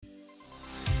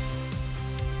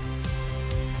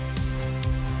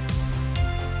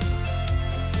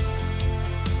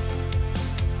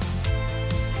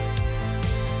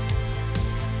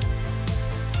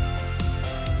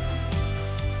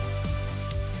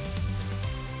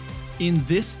In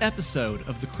this episode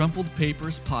of the Crumpled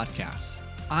Papers podcast,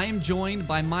 I am joined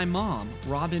by my mom,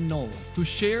 Robin Noll, who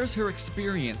shares her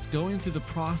experience going through the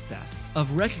process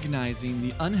of recognizing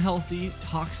the unhealthy,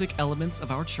 toxic elements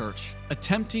of our church,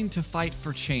 attempting to fight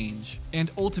for change, and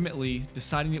ultimately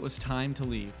deciding it was time to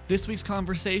leave. This week's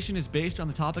conversation is based on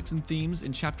the topics and themes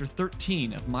in chapter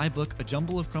 13 of my book, A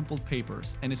Jumble of Crumpled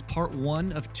Papers, and is part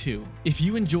 1 of 2. If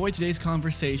you enjoyed today's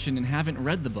conversation and haven't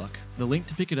read the book, the link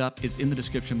to pick it up is in the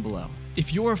description below.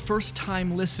 If you're a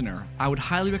first-time listener, I would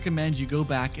highly recommend you go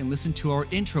back and listen to our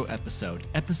intro episode,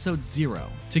 episode 0,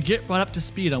 to get brought up to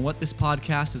speed on what this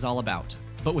podcast is all about.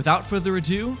 But without further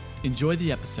ado, enjoy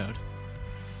the episode.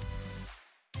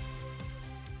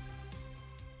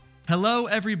 Hello,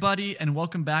 everybody, and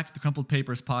welcome back to the Crumpled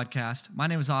Papers podcast. My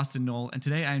name is Austin Noll, and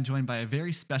today I am joined by a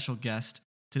very special guest.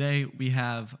 Today we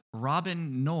have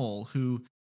Robin Noll, who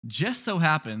just so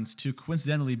happens to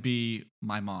coincidentally be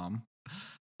my mom.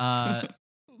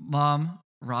 Mom,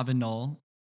 Robin Noll,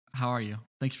 how are you?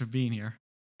 Thanks for being here.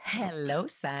 Hello,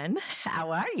 son.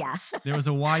 How are ya? There was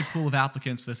a wide pool of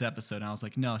applicants for this episode, and I was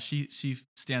like, no, she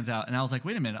stands out. And I was like,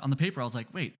 wait a minute. On the paper, I was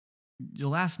like, wait, your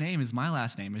last name is my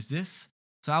last name. Is this?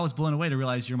 So I was blown away to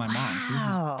realize you're my mom. So this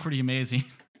is pretty amazing.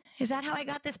 Is that how I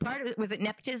got this part? Was it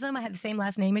nepotism? I had the same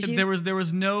last name as you? There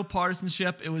was no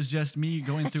partisanship. It was just me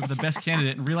going through the best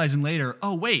candidate and realizing later,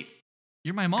 oh, wait,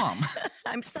 you're my mom.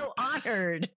 I'm so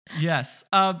honored. Yes.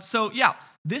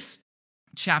 This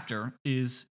chapter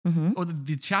is, or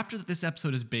the chapter that this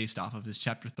episode is based off of is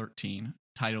chapter 13,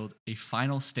 titled A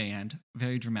Final Stand,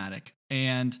 very dramatic.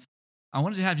 And I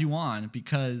wanted to have you on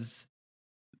because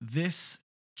this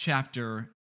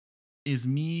chapter is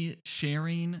me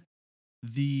sharing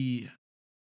the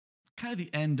kind of the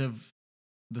end of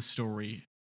the story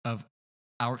of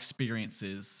our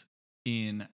experiences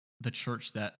in the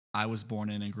church that I was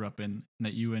born in and grew up in, and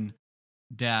that you and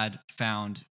Dad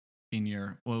found in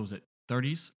your, what was it,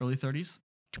 30s, early 30s?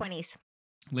 20s.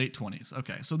 Late 20s.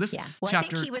 Okay. So this Well,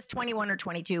 chapter, I think he was 21 or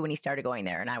 22 when he started going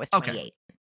there, and I was 28.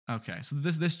 Okay. So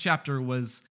this chapter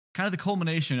was kind of the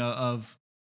culmination of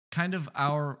kind of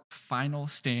our final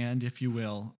stand, if you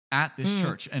will, at this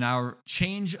church and our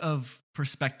change of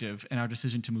perspective and our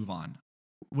decision to move on,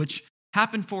 which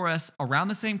happened for us around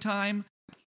the same time,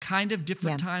 kind of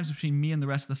different times between me and the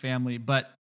rest of the family.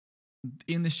 But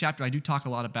in this chapter, I do talk a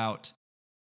lot about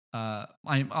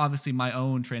obviously my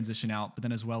own transition out, but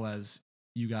then as well as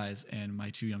you guys and my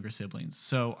 2 younger siblings.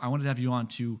 So I wanted to have you on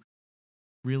to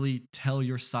really tell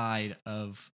your side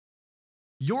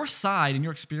and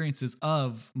your experiences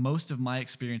of most of my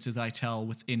experiences that I tell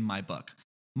within my book.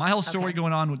 My whole story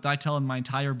going on with that I tell in my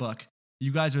entire book,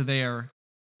 you guys are there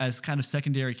as kind of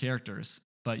secondary characters,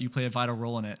 but you play a vital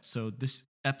role in it. So this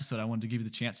episode, I wanted to give you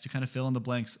the chance to kind of fill in the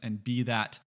blanks and be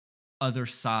that other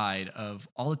side of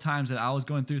all the times that I was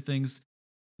going through things,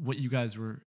 what you guys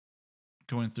were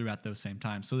going through at those same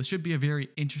times. So this should be a very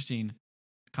interesting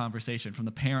conversation from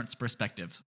the parents'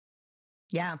 perspective.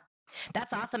 Yeah.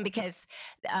 That's awesome because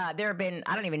there have been,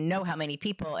 I don't even know how many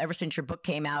people ever since your book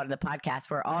came out in the podcast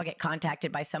where I'll get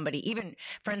contacted by somebody, even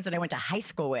friends that I went to high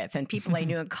school with and people I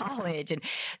knew in college, and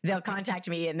they'll contact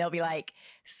me and they'll be like,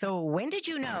 so when did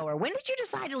you know, or when did you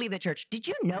decide to leave the church? Did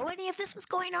you know any of this was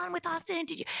going on with Austin?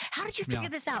 How did you figure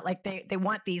this out? Like they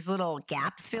want these little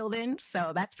gaps filled in.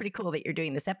 So that's pretty cool that you're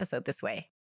doing this episode this way.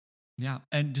 Yeah.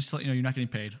 And just to let you know, you're not getting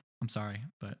paid. I'm sorry,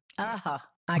 but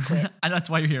I quit. And that's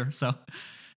why you're here. So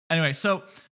anyway, so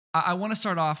I want to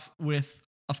start off with,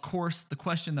 of course, the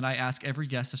question that I ask every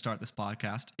guest to start this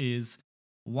podcast is,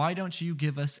 why don't you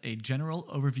give us a general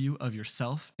overview of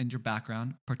yourself and your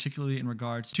background, particularly in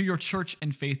regards to your church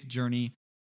and faith journey,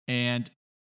 and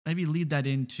maybe lead that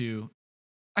into,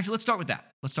 actually, let's start with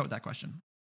that. Let's start with that question.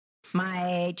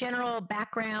 My general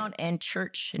background and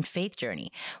church and faith journey.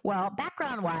 Well,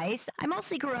 background-wise, I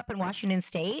mostly grew up in Washington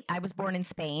State. I was born in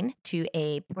Spain to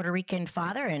a Puerto Rican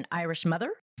father and Irish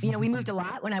mother. You know, we moved a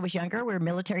lot when I was younger. We're a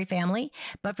military family.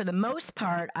 But for the most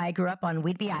part, I grew up on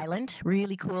Whidbey Island,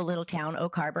 really cool little town,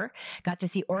 Oak Harbor. Got to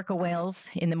see orca whales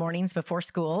in the mornings before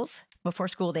school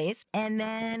days. And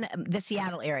then the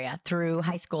Seattle area through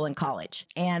high school and college.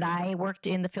 And I worked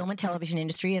in the film and television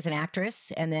industry as an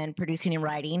actress and then producing and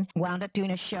writing. Wound up doing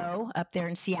a show up there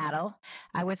in Seattle.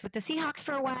 I was with the Seahawks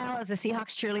for a while as a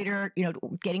Seahawks cheerleader, you know,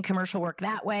 getting commercial work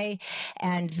that way.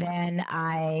 And then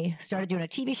I started doing a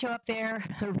TV show up there,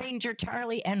 the Ranger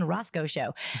Charlie and Roscoe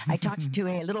show. I talked to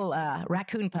a little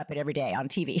raccoon puppet every day on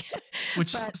TV.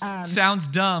 Which sounds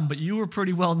dumb, but you were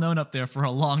pretty well known up there for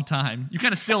a long time. You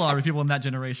kind of still are with people in that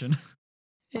generation.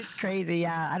 It's crazy.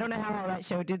 Yeah. I don't know how that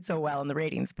show did so well in the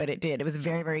ratings, but it did. It was a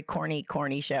very, very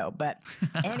corny show. But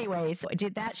anyways, I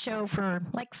did that show for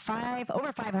like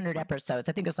over 500 episodes.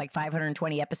 I think it was like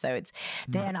 520 episodes.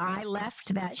 Then I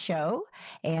left that show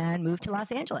and moved to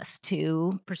Los Angeles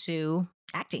to pursue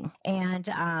acting.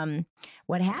 And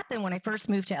what happened when I first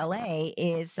moved to LA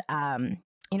is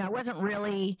I wasn't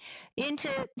really into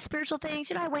spiritual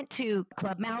things. I went to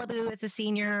Club Malibu as a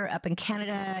senior up in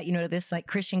Canada, this like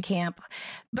Christian camp,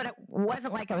 but it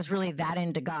wasn't like I was really that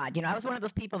into God. I was one of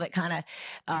those people that kind of,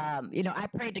 I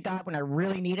prayed to God when I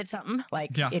really needed something,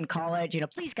 like in college,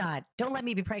 please God, don't let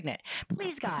me be pregnant.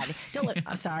 Please God, don't let,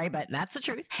 I'm sorry, but that's the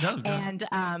truth. No, and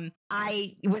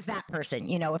I was that person,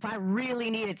 if I really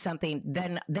needed something,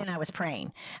 then I was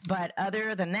praying. But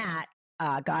other than that,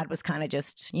 God was kind of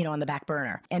just, on the back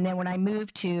burner. And then when I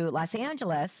moved to Los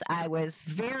Angeles, I was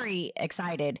very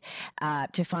excited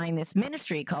to find this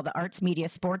ministry called the Arts Media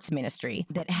Sports Ministry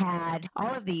that had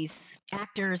all of these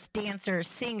actors, dancers,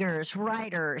 singers,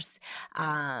 writers,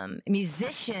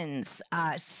 musicians,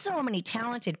 so many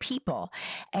talented people.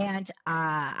 And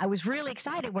I was really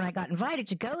excited when I got invited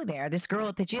to go there. This girl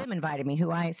at the gym invited me, who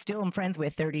I still am friends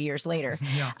with 30 years later.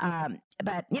 Yeah.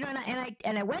 But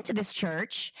and I went to this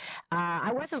church.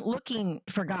 I wasn't looking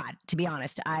for God, to be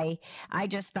honest. I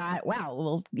just thought,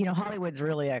 wow, well, Hollywood's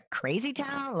really a crazy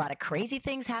town. A lot of crazy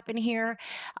things happen here.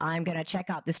 I'm going to check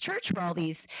out this church where all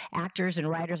these actors and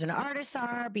writers and artists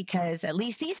are, because at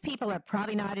least these people are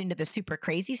probably not into the super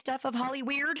crazy stuff of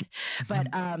Hollyweird. But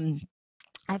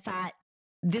I thought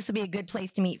this would be a good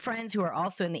place to meet friends who are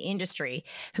also in the industry,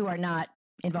 who are not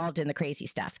involved in the crazy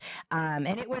stuff. And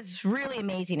it was really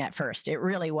amazing at first. It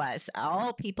really was.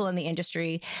 All people in the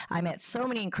industry. I met so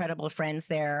many incredible friends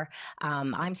there.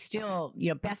 I'm still,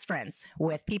 best friends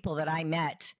with people that I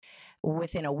met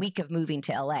within a week of moving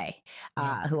to LA,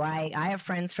 who I have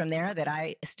friends from there that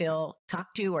I still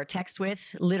talk to or text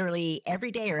with literally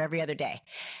every day or every other day.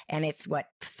 And it's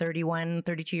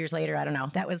 32 years later. I don't know.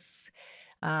 That was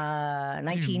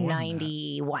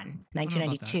 1991,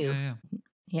 1992.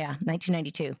 Yeah,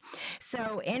 1992.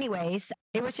 So anyways,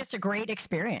 it was just a great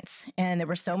experience. And there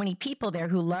were so many people there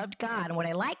who loved God. And what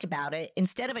I liked about it,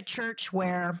 instead of a church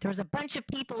where there was a bunch of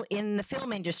people in the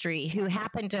film industry who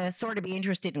happened to sort of be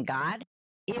interested in God,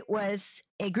 it was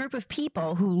a group of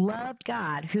people who loved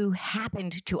God who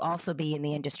happened to also be in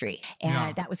the industry.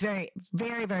 And that was very,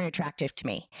 very, very attractive to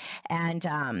me. And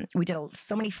we did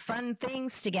so many fun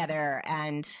things together.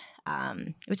 And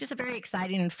it was just a very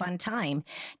exciting and fun time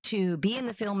to be in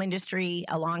the film industry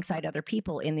alongside other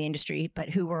people in the industry, but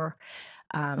who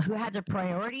had their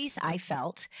priorities. I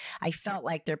felt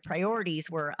like their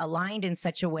priorities were aligned in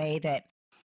such a way that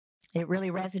it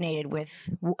really resonated with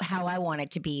how I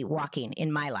wanted to be walking in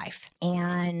my life.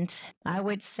 And I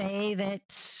would say that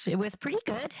it was pretty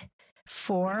good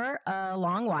for a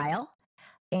long while.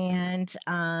 And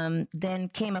then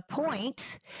came a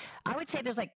point, I would say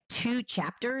there's like 2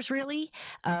 chapters really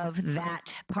of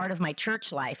that part of my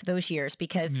church life, those years,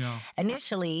 because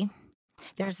initially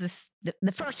there's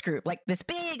the first group, like this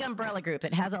big umbrella group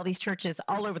that has all these churches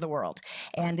all over the world.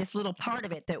 And this little part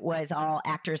of it that was all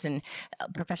actors and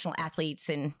professional athletes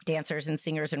and dancers and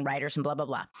singers and writers and blah, blah,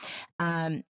 blah.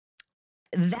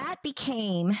 That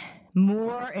became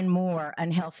more and more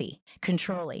unhealthy,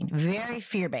 controlling, very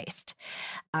fear-based,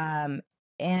 and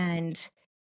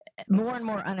more and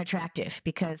more unattractive,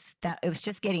 because it was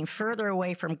just getting further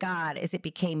away from God as it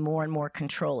became more and more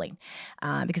controlling.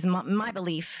 Because my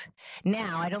belief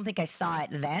now, I don't think I saw it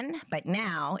then, but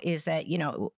now is that,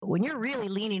 when you're really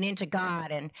leaning into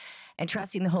God and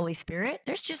trusting the Holy Spirit,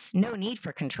 there's just no need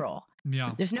for control.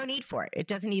 Yeah. There's no need for it. It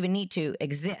doesn't even need to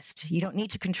exist. You don't need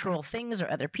to control things or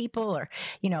other people or,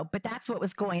 but that's what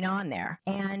was going on there.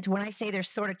 And when I say there's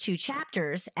sort of 2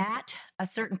 chapters, at a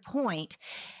certain point,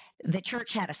 the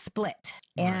church had a split.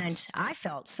 And I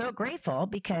felt so grateful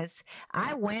because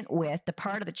I went with the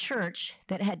part of the church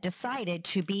that had decided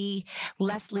to be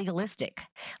less legalistic,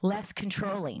 less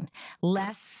controlling,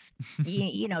 less,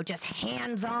 just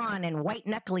hands-on and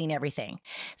white-knuckling everything.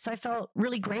 So I felt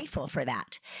really grateful for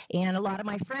that. And a lot of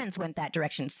my friends went that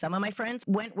direction. Some of my friends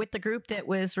went with the group that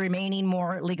was remaining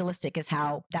more legalistic, is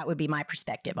how that would be my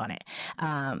perspective on it.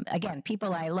 Again,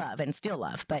 people I love and still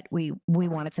love, but we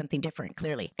wanted something different,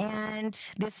 clearly. And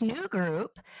this new group,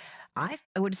 I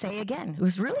would say, again, it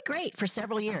was really great for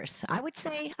several years. I would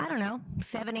say,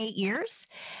 7, 8 years.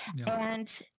 Yeah.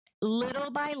 And little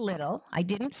by little, I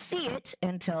didn't see it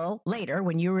until later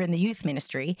when you were in the youth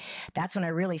ministry. That's when I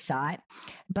really saw it.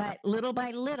 But little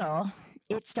by little,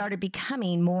 it started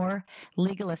becoming more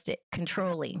legalistic,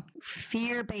 controlling,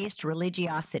 fear-based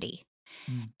religiosity.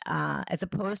 as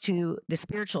opposed to the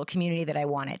spiritual community that I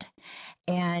wanted.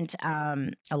 And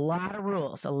a lot of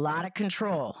rules, a lot of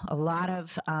control, a lot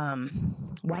of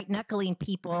white knuckling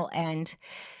people and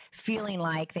feeling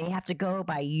like they have to go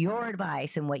by your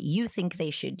advice and what you think they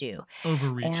should do.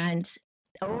 Overreach. And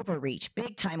overreach,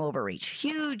 big time overreach,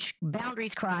 huge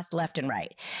boundaries crossed left and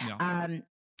right. Yeah.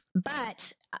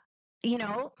 But, you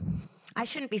know, I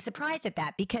shouldn't be surprised at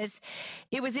that because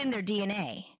it was in their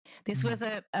DNA. This was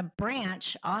a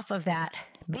branch off of that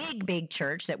big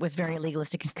church that was very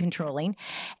legalistic and controlling.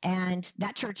 And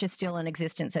that church is still in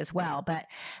existence as well. But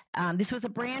this was a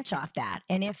branch off that.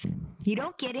 And if you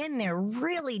don't get in there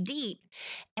really deep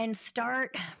and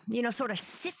start, you know, sort of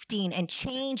sifting and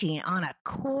changing on a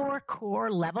core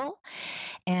level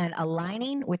and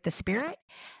aligning with the Spirit,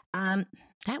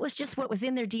 that was just what was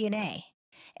in their DNA.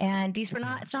 And these were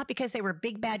not, it's not because they were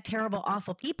big, bad, terrible,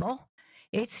 awful people.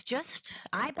 It's just,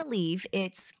 I believe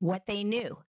it's what they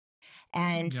knew.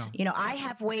 And, you know, I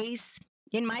have ways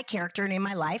in my character and in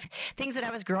my life, things that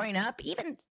I was growing up,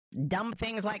 even dumb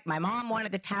things like my mom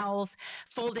wanted the towels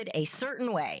folded a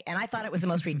certain way. And I thought it was the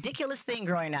most ridiculous thing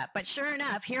growing up. But sure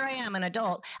enough, here I am, an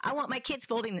adult. I want my kids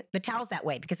folding the towels that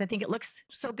way because I think it looks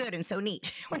so good and so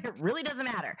neat when it really doesn't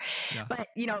matter. Yeah. But,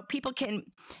 you know, people can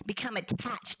become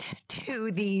attached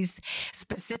to these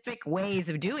specific ways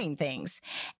of doing things.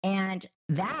 And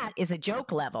that is a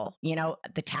joke level, you know,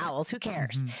 the towels, who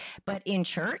cares? But in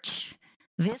church,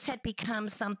 this had become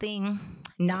something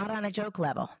not on a joke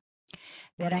level.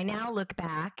 That I now look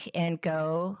back and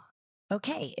go,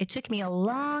 okay, it took me a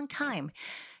long time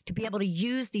to be able to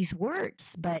use these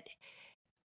words, but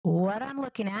what I'm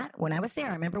looking at when I was there,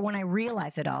 I remember when I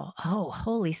realized it all, oh,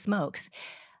 holy smokes,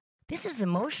 this is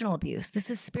emotional abuse. This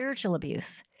is spiritual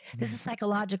abuse. This is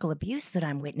psychological abuse that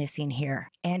I'm witnessing here.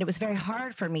 And it was very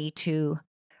hard for me to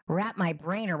wrap my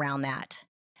brain around that.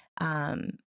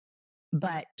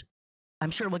 But I'm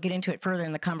sure we'll get into it further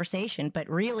in the conversation, but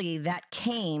really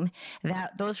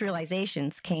those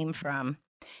realizations came from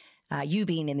you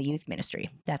being in the youth ministry.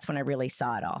 That's when I really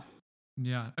saw it all.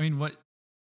 Yeah. I mean, what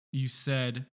you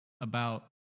said about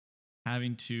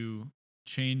having to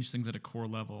change things at a core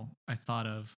level, I thought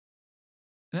of,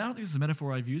 and I don't think this is a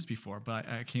metaphor I've used before, but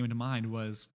I came into mind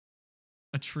was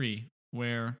a tree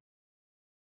where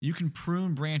you can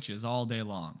prune branches all day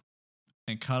long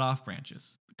and cut off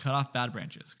branches, cut off bad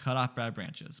branches, cut off bad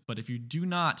branches. But if you do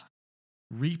not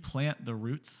replant the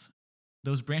roots,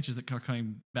 those branches that are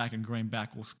coming back and growing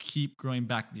back will keep growing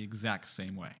back the exact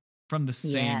same way from the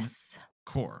same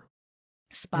core.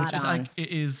 Spot which on.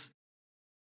 Is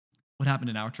what happened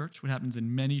in our church, what happens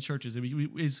in many churches.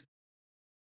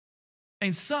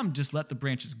 And some just let the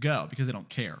branches go because they don't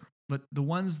care. But the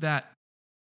ones that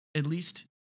at least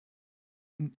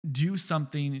do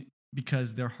something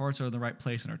because their hearts are in the right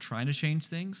place and are trying to change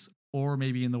things, or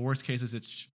maybe in the worst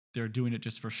cases, they're doing it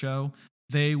just for show,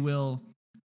 they will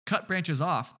cut branches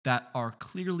off that are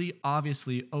clearly,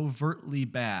 obviously, overtly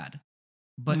bad,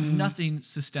 but nothing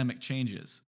systemic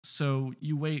changes. So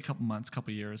you wait a couple months,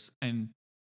 couple years, and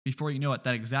before you know it,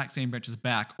 that exact same branch is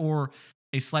back, or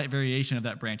a slight variation of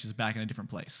that branch is back in a different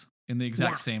place in the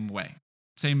exact same way.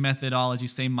 Same methodology,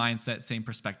 same mindset, same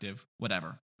perspective,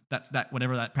 whatever.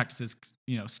 Whatever that practice is,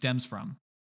 stems from.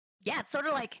 Yeah, it's sort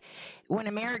of like when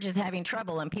a marriage is having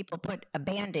trouble and people put a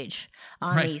bandage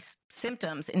on these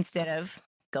symptoms instead of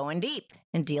going deep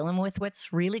and dealing with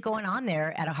what's really going on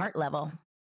there at a heart level.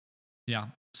 Yeah.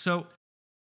 So,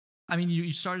 I mean,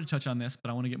 you started to touch on this,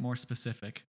 but I want to get more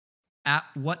specific. At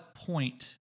what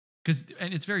point,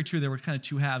 and it's very true, there were kind of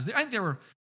two halves. I think there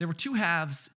were two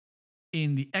halves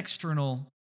in the external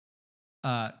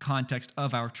context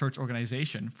of our church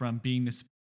organization, from being this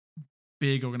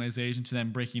big organization to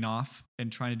then breaking off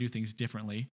and trying to do things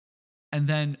differently. And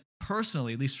then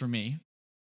personally, at least for me,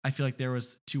 I feel like there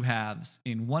was two halves.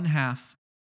 In one half,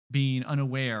 being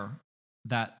unaware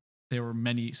that there were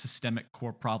many systemic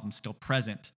core problems still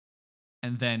present,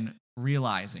 and then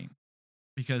realizing,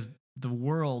 because the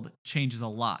world changes a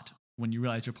lot when you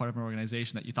realize you're part of an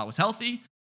organization that you thought was healthy,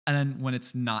 and then when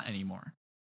it's not anymore.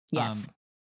 Yes.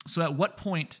 So at what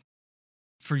point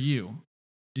for you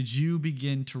did you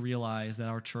begin to realize that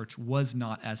our church was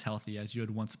not as healthy as you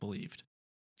had once believed?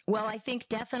 Well, I think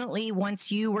definitely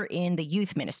once you were in the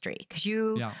youth ministry, because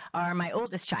you are my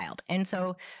oldest child. And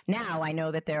so now I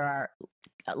know that there are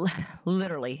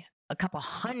literally a couple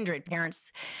hundred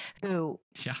parents who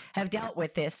have dealt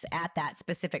with this at that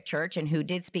specific church and who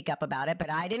did speak up about it, but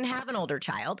I didn't have an older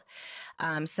child.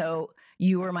 So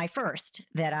you were my first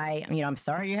that I'm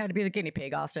sorry you had to be the guinea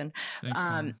pig, Austin. Thanks,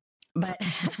 Mom. But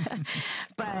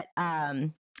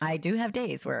I do have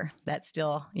days where that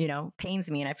still,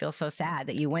 pains me. And I feel so sad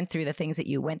that you went through the things that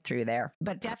you went through there.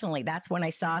 But definitely that's when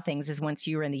I saw things, is once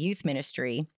you were in the youth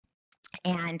ministry.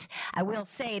 And I will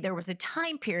say there was a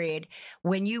time period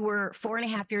when you were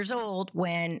 4.5 years old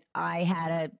when I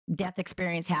had a death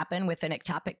experience happen with an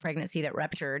ectopic pregnancy that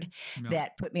ruptured,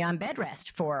 that put me on bed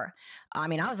rest I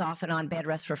was off and on bed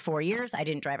rest for 4 years. I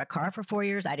didn't drive a car for 4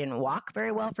 years. I didn't walk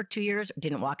very well for 2 years.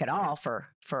 Didn't walk at all for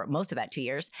most of that 2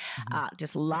 years.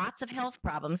 Just lots of health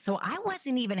problems. So I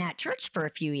wasn't even at church for a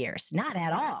few years, not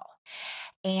at all.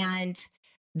 And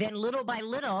then little by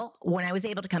little, when I was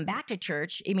able to come back to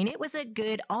church, it was a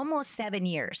good almost 7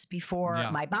 years before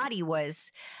my body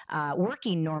was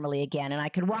working normally again, and I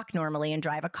could walk normally and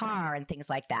drive a car and things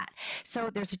like that. So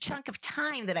there's a chunk of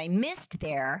time that I missed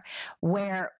there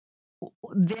where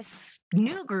this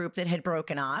new group that had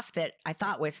broken off that I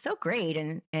thought was so great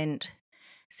and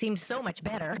seemed so much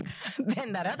better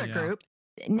than that other group.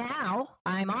 Now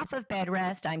I'm off of bed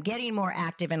rest. I'm getting more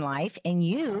active in life, and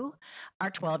you are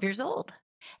 12 years old,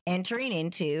 entering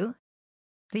into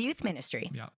the youth ministry.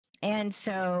 Yeah. And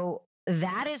so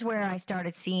that is where I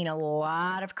started seeing a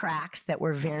lot of cracks that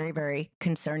were very, very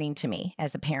concerning to me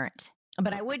as a parent.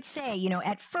 But I would say,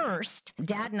 at first,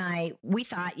 Dad and I, we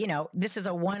thought, this is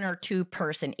a 1 or 2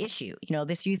 person issue.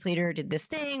 This youth leader did this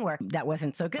thing where that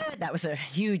wasn't so good. That was a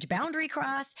huge boundary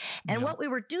crossed. And what we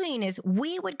were doing is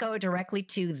we would go directly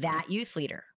to that youth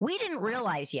leader. We didn't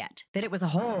realize yet that it was a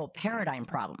whole paradigm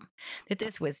problem, that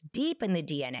this was deep in the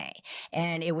DNA.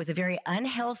 And it was a very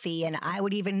unhealthy, and I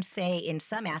would even say in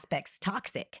some aspects,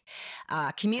 toxic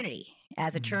community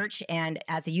as a church and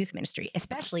as a youth ministry,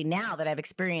 especially now that I've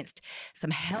experienced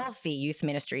some healthy youth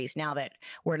ministries, now that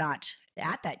we're not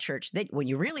at that church, that when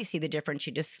you really see the difference,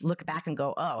 you just look back and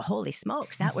go, oh, holy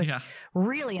smokes, that was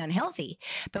really unhealthy.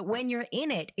 But when you're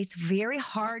in it, it's very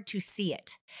hard to see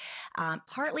it,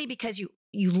 partly because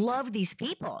you love these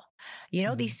people,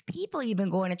 these people you've been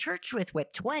going to church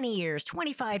with 20 years,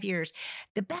 25 years,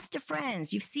 the best of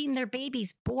friends. You've seen their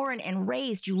babies born and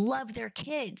raised. You love their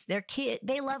kids,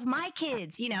 they love my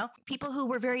kids, people who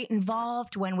were very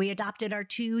involved when we adopted our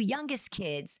 2 youngest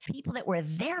kids, people that were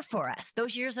there for us.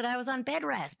 Those years that I was on bed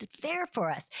rest, there for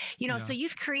us, so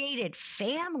you've created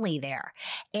family there.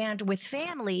 And with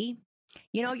family,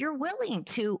 you're willing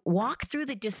to walk through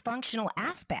the dysfunctional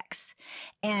aspects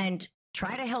and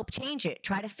try to help change it,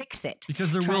 try to fix it.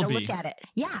 Because there will be. Look at it.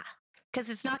 Yeah, because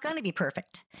it's not going to be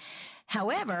perfect.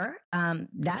 However,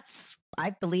 that's,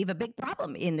 I believe, a big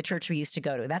problem in the church we used to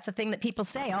go to. That's a thing that people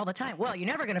say all the time. Well, you're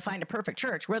never going to find a perfect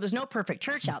church. Well, there's no perfect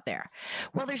church out there.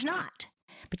 Well, there's not.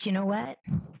 But you know what?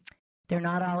 They're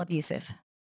not all abusive.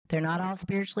 They're not all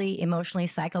spiritually, emotionally,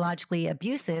 psychologically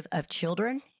abusive of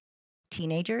children,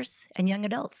 teenagers, and young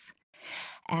adults.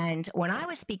 And when I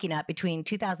was speaking up between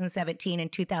 2017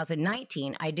 and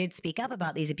 2019, I did speak up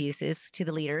about these abuses to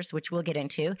the leaders, which we'll get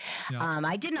into.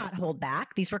 I did not hold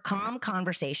back. These were calm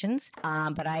conversations,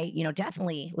 but I,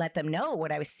 definitely let them know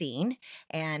what I was seeing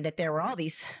and that there were all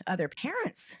these other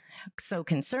parents so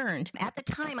concerned. At the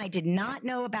time, I did not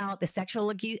know about the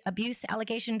sexual abuse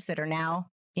allegations that are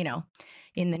now,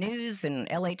 in the news and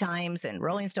LA Times and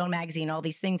Rolling Stone magazine, all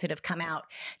these things that have come out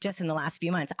just in the last few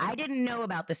months. I didn't know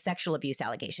about the sexual abuse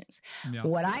allegations.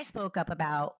 What I spoke up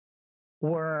about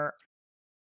were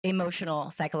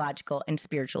emotional, psychological, and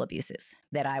spiritual abuses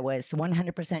that I was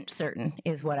 100% certain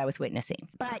is what I was witnessing.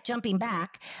 But jumping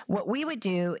back, what we would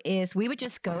do is we would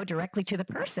just go directly to the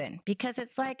person, because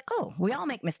it's like, oh, we all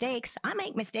make mistakes. I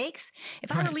make mistakes.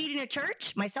 If I were leading a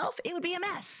church myself, it would be a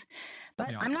mess.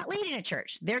 But I'm not leading a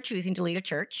church. They're choosing to lead a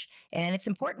church. And it's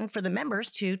important for the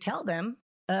members to tell them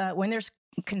when there's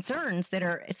concerns that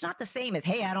are, it's not the same as,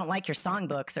 hey, I don't like your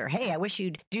songbooks, or hey, I wish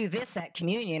you'd do this at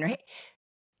communion, or hey,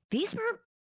 these were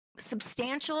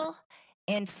substantial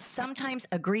and sometimes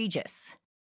egregious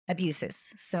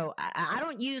abuses. So I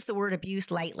don't use the word abuse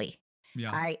lightly.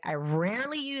 I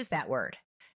rarely use that word.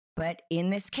 But in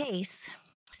this case,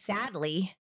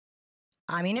 sadly,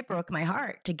 it broke my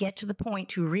heart to get to the point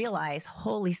to realize,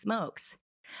 holy smokes,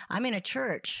 I'm in a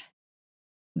church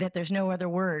that there's no other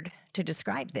word to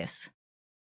describe this.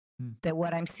 That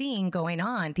what I'm seeing going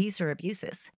on, these are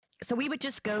abuses. So we would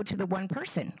just go to the one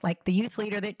person, like the youth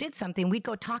leader that did something. We'd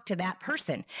go talk to that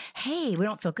person. Hey, we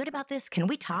don't feel good about this. Can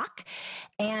we talk?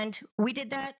 And we did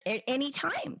that at any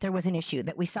time there was an issue,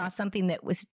 that we saw something that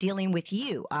was dealing with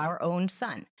you, our own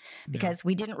son, because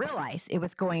we didn't realize it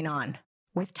was going on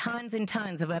with tons and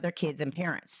tons of other kids and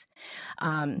parents.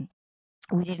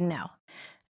 We didn't know.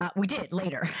 We did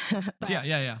later. But,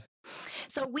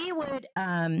 So we would,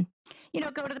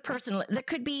 go to the person. There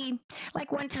could be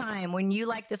like one time when you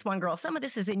like this one girl. Some of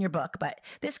this is in your book, but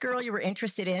this girl you were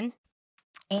interested in,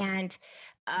 and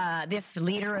this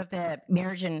leader of the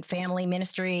marriage and family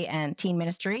ministry and teen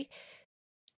ministry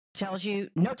tells you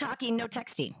no talking, no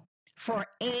texting for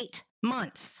 8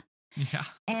 months. Yeah.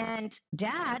 And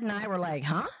Dad and I were like,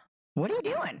 huh? What are you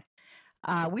doing?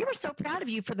 We were so proud of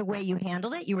you for the way you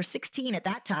handled it. You were 16 at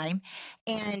that time,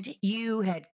 and you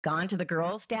had gone to the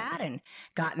girl's dad and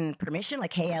gotten permission,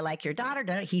 like, hey, I like your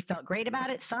daughter. He felt great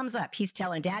about it. Thumbs up. He's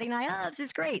telling Daddy and I, oh, this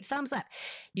is great. Thumbs up.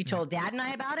 You told Dad and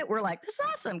I about it. We're like, this is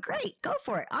awesome. Great. Go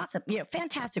for it. Awesome.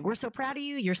 Fantastic. We're so proud of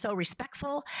you. You're so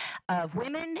respectful of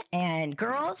women and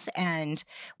girls, and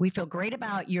we feel great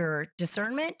about your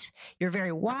discernment. You're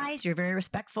very wise. You're very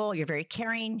respectful. You're very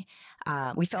caring.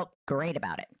 We felt great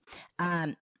about it.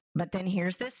 But then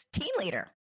here's this teen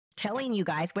leader telling you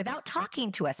guys without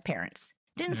talking to us parents.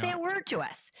 Didn't say a word to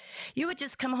us. You would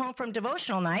just come home from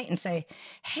devotional night and say,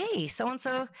 hey,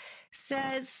 so-and-so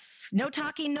says no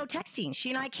talking, no texting. She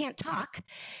and I can't talk.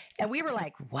 And we were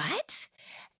like, what?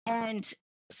 And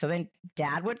so then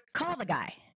Dad would call the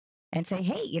guy and say,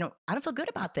 hey, I don't feel good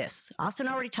about this. Austin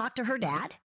already talked to her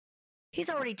dad. He's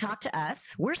already talked to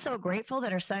us. We're so grateful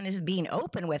that our son is being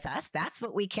open with us. That's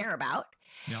what we care about.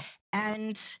 Yeah.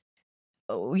 And,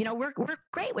 we're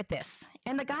great with this.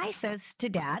 And the guy says to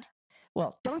Dad,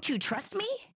 well, don't you trust me?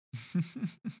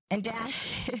 And Dad,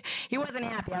 he wasn't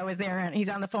happy. I was there and he's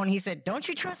on the phone. He said, don't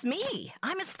you trust me?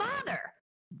 I'm his father.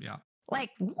 Yeah.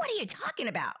 Like, what are you talking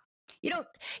about?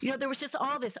 There was just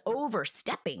all this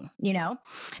overstepping,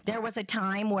 There was a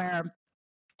time where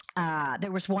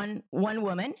there was one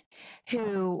woman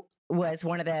who was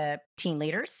one of the teen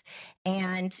leaders,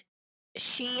 and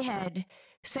she had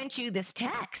sent you this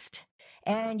text,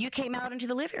 and you came out into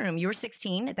the living room. You were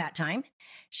 16 at that time.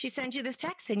 She sent you this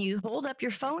text, and you hold up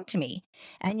your phone to me,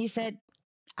 and you said,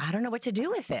 I don't know what to do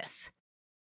with this.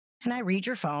 And I read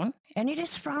your phone, and it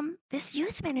is from this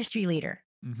youth ministry leader.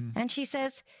 Mm-hmm. And she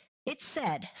says, it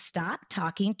said, stop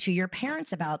talking to your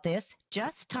parents about this.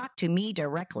 Just talk to me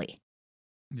directly.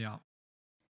 Yeah.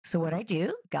 So what I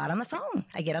do, got on the phone.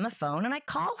 I get on the phone and I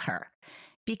call her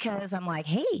because I'm like,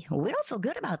 hey, we don't feel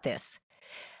good about this.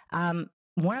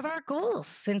 One of our goals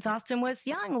since Austin was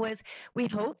young was we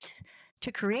hoped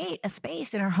to create a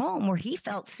space in our home where he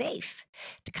felt safe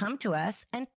to come to us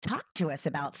and talk to us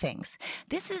about things.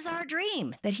 This is our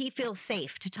dream, that he feels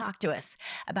safe to talk to us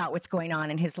about what's going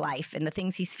on in his life and the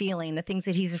things he's feeling, the things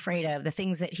that he's afraid of, the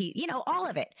things that he, all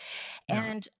of it. Yeah.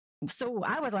 And so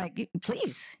I was like,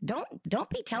 please don't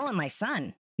be telling my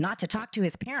son not to talk to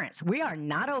his parents. We are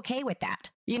not okay with that,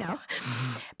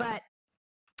 Mm-hmm. But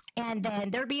and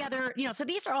then there'd be other, so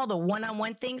these are all the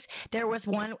one-on-one things. There was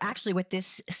one actually with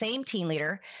this same teen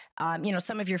leader.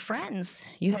 Some of your friends,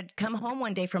 you had come home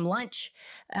one day from lunch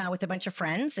with a bunch of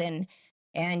friends, and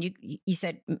you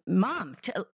said, Mom,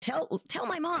 tell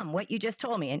my mom what you just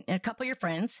told me. And a couple of your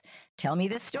friends tell me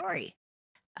this story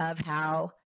of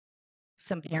how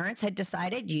some parents had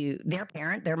decided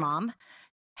their mom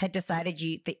had decided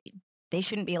they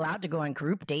shouldn't be allowed to go on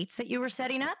group dates that you were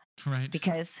setting up. Right.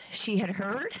 Because she had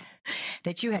heard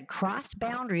that you had crossed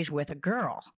boundaries with a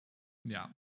girl. Yeah.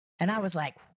 And I was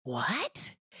like,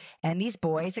 what? And these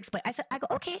boys explain. I go,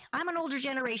 okay, I'm an older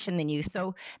generation than you,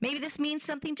 so maybe this means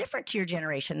something different to your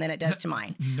generation than it does to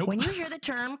mine. Nope. When you hear the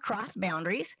term cross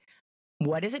boundaries,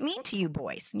 what does it mean to you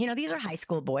boys? These are high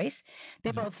school boys.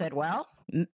 They both said, well,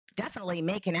 definitely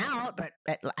making out, but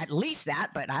at least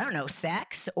that, but I don't know,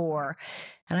 sex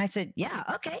and I said, yeah,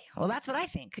 okay. Well, that's what I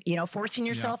think, forcing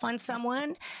yourself on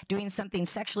someone, doing something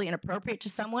sexually inappropriate to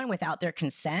someone without their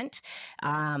consent,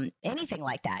 anything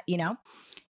like that,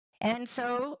 And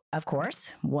so, of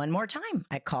course, one more time,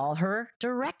 I call her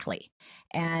directly.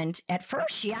 And at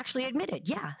first, she actually admitted,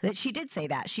 that she did say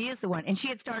that. She is the one. And she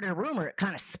had started a rumor. It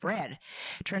kind of spread.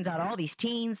 Turns out all these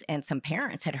teens and some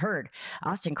parents had heard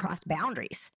Austin crossed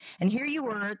boundaries. And here you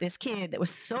were, this kid that was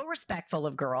so respectful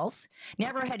of girls,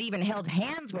 never had even held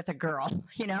hands with a girl,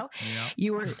 Yeah.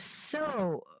 You were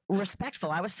so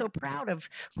respectful. I was so proud of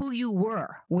who you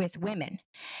were with women.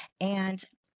 And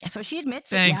so she admits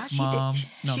Thanks, that, Mom. She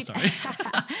did. No, I'm sorry.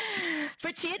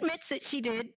 But she admits that she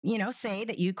did, say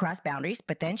that you crossed boundaries.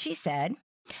 But then she said,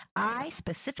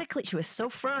 she was so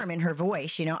firm in her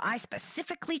voice, I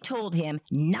specifically told him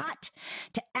not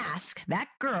to ask that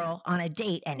girl on a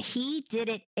date, and he did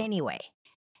it anyway.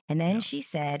 And then she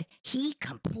said, he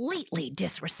completely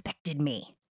disrespected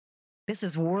me. This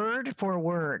is word for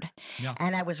word. Yeah.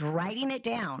 And I was writing it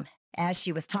down as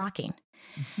she was talking.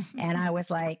 And I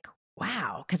was like,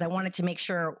 wow, because I wanted to make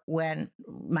sure when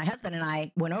my husband and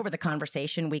I went over the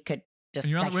conversation, we could just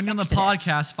when you're on the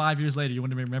podcast 5 years later, you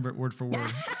want to remember it word for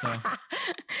word.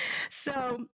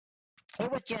 So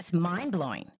it was just mind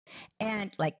blowing.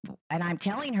 And I'm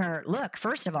telling her, look,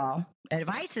 first of all,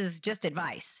 advice is just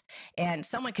advice, and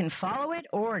someone can follow it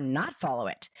or not follow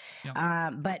it. Yeah.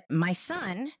 But my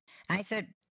son, I said,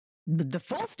 the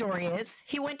full story is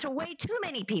he went to way too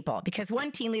many people, because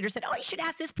one team leader said, oh, you should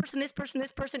ask this person, this person,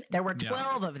 this person. There were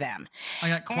 12 of them. I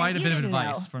got quite a bit of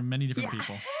advice from many different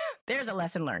people. There's a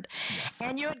lesson learned. Yes.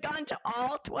 And you had gone to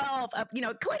all 12,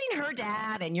 including her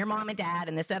dad and your mom and dad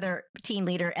and this other team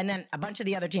leader, and then a bunch of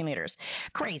the other team leaders.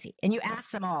 Crazy. And you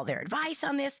asked them all their advice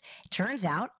on this. Turns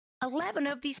out 11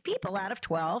 of these people out of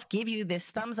 12 give you this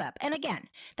thumbs up. And again,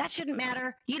 that shouldn't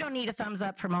matter. You don't need a thumbs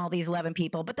up from all these 11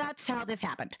 people, but that's how this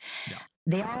happened. Yeah.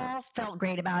 They all felt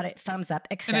great about it. Thumbs up,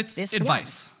 except this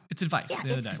advice. One. It's advice.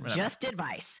 Yeah, it's just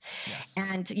advice. Yes.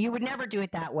 And you would never do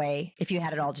it that way if you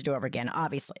had it all to do over again,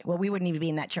 obviously. Well, we wouldn't even be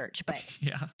in that church. But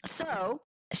yeah. So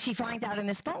she finds out in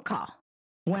this phone call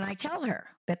when I tell her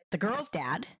that the girl's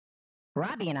dad,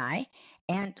 Robbie, and I,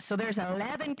 and so there's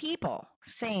 11 people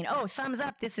saying, oh, thumbs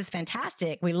up. This is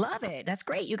fantastic. We love it. That's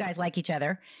great. You guys like each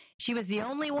other. She was the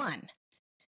only one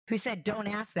who said, don't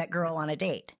ask that girl on a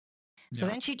date. So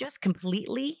then she just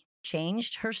completely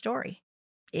changed her story.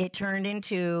 It turned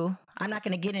into, I'm not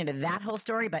going to get into that whole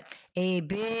story, but a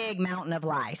big mountain of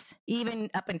lies, even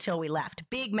up until we left,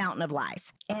 big mountain of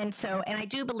lies. And I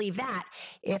do believe that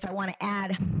if I want to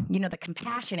add, the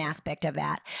compassion aspect of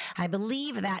that, I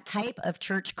believe that type of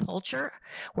church culture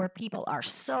where people are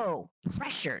so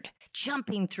pressured,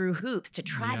 jumping through hoops to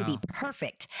try to be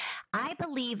perfect. I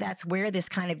believe that's where this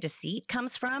kind of deceit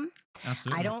comes from.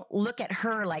 Absolutely. I don't look at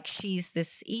her like she's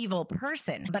this evil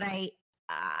person, but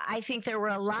I think there were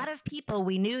a lot of people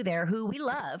we knew there who we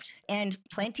loved, and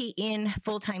plenty in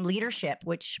full-time leadership,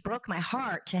 which broke my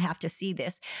heart to have to see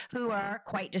this, who are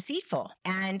quite deceitful.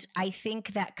 And I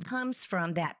think that comes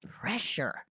from that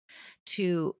pressure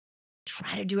to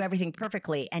try to do everything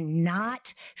perfectly and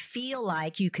not feel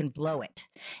like you can blow it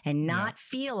and not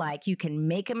feel like you can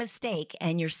make a mistake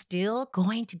and you're still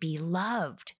going to be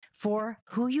loved for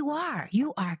who you are.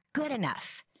 You are good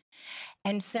enough.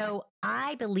 And so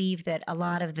I believe that a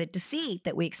lot of the deceit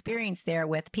that we experienced there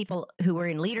with people who were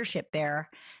in leadership there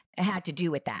had to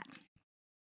do with that.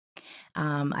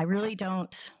 I really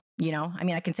don't,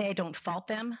 I can say I don't fault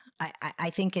them.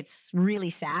 I think it's really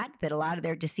sad that a lot of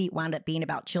their deceit wound up being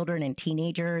about children and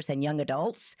teenagers and young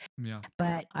adults. Yeah.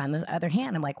 But on the other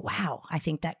hand, I'm like, wow, I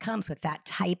think that comes with that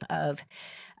type of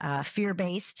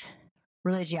fear-based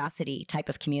religiosity type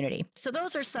of community. So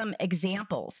those are some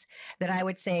examples that I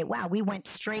would say, wow, we went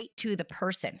straight to the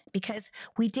person because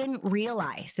we didn't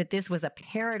realize that this was a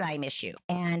paradigm issue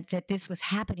and that this was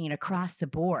happening across the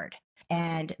board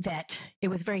and that it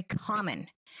was very common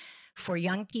for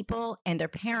young people and their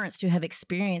parents to have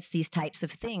experienced these types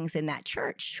of things in that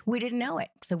church. We didn't know it.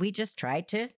 So we just tried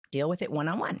to deal with it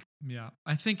one-on-one. Yeah.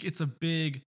 I think it's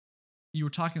you were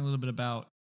talking a little bit about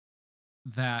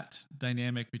that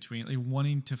dynamic between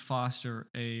wanting to foster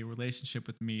a relationship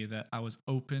with me, that I was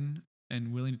open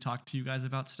and willing to talk to you guys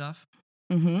about stuff.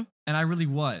 Mm-hmm. And I really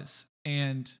was.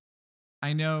 And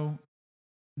I know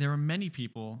there were many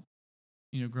people,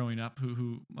 growing up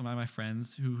who my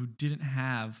friends who didn't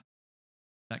have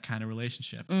that kind of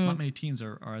relationship. Not many teens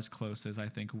are as close as I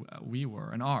think we were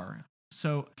and are.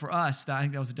 So for us, I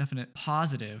think that was a definite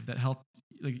positive that helped,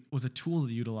 was a tool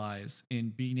to utilize in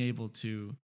being able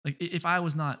to, if I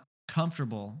was not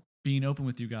comfortable being open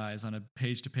with you guys on a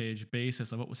page-to-page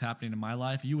basis of what was happening in my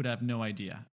life, you would have no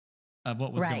idea of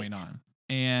what was going on.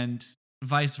 And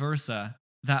vice versa,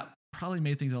 that probably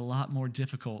made things a lot more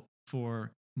difficult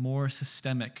for more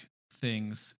systemic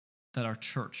things that our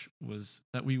church was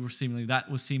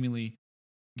seemingly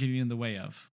getting in the way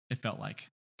of, it felt like.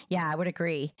 Yeah, I would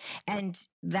agree. And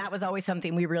that was always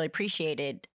something we really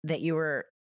appreciated, that you were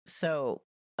so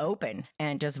open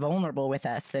and just vulnerable with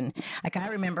us. And I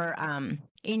remember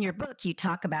in your book, you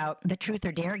talk about the truth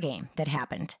or dare game that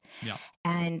happened. Yeah.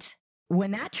 And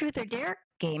when that truth or dare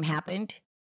game happened,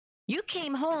 you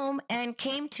came home and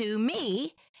came to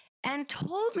me and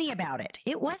told me about it.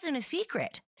 It wasn't a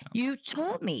secret. Yeah. You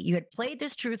told me you had played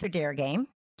this truth or dare game.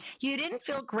 You didn't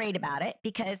feel great about it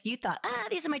because you thought,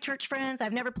 these are my church friends.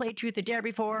 I've never played truth or dare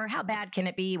before. How bad can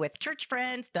it be with church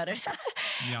friends?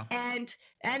 Yeah. And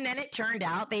then it turned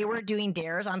out they were doing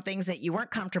dares on things that you weren't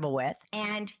comfortable with.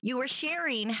 And you were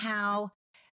sharing how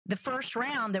the first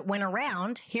round that went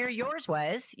around, here yours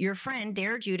was, your friend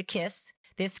dared you to kiss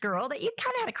this girl that you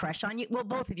kind of had a crush on. You, well,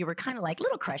 both of you were kind of like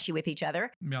little crushy with each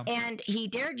other. Yeah. And he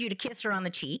dared you to kiss her on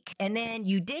the cheek. And then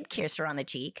you did kiss her on the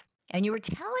cheek. And you were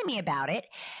telling me about it.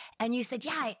 And you said,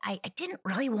 yeah, I didn't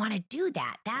really want to do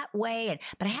that way.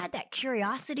 But I had that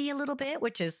curiosity a little bit,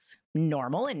 which is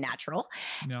normal and natural.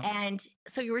 Yeah. And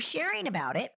so you were sharing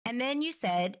about it. And then you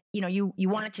said, you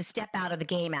wanted to step out of the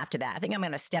game after that. I think I'm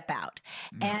going to step out.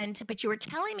 Yeah. But you were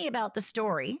telling me about the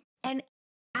story. And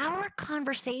our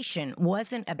conversation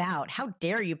wasn't about how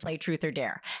dare you play truth or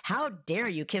dare? How dare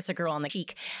you kiss a girl on the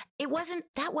cheek?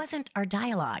 That wasn't our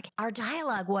dialogue. Our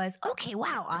dialogue was, okay,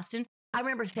 wow, Austin, I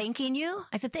remember thanking you.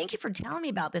 I said, thank you for telling me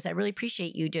about this. I really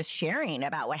appreciate you just sharing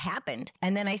about what happened.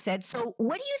 And then I said, so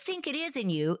what do you think it is in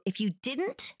you if you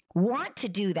didn't want to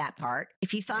do that part?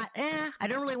 If you thought, I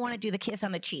don't really want to do the kiss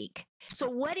on the cheek. So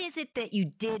what is it that you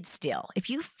did still? If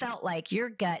you felt like your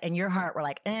gut and your heart were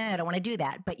like, I don't want to do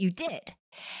that, but you did.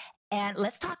 And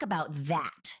let's talk about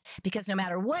that, because no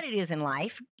matter what it is in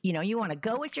life, you want to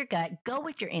go with your gut, go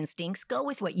with your instincts, go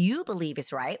with what you believe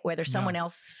is right, whether someone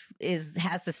else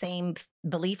has the same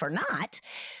belief or not.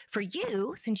 For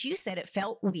you, since you said it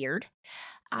felt weird,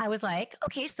 I was like,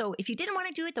 okay, so if you didn't want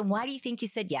to do it, then why do you think you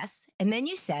said yes? And then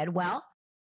you said, well,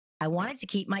 I wanted to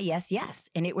keep my yes.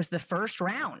 And it was the first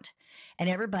round. And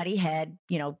everybody had,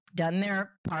 done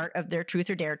their part of their truth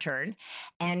or dare turn.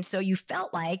 And so you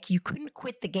felt like you couldn't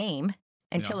quit the game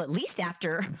until at least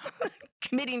after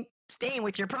staying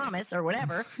with your promise or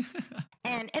whatever.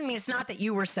 And I mean, it's not that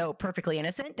you were so perfectly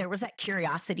innocent. There was that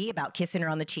curiosity about kissing her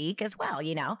on the cheek as well,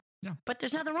 Yeah. But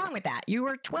there's nothing wrong with that. You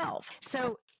were 12.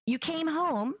 So you came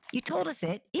home, you told us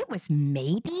it was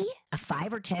maybe a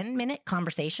 5 or 10 minute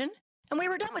conversation, and we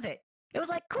were done with it. It was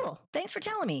like, cool. Thanks for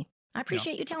telling me. I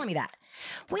appreciate you telling me that.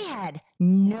 We had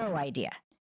no idea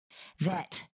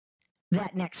that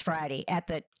next Friday at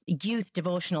the youth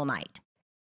devotional night,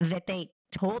 that they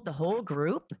told the whole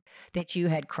group that you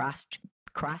had crossed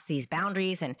these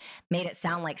boundaries and made it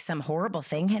sound like some horrible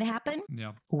thing had happened.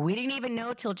 Yeah. We didn't even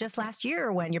know till just last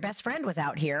year when your best friend was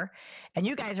out here and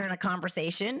you guys are in a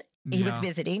conversation. He was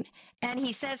visiting and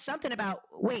he says something about,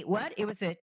 wait, what? It was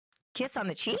a kiss on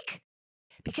the cheek?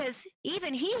 Because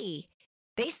even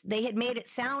they had made it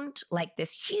sound like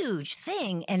this huge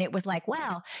thing. And it was like,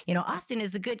 well, Austin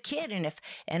is a good kid.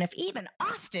 And if even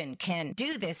Austin can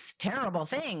do this terrible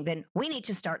thing, then we need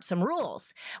to start some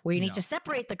rules. We need to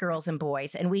separate the girls and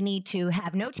boys. And we need to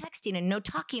have no texting and no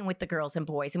talking with the girls and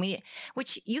boys.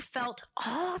 Which you felt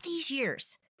all these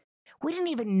years. We didn't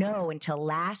even know until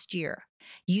last year.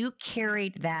 You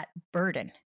carried that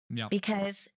burden. Yeah.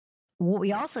 Because what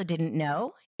we also didn't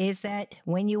know is that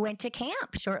when you went to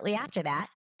camp shortly after that,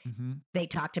 they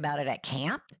talked about it at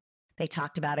camp. They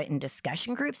talked about it in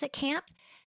discussion groups at camp.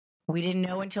 We didn't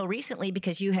know until recently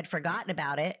because you had forgotten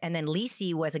about it. And then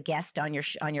Lisi was a guest on your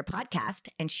podcast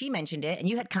and she mentioned it and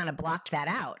you had kind of blocked that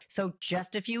out. So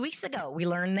just a few weeks ago, we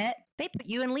learned that they put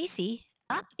you and Lisi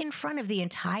up in front of the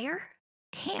entire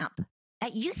camp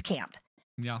at youth camp.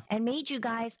 Yeah. And made you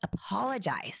guys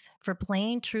apologize for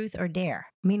playing truth or dare.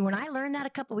 I mean, when I learned that a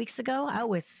couple weeks ago, I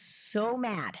was so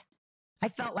mad. I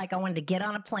felt like I wanted to get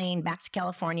on a plane back to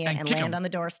California and land on the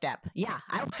doorstep. Yeah,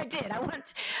 I did. I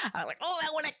was like, I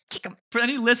want to kick him. For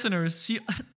any listeners,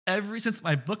 since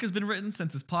my book has been written,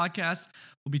 since this podcast,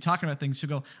 we'll be talking about things. She'll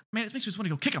go, man, it makes me just want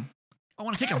to go kick him. I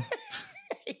want to kick him.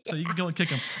 So you can go and kick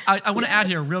him. I want to add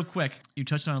here real quick. You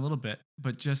touched on it a little bit,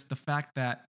 but just the fact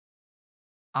that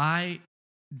I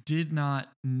did not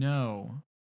know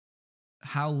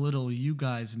how little you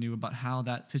guys knew about how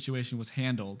that situation was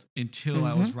handled until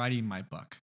I was writing my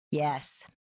book. Yes.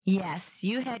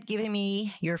 You had given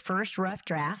me your first rough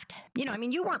draft.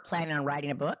 You weren't planning on writing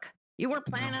a book. You weren't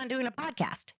planning on doing a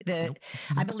podcast. Nope.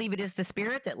 I believe it is the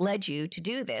Spirit that led you to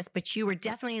do this, but you were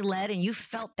definitely led and you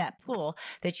felt that pull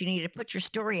that you needed to put your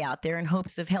story out there in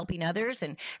hopes of helping others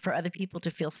and for other people to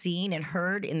feel seen and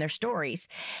heard in their stories.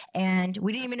 And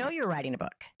we didn't even know you were writing a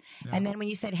book. Yeah. And then when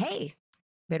you said, hey,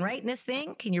 been writing this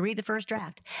thing, can you read the first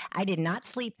draft? I did not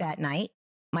sleep that night.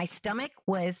 My stomach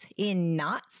was in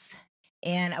knots.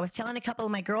 And I was telling a couple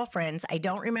of my girlfriends, I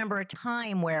don't remember a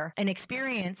time where an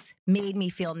experience made me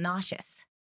feel nauseous.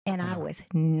 And I was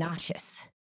nauseous.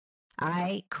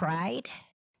 I cried.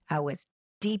 I was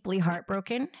deeply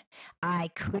heartbroken. I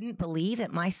couldn't believe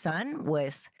that my son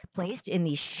was placed in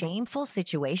these shameful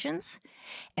situations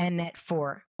and that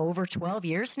for over 12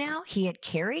 years now, he had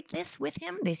carried this with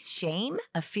him, this shame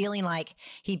of feeling like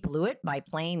he blew it by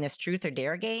playing this truth or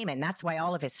dare game. And that's why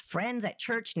all of his friends at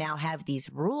church now have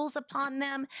these rules upon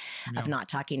them of not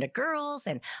talking to girls.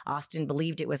 And Austin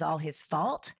believed it was all his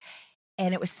fault.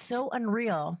 And it was so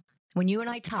unreal. when you and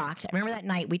I talked, I remember that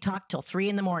night we talked till 3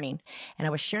 a.m, and I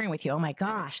was sharing with you, oh my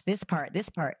gosh, this part.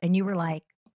 And you were like,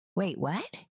 wait, what?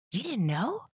 You didn't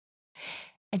know?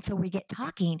 And so we get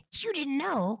talking. You didn't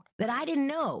know that I didn't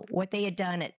know what they had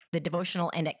done at the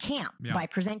devotional and at camp by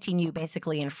presenting you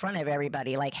basically in front of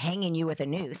everybody, like hanging you with a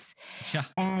noose. Yeah.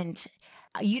 And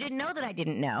you didn't know that I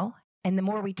didn't know. And the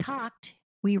more we talked,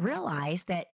 we realized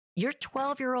that your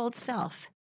 12-year-old self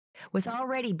was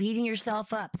already beating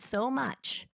yourself up so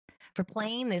much for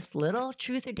playing this little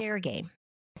truth or dare game.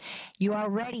 You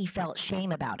already felt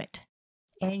shame about it.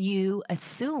 And you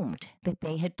assumed that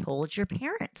they had told your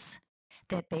parents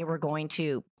that they were going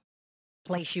to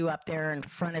place you up there in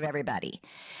front of everybody.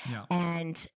 Yeah.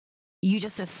 And you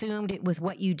just assumed it was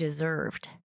what you deserved.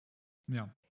 Yeah.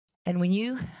 And when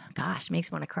you, gosh,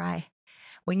 makes me want to cry.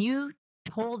 When you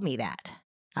told me that,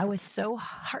 I was so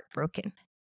heartbroken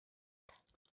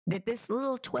that this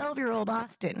little 12-year-old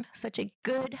Austin, such a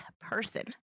good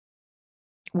person,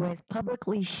 was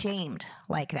publicly shamed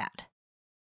like that.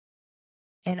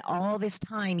 And all this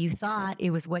time you thought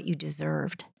it was what you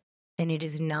deserved. And it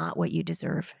is not what you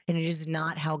deserve. And it is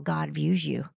not how God views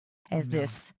you as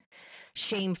this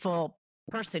shameful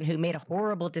person who made a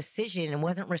horrible decision and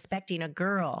wasn't respecting a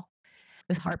girl. It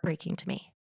was heartbreaking to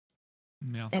me.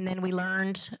 Yeah. And then we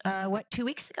learned, 2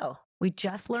 weeks ago? We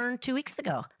just learned 2 weeks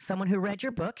ago. Someone who read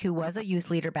your book, who was a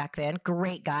youth leader back then,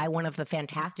 great guy, one of the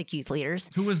fantastic youth leaders.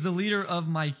 Who was the leader of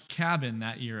my cabin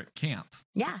that year at camp.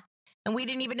 Yeah. And we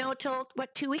didn't even know until,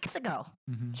 2 weeks ago.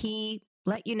 Mm-hmm. He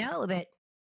let you know that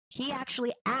he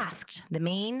actually asked the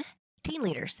main teen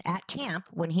leaders at camp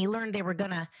when he learned they were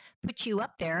going to put you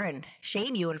up there and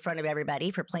shame you in front of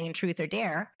everybody for playing truth or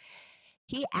dare.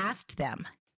 He asked them.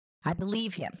 I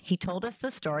believe him. He told us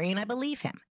the story and I believe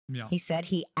him. Yeah. He said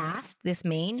he asked this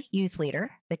main youth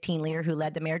leader, the teen leader who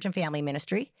led the marriage and family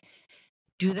ministry,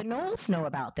 do the Knolls know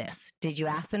about this? Did you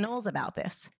ask the Knolls about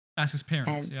this? Ask his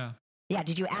parents, and, yeah,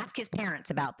 did you ask his parents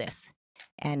about this?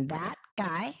 And that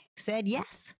guy said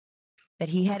yes, that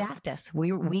he had asked us.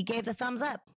 We gave the thumbs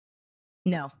up.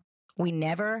 No, we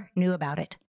never knew about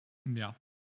it. Yeah.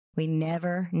 We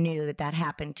never knew that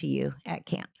happened to you at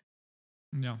camp.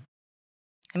 Yeah.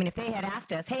 I mean, if they had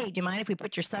asked us, hey, do you mind if we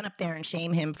put your son up there and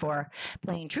shame him for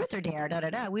playing truth or dare,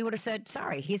 we would have said,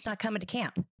 sorry, he's not coming to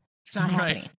camp. It's not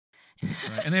happening.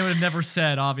 Right. And they would have never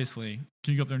said, obviously,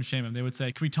 can you go up there and shame him? They would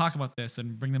say, can we talk about this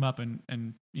and bring them up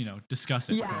and discuss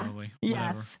it probably.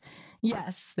 Yes.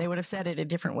 Yes. They would have said it a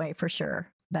different way for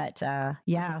sure. But it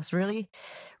was really,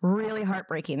 really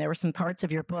heartbreaking. There were some parts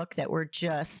of your book that were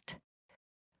just,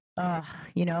 and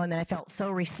then I felt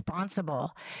so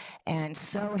responsible and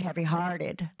so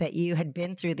heavy-hearted that you had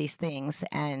been through these things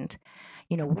and,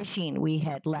 wishing we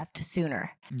had left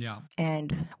sooner. Yeah.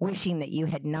 And wishing that you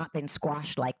had not been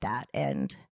squashed like that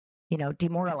and,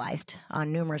 demoralized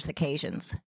on numerous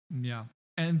occasions. Yeah.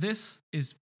 And this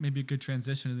is maybe a good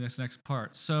transition to this next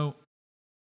part. So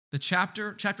the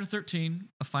chapter 13,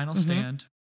 A Final Stand,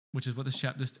 which is what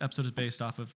this episode is based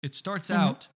off of, it starts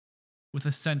out with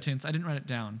a sentence. I didn't write it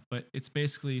down, but it's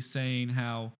basically saying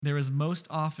how there is most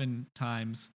often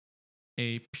times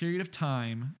a period of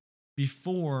time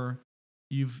before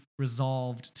you've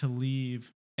resolved to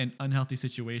leave an unhealthy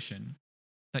situation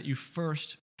that you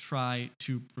first try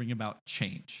to bring about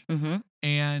change. Mm-hmm.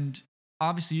 And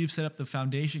obviously you've set up the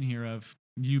foundation here of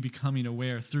you becoming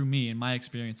aware through me and my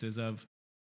experiences of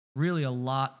really a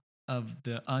lot of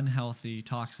the unhealthy,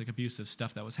 toxic, abusive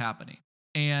stuff that was happening.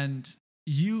 And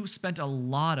you spent a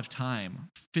lot of time,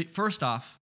 first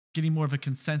off, getting more of a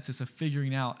consensus of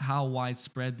figuring out how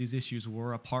widespread these issues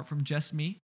were apart from just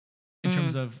me in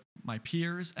terms of my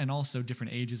peers and also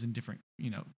different ages and different,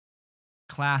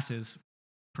 classes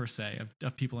per se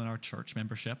of people in our church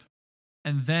membership.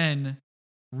 And then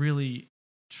really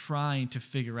trying to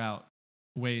figure out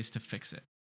ways to fix it.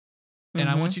 And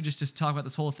I want you just to talk about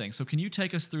this whole thing. So can you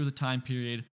take us through the time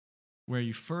period where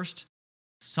you first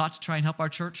sought to try and help our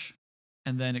church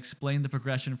and then explain the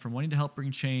progression from wanting to help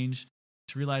bring change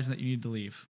to realizing that you need to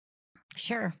leave?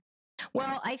 Sure.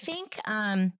 Well, I think,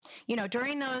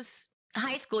 during those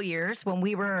high school years when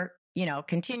we were,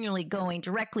 continually going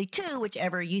directly to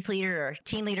whichever youth leader or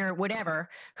teen leader, whatever,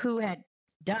 who had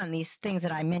done these things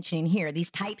that I'm mentioning here,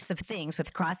 these types of things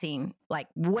with crossing, like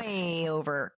way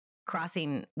over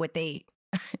crossing what they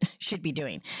should be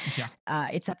doing. Yeah.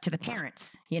 It's up to the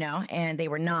parents, and they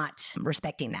were not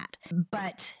respecting that.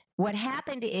 But what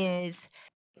happened is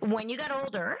when you got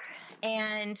older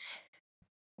and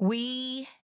we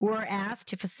were asked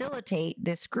to facilitate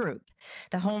this group,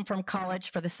 the Home from College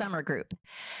for the Summer group,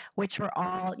 which were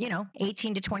all,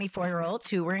 18 to 24-year-olds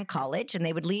who were in college, and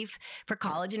they would leave for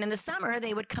college. And in the summer,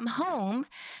 they would come home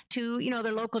to,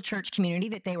 their local church community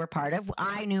that they were part of.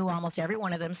 I knew almost every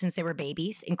one of them since they were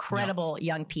babies, incredible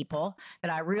young people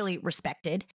that I really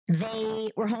respected.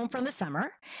 They were home from the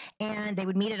summer, and they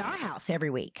would meet at our house every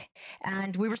week.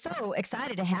 And we were so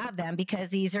excited to have them because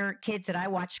these are kids that I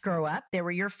watched grow up. They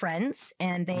were your friends,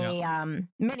 and they,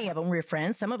 many of them were your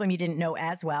friends. Some of them you didn't know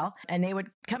as well. And they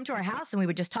would come to our house, and we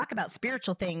would just talk about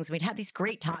spiritual things. We'd have these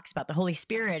great talks about the Holy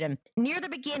Spirit. And near the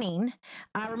beginning,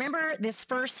 I remember this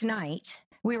first night,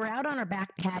 we were out on our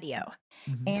back patio,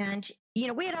 and,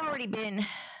 we had already been...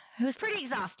 It was pretty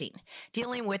exhausting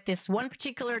dealing with this one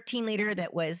particular teen leader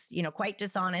that was, quite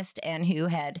dishonest and who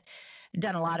had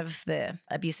done a lot of the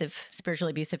spiritually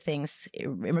abusive things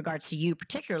in regards to you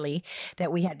particularly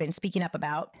that we had been speaking up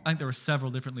about. I think there were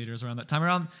several different leaders around that time,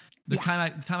 around the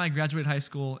time I graduated high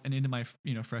school and into my,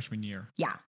 freshman year.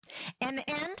 Yeah. And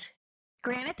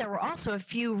granted, there were also a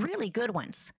few really good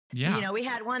ones. Yeah. We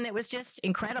had one that was just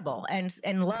incredible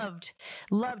and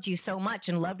loved you so much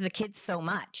and loved the kids so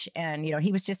much. And,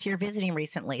 he was just here visiting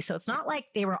recently. So it's not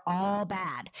like they were all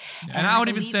bad. And I would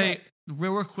even say,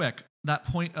 real quick, that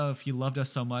point of he loved us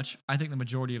so much, I think the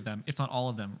majority of them, if not all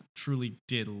of them, truly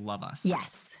did love us.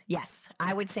 Yes.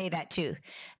 I would say that too,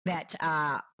 that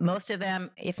most of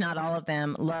them, if not all of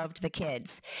them, loved the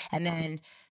kids. And then,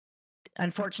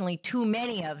 unfortunately, too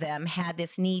many of them had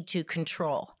this need to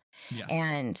control.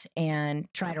 Yes. And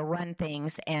try to run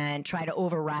things and try to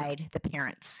override the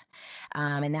parents.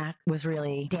 And that was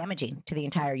really damaging to the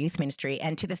entire youth ministry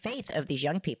and to the faith of these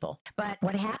young people. But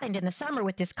what happened in the summer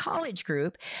with this college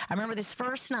group, I remember this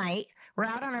first night, we're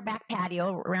out on our back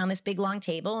patio around this big long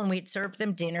table, and we'd served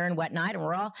them dinner and whatnot, and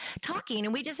we're all talking,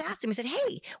 and we just asked them, we said,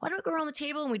 hey, why don't we go around the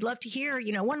table, and we'd love to hear,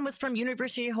 one was from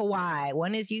University of Hawaii,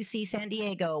 one is UC San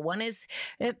Diego, one is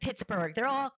Pittsburgh. They're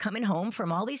all coming home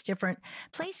from all these different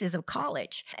places of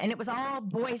college, and it was all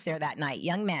boys there that night,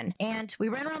 young men. And we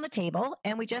ran around the table,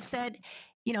 and we just said,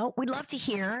 we'd love to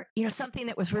hear, something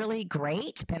that was really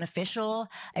great, beneficial,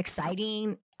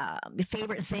 exciting,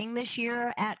 favorite thing this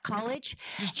year at college.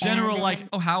 Just general,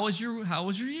 how was your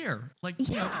year?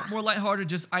 More lighthearted,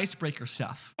 just icebreaker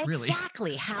stuff. Really.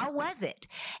 Exactly. How was it?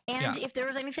 And if there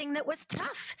was anything that was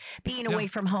tough being away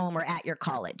from home or at your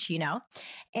college,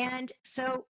 And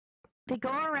so they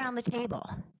go around the table.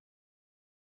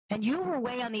 And you were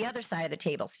way on the other side of the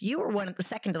table. So you were the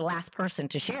second to the last person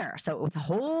to share. So it was a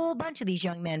whole bunch of these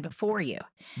young men before you.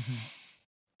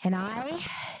 And I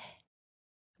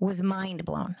was mind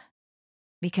blown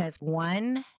because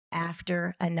one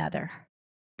after another,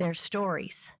 their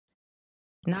stories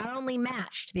not only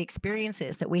matched the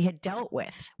experiences that we had dealt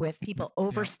with people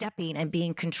overstepping and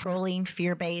being controlling,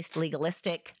 fear-based,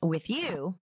 legalistic. With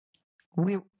you,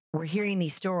 we were hearing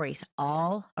these stories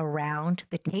all around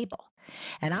the table.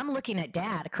 And I'm looking at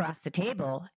Dad across the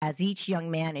table as each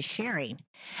young man is sharing.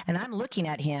 And I'm looking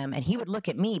at him, and he would look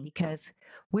at me because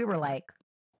we were like,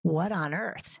 what on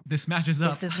earth? This matches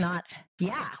up. This is not,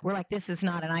 we're like, this is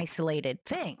not an isolated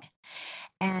thing.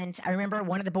 And I remember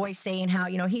one of the boys saying how,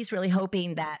 he's really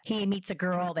hoping that he meets a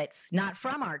girl that's not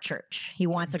from our church. He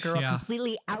wants a girl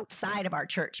completely outside of our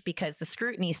church because the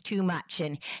scrutiny is too much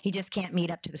and he just can't meet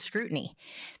up to the scrutiny.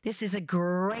 This is a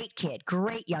great kid,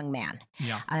 great young man.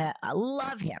 Yeah. I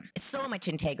love him. So much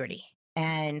integrity.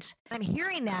 And I'm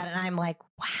hearing that and I'm like,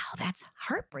 wow, that's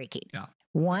heartbreaking. Yeah.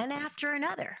 One after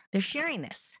another, they're sharing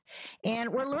this.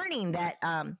 And we're learning that,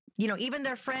 even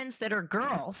their friends that are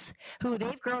girls who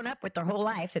they've grown up with their whole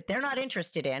life that they're not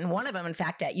interested in. One of them, in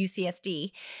fact, at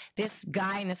UCSD, this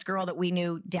guy and this girl that we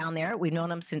knew down there, we've known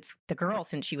them since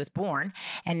she was born.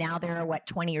 And now they're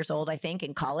 20 years old, I think,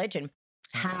 in college. And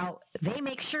how they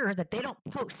make sure that they don't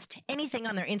post anything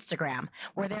on their Instagram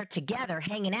where they're together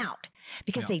hanging out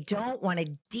because they don't want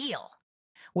to deal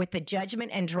with the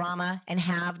judgment and drama and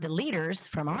have the leaders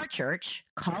from our church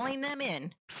calling them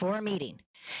in for a meeting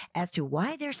as to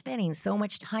why they're spending so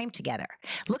much time together.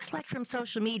 Looks like from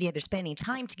social media, they're spending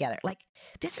time together.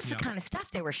 This is the kind of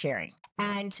stuff they were sharing.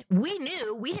 And we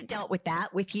knew we had dealt with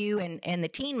that with you and the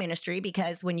teen ministry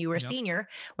because when you were a senior,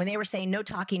 when they were saying no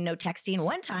talking, no texting,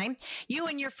 one time you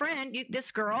and your friend,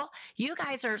 this girl, you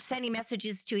guys are sending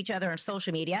messages to each other on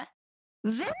social media.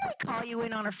 Then they call you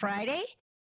in on a Friday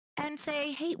and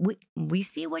say, hey, we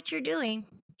see what you're doing.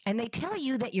 and they tell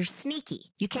you that you're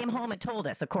sneaky. You came home and told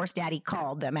us. Of course, Daddy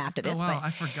called them after this. Oh, wow. But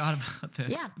I forgot about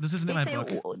this. yeah, This isn't in my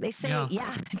book. They say,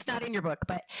 Yeah. it's not in your book,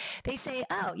 but they say,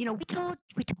 oh,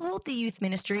 we told the youth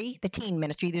ministry, the teen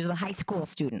ministry, these are the high school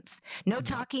students, no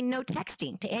talking, no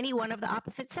texting to anyone of the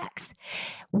opposite sex.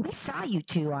 We saw you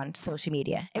two on social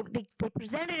media. They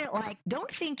presented it like,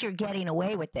 don't think you're getting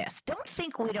away with this. Don't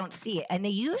think we don't see it. And they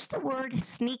used the word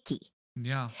sneaky.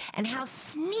 Yeah. And how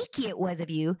sneaky it was of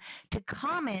you to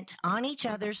comment on each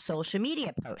other's social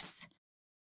media posts.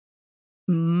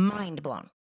 Mind blown.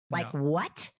 Like,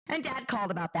 what? And Dad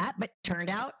called about that, but turned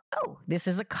out, oh, this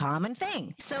is a common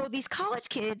thing. So these college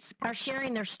kids are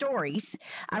sharing their stories.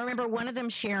 I remember one of them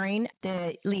sharing,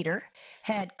 the leader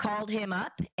had called him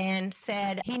up and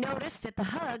said he noticed that the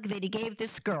hug that he gave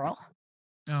this girl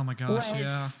Oh my gosh,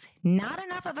 was not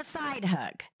enough of a side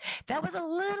hug. That was a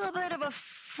little bit of a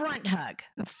front hug,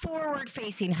 a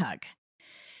forward-facing hug.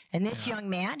 And this young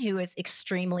man, who is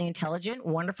extremely intelligent,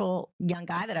 wonderful young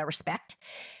guy that I respect,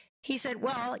 he said,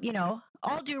 well,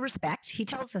 all due respect, he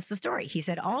tells us the story. He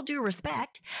said, all due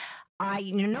respect, I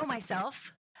know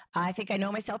myself. I think I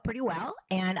know myself pretty well.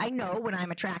 And I know when I'm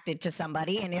attracted to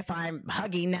somebody and if I'm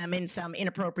hugging them in some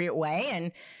inappropriate way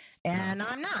and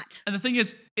I'm not. And the thing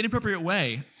is, inappropriate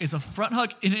way is a front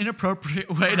hug in an inappropriate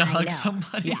way to hug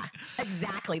somebody. Yeah,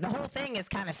 exactly. The whole thing is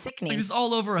kind of sickening. Like it's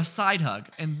all over a side hug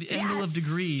and the angle of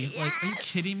degree. Yes. Like, are you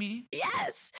kidding me?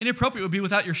 Yes. Inappropriate would be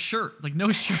without your shirt. Like,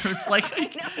 no shirts. Like,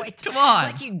 come It's on.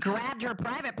 like you grabbed her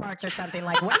private parts or something.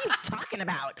 Like, what are you talking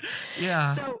about?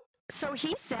 Yeah. So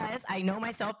he says, I know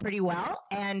myself pretty well.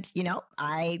 And,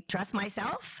 I trust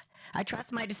myself. I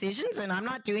trust my decisions and I'm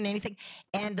not doing anything.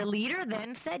 And the leader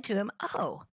then said to him,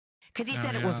 oh, because he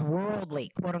said it was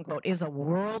worldly, quote unquote. It was a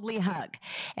worldly hug.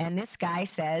 And this guy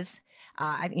says,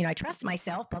 I trust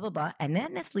myself, blah, blah, blah. And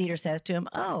then this leader says to him,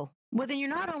 oh, well, then you're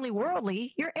not only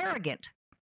worldly, you're arrogant.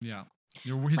 Yeah.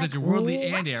 He said you're worldly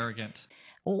and arrogant.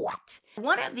 What?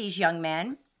 One of these young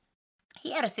men,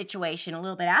 he had a situation a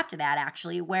little bit after that,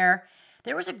 actually, where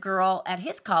there was a girl at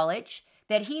his college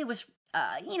that he was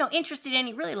interested in.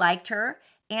 He really liked her.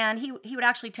 And he would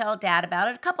actually tell Dad about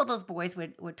it. A couple of those boys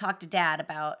would talk to Dad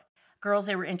about girls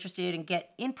they were interested in and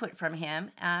get input from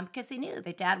him because they knew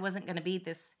that Dad wasn't going to be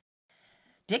this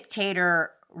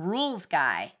dictator rules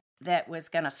guy that was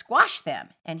going to squash them.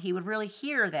 And he would really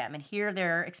hear them and hear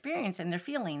their experience and their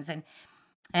feelings.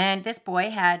 And this boy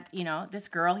had, this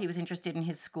girl, he was interested in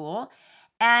his school.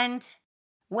 And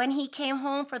when he came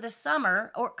home for the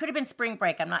summer, or it could have been spring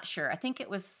break, I'm not sure. I think it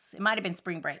might have been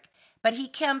spring break. But he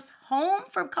comes home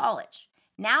from college.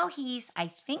 Now he's, I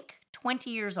think, 20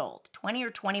 years old, 20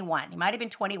 or 21. He might have been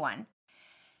 21.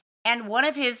 And one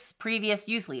of his previous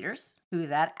youth leaders,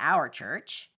 who's at our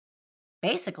church,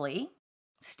 basically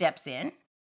steps in,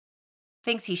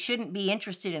 thinks he shouldn't be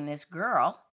interested in this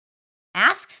girl,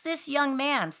 asks this young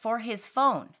man for his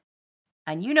phone.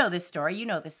 And you know this story. You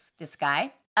know this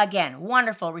guy. Again,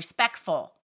 wonderful,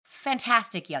 respectful,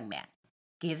 fantastic young man.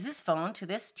 Gives his phone to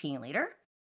this teen leader.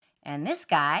 And this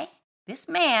guy, this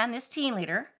man, this teen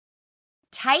leader,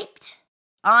 typed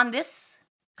on this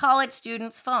college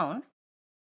student's phone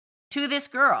to this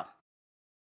girl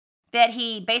that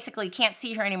he basically can't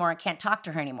see her anymore and can't talk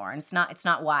to her anymore. And it's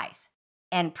not wise.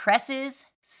 And presses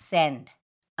send.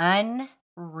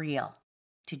 Unreal.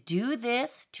 To do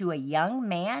this to a young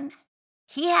man,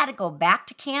 he had to go back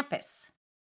to campus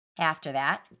after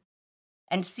that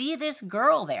and see this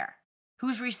girl there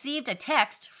who's received a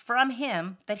text from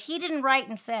him that he didn't write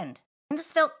and send. And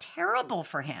this felt terrible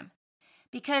for him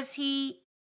because he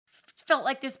felt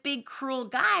like this big cruel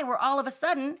guy where all of a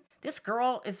sudden this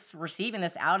girl is receiving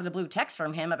this out of the blue text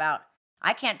from him about,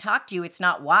 I can't talk to you, it's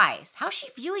not wise. How's she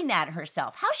viewing that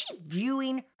herself? How's she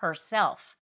viewing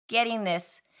herself getting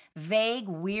this vague,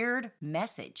 weird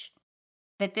message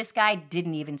that this guy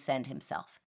didn't even send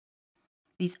himself?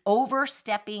 These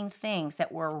overstepping things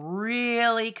that were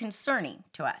really concerning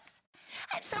to us.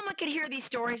 And someone could hear these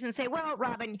stories and say, well,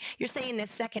 Robin, you're saying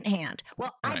this secondhand.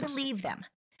 Well, right. I believe them.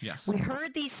 Yes. We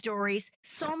heard these stories.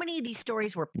 So many of these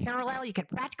stories were parallel. You could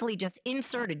practically just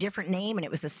insert a different name and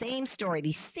it was the same story,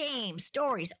 these same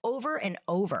stories over and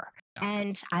over. Yeah.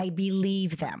 And I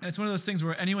believe them. And it's one of those things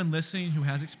where anyone listening who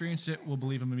has experienced it will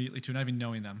believe them immediately too, not even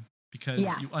knowing them, because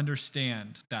you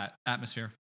understand that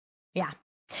atmosphere. Yeah.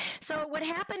 So what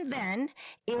happened then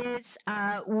is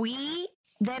we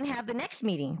then have the next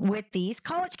meeting with these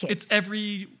college kids. It's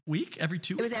every week, every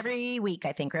 2 weeks? It was every week,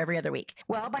 I think, or every other week.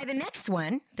 Well, by the next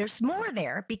one, there's more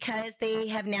there because they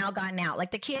have now gotten out.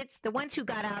 Like the kids, the ones who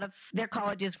got out of their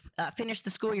colleges, finished the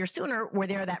school year sooner, were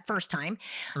there that first time.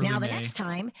 Early now, the May. next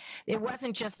time, it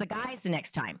wasn't just the guys the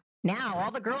next time. Now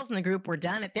all the girls in the group were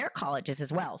done at their colleges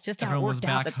as well. It's just how Everyone it was worked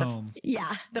out. back home.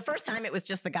 The first time it was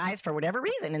just the guys for whatever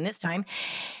reason. And this time,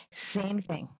 same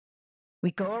thing.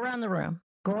 We go around the room,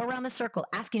 go around the circle,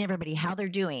 asking everybody how they're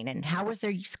doing and how was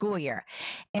their school year.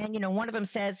 And, one of them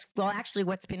says, well, actually,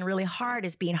 what's been really hard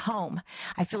is being home.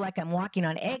 I feel like I'm walking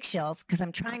on eggshells because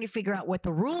I'm trying to figure out what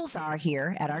the rules are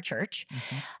here at our church.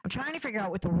 Mm-hmm. I'm trying to figure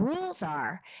out what the rules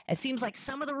are. It seems like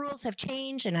some of the rules have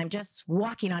changed and I'm just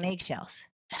walking on eggshells.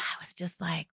 And I was just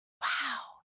like, wow.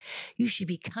 You should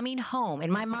be coming home. In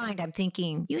my mind, I'm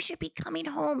thinking, you should be coming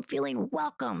home feeling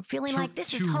welcome, feeling like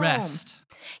this is home. Rest.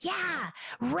 Yeah,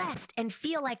 rest and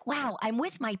feel like, wow, I'm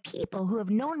with my people who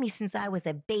have known me since I was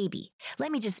a baby.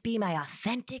 Let me just be my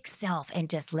authentic self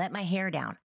and just let my hair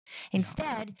down.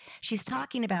 Instead, she's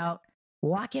talking about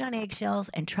walking on eggshells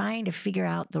and trying to figure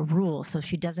out the rules so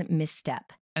she doesn't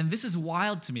misstep. And this is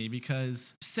wild to me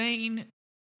because saying,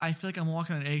 I feel like I'm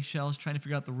walking on eggshells trying to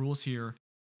figure out the rules here,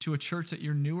 to a church that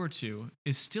you're newer to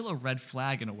is still a red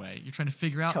flag in a way. You're trying to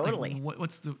figure out totally. Like,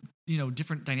 what's the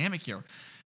different dynamic here.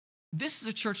 This is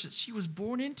a church that she was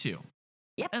born into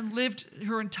and lived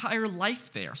her entire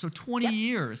life there. So 20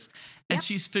 years. And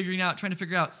she's trying to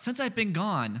figure out, since I've been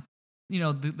gone,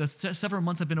 the several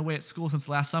months I've been away at school since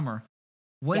last summer,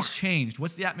 what has changed?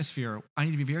 What's the atmosphere? I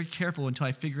need to be very careful until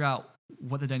I figure out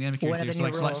what the dynamic here is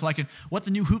here. So I can, what the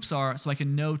new hoops are, so I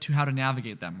can know how to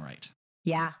navigate them right.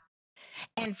 Yeah.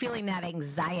 And feeling that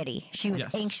anxiety. She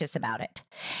was anxious about it.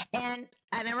 And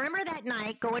I remember that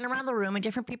night going around the room and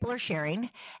different people are sharing.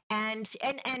 And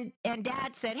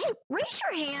Dad said, hey, raise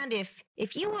your hand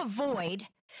if you avoid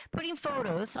putting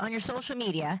photos on your social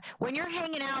media when you're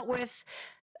hanging out with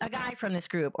a guy from this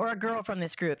group or a girl from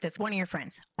this group that's one of your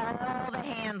friends. All the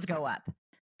hands go up.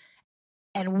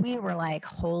 And we were like,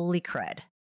 holy crud.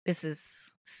 This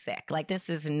is sick. Like, this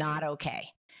is not okay.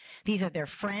 These are their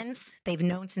friends they've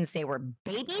known since they were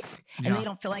babies, and they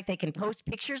don't feel like they can post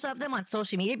pictures of them on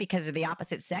social media because of the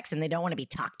opposite sex, and they don't want to be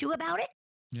talked to about it.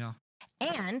 Yeah.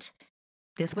 And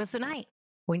this was the night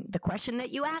when the question that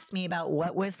you asked me about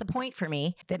what was the point for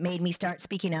me that made me start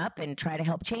speaking up and try to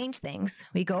help change things.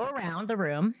 We go around the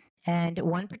room, and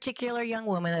one particular young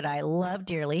woman that I love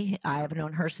dearly, I have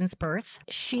known her since birth,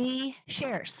 she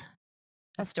shares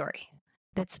a story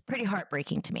that's pretty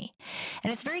heartbreaking to me.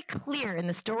 And it's very clear in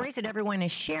the stories that everyone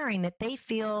is sharing that they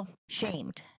feel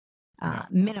shamed,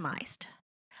 minimized,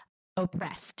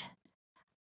 oppressed,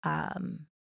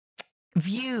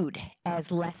 viewed as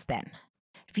less than,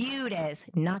 viewed as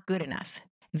not good enough,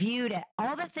 viewed at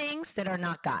all the things that are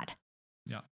not God.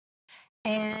 Yeah.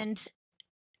 And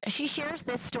she shares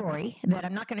this story that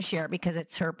I'm not going to share because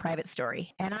it's her private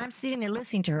story. And I'm sitting there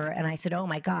listening to her and I said, oh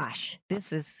my gosh,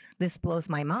 this blows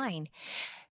my mind.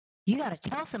 You got to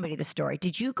tell somebody the story.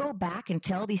 Did you go back and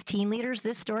tell these teen leaders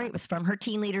this story? It was from her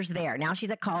teen leaders there. Now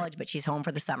she's at college, but she's home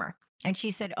for the summer. And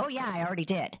she said, oh yeah, I already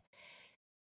did.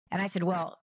 And I said,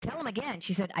 well, tell them again.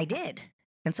 She said, I did.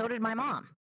 And so did my mom.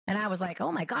 And I was like,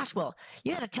 oh my gosh, well,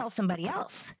 you got to tell somebody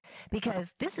else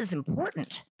because this is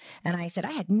important. And I said,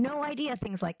 I had no idea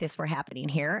things like this were happening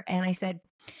here. And I said,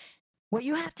 what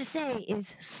you have to say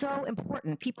is so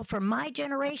important. People from my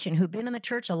generation who've been in the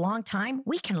church a long time,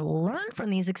 we can learn from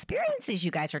these experiences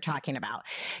you guys are talking about.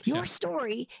 Your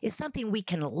story is something we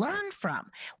can learn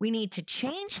from. We need to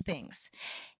change things.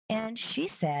 And she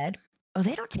said, oh,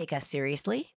 they don't take us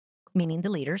seriously, meaning the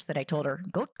leaders that I told her,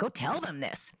 go tell them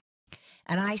this.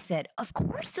 And I said, of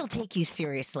course they'll take you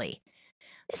seriously.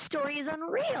 This story is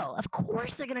unreal. Of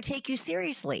course they're going to take you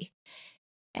seriously.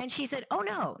 And she said, oh,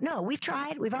 no, we've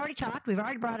tried. We've already talked. We've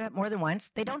already brought it up more than once.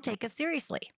 They don't take us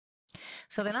seriously.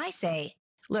 So then I say,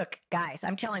 look, guys,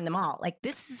 I'm telling them all, like,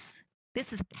 this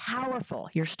is powerful,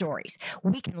 your stories.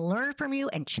 We can learn from you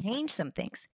and change some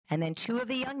things. And then two of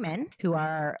the young men who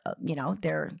are,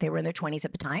 they were in their 20s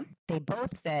at the time. They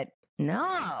both said,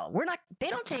 no, we're not. They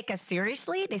don't take us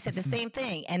seriously. They said the same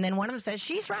thing. And then one of them says,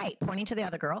 she's right, pointing to the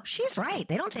other girl. She's right.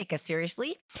 They don't take us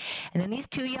seriously. And then these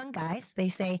two young guys, they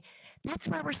say, that's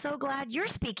why we're so glad you're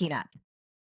speaking up.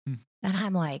 And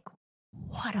I'm like,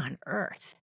 what on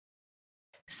earth?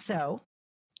 So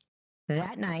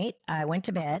that night I went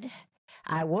to bed.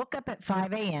 I woke up at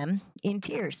 5 a.m. in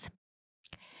tears.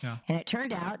 Yeah. And it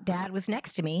turned out Dad was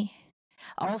next to me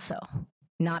also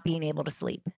not being able to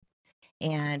sleep.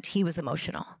 And he was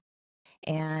emotional.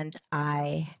 And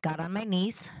I got on my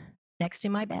knees next to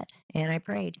my bed and I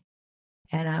prayed.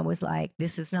 And I was like,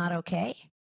 this is not okay.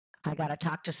 I got to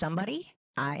talk to somebody.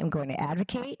 I am going to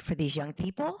advocate for these young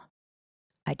people.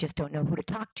 I just don't know who to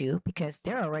talk to because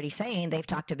they're already saying they've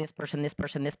talked to this person, this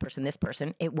person, this person, this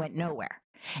person. It went nowhere.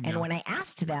 Yeah. And when I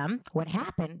asked them what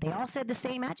happened, they all said the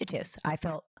same adjectives. I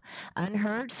felt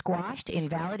unheard, squashed,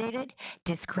 invalidated,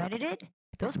 discredited.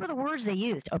 Those were the words they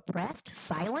used. Oppressed,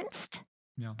 silenced.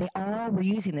 Yeah. They all were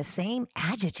using the same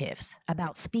adjectives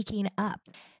about speaking up.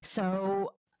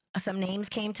 So some names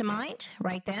came to mind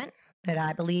right then that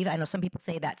I believe. I know some people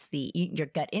say that's your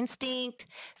gut instinct.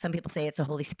 Some people say it's the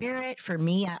Holy Spirit. For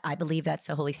me, I believe that's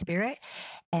the Holy Spirit.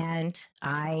 And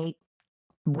I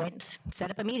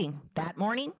set up a meeting that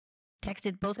morning,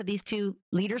 texted both of these two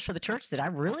leaders for the church that I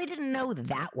really didn't know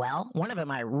that well. One of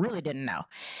them I really didn't know,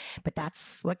 but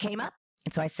that's what came up.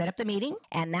 And so I set up the meeting,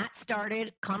 and that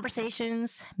started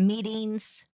conversations,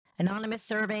 meetings, anonymous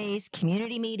surveys,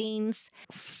 community meetings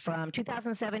from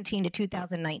 2017 to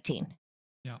 2019.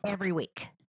 Yeah. Every week,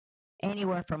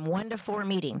 anywhere from 1 to 4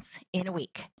 meetings in a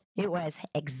week. It was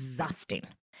exhausting.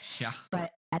 Yeah.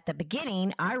 But at the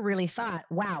beginning, I really thought,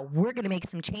 wow, we're going to make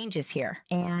some changes here.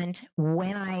 And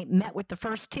when I met with the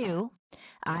first two,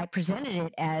 I presented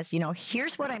it as,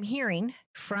 here's what I'm hearing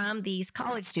from these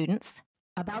college students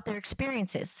about their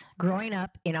experiences growing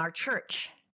up in our church.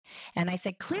 And I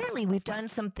said, clearly, we've done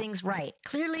some things right.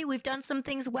 Clearly, we've done some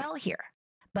things well here.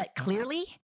 But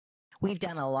clearly, we've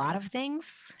done a lot of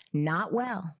things not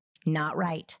well, not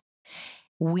right.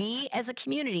 We as a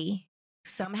community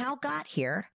somehow got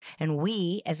here, and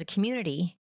we as a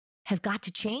community have got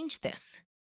to change this.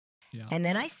 Yeah. And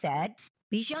then I said,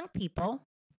 these young people,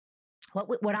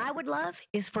 what I would love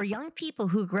is for young people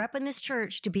who grew up in this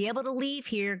church to be able to leave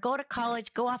here, go to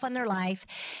college, go off on their life,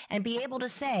 and be able to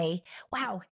say,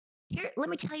 wow, here, let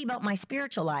me tell you about my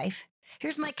spiritual life.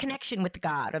 Here's my connection with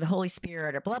God or the Holy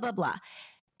Spirit or blah, blah, blah.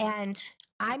 And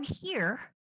I'm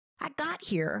here. I got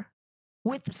here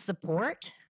with the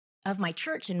support of my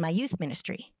church and my youth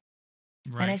ministry.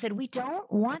 Right. And I said, we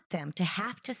don't want them to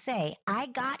have to say, I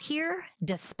got here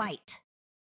despite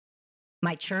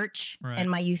my church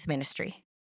and my youth ministry.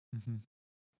 Mm-hmm.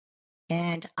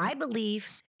 And I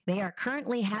believe they are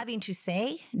currently having to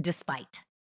say despite.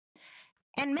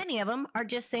 And many of them are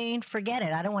just saying, forget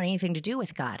it. I don't want anything to do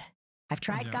with God. I've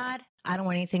tried God. I don't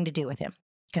want anything to do with him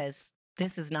because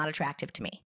this is not attractive to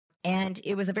me. And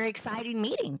it was a very exciting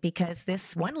meeting because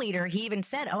this one leader, he even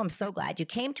said, oh, I'm so glad you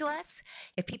came to us.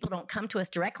 If people don't come to us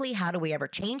directly, how do we ever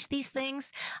change these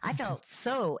things? I felt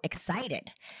so excited,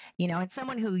 and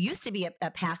someone who used to be a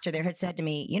pastor there had said to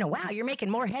me, wow, you're making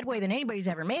more headway than anybody's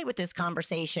ever made with this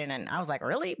conversation. And I was like,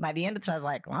 really? By the end of it, I was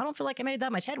like, well, I don't feel like I made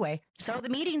that much headway. So the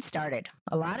meeting started,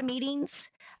 a lot of meetings.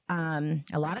 A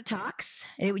lot of talks.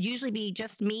 It would usually be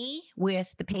just me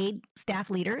with the paid staff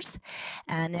leaders.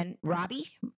 And then Robbie,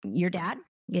 your dad,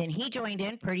 and he joined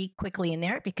in pretty quickly in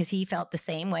there because he felt the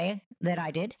same way that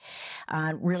I did.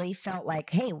 Really felt like,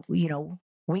 hey,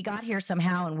 we got here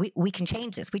somehow and we can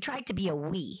change this. We tried to be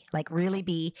really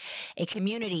be a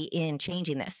community in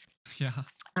changing this. Yeah.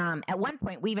 At one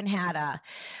point, we even had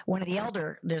one of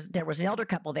the there was an elder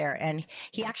couple there, and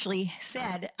he actually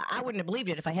said, I wouldn't have believed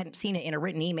it if I hadn't seen it in a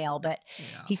written email, but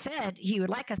he said he would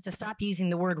like us to stop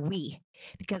using the word we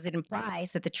because it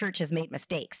implies that the church has made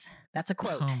mistakes. That's a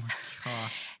quote. Oh my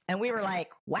gosh. And we were like,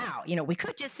 wow, we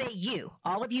could just say you,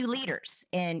 all of you leaders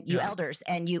and you elders,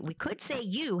 and we could say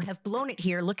you have blown it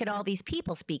here. Look at all these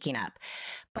people speaking up.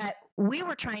 But we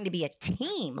were trying to be a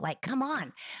team. Like, come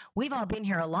on, we've all been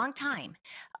here a long time.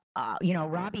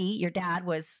 Robbie, your dad,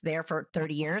 was there for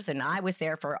 30 years and I was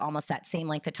there for almost that same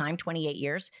length of time, 28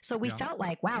 years. So we felt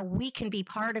like, wow, we can be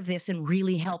part of this and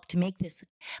really help to make this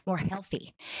more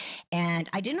healthy. And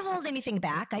I didn't hold anything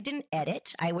back. I didn't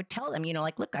edit. I would tell them,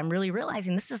 look, I'm really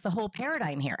realizing this is the whole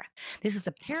paradigm here. This is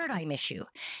a paradigm issue.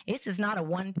 This is not a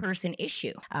one person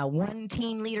issue, a one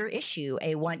teen leader issue,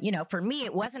 for me,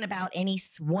 it wasn't about any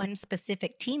one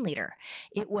specific teen leader.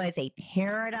 It was a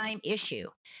paradigm issue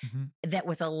that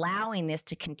was allowing this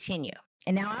to continue.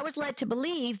 And now I was led to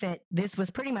believe that this was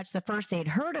pretty much the first they'd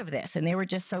heard of this, and they were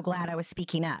just so glad I was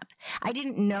speaking up. I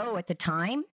didn't know at the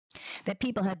time that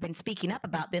people had been speaking up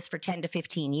about this for 10 to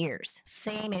 15 years.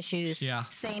 Same issues,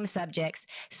 same subjects,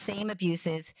 same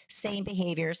abuses, same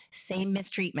behaviors, same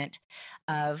mistreatment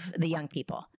of the young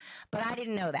people. But I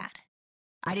didn't know that.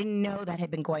 I didn't know that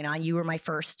had been going on. You were my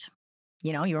first.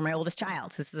 You were my oldest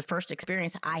child. So this is the first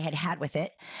experience I had with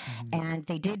it. And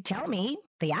they did tell me,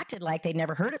 they acted like they'd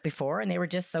never heard it before. And they were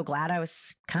just so glad I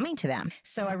was coming to them.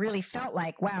 So I really felt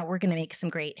like, wow, we're going to make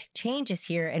some great changes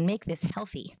here and make this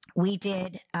healthy. We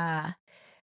did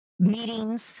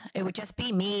meetings. It would just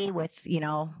be me with,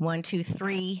 1, 2,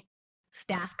 3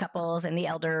 staff couples and the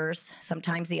elders.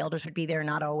 Sometimes the elders would be there,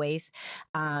 not always.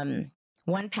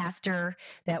 one pastor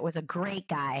that was a great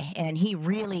guy, and he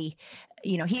really,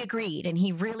 he agreed, and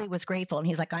he really was grateful. And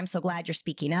he's like, I'm so glad you're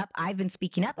speaking up. I've been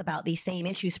speaking up about these same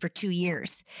issues for 2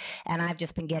 years, and I've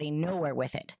just been getting nowhere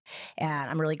with it. And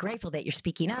I'm really grateful that you're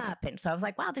speaking up. And so I was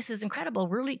like, wow, this is incredible.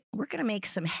 Really, we're going to make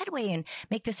some headway and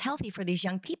make this healthy for these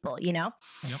young people,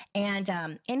 Yep.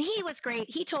 And he was great.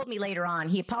 He told me later on,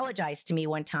 he apologized to me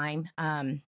one time.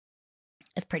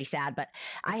 It's pretty sad, but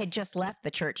I had just left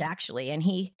the church actually, and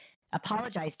he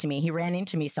apologized to me. He ran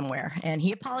into me somewhere and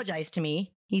he apologized to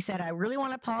me. He said, I really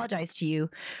want to apologize to you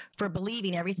for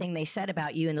believing everything they said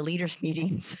about you in the leaders'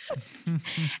 meetings.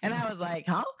 And I was like,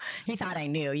 huh? He thought I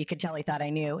knew. You could tell he thought I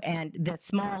knew. And the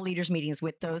small leaders' meetings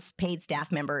with those paid staff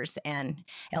members and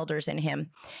elders and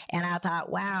him. And I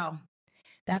thought, wow,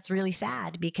 that's really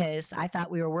sad, because I thought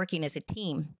we were working as a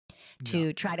team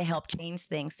to try to help change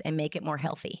things and make it more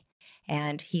healthy.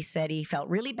 And he said he felt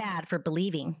really bad for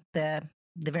believing the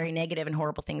very negative and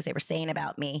horrible things they were saying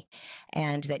about me.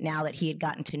 And that now that he had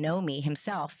gotten to know me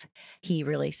himself, he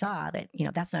really saw that,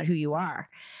 that's not who you are.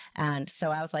 And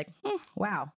so I was like,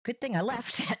 wow, good thing I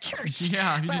left that church.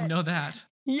 Yeah, you didn't know that.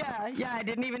 Yeah, I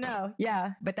didn't even know.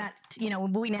 Yeah. But that,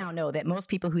 we now know that most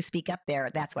people who speak up there,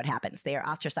 that's what happens. They are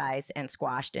ostracized and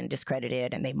squashed and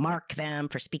discredited, and they mark them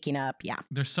for speaking up. Yeah.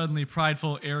 They're suddenly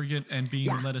prideful, arrogant, and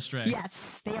being led astray.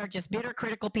 Yes. They are just bitter,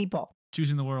 critical people.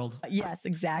 Choosing the world. Yes,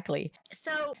 exactly.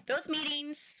 So those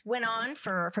meetings went on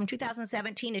from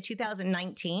 2017 to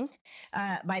 2019.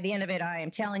 By the end of it, I am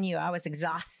telling you, I was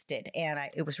exhausted, and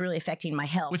it was really affecting my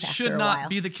health. Which after should a not while.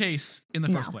 be the case in the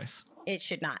first place. It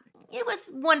should not. It was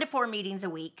 1 to 4 meetings a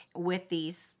week with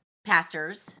these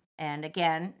pastors. And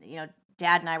again,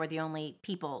 Dad and I were the only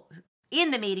people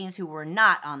in the meetings who were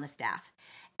not on the staff.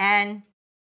 And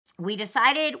we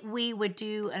decided we would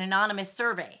do an anonymous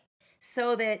survey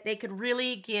so that they could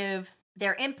really give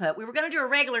their input. We were going to do a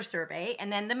regular survey,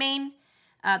 and then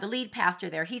the lead pastor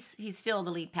there, he's still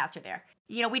the lead pastor there.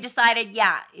 We decided,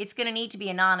 it's going to need to be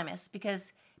anonymous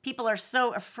because people are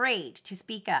so afraid to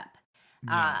speak up.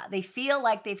 Yeah. They feel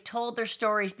like they've told their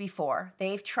stories before,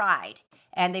 they've tried,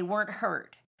 and they weren't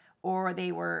heard, or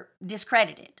they were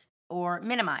discredited or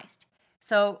minimized.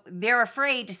 So they're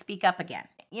afraid to speak up again.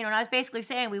 And I was basically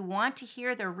saying we want to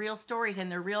hear their real stories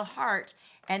and their real heart,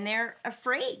 and they're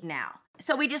afraid now.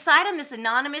 So we decided on this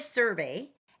anonymous survey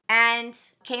and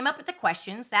came up with the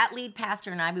questions. That lead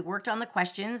pastor and I, we worked on the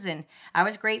questions, and I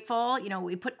was grateful.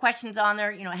 We put questions on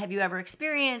there. Have you ever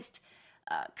experienced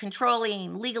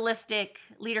controlling, legalistic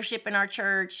leadership in our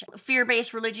church,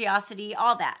 fear-based religiosity,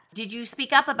 all that? Did you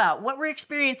speak up about what were your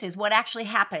experiences, what actually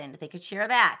happened? They could share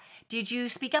that. Did you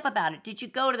speak up about it? Did you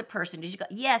go to the person? Did you go?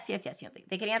 Yes.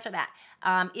 They could answer that.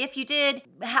 If you did,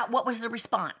 what was the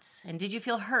response? And did you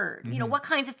feel heard? Mm-hmm. What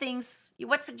kinds of things,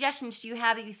 what suggestions do you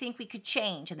have that you think we could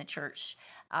change in the church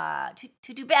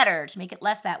to do better, to make it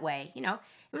less that way?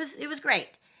 It was great.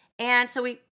 And so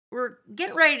we were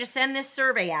getting ready to send this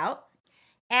survey out.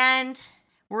 And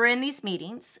we're in these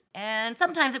meetings, and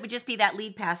sometimes it would just be that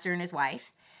lead pastor and his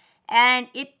wife. And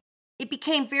it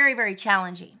became very, very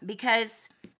challenging because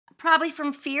probably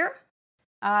from fear,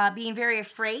 being very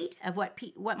afraid of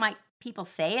what might people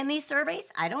say in these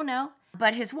surveys. I don't know.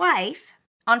 But his wife,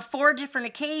 on 4 different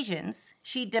occasions,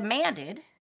 she demanded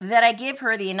that I give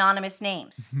her the anonymous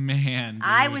names. Man, dude.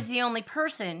 I was the only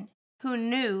person who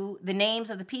knew the names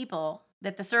of the people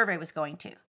that the survey was going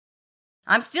to.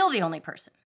 I'm still the only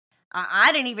person.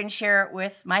 I didn't even share it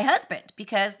with my husband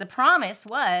because the promise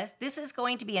was this is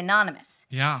going to be anonymous.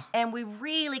 Yeah. And we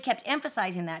really kept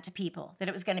emphasizing that to people, that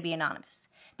it was going to be anonymous.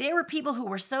 There were people who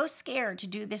were so scared to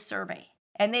do this survey,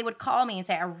 and they would call me and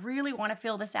say, I really want to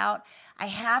fill this out. I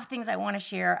have things I want to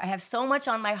share. I have so much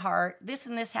on my heart. This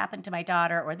and this happened to my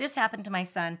daughter, or this happened to my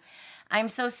son. I'm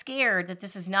so scared that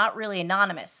this is not really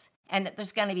anonymous, and that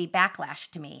there's going to be backlash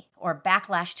to me or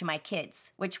backlash to my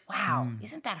kids, which, wow,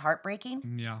 isn't that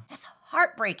heartbreaking? Yeah. That's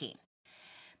heartbreaking.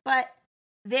 But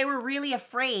they were really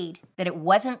afraid that it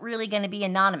wasn't really going to be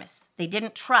anonymous. They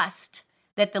didn't trust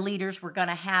that the leaders were going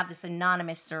to have this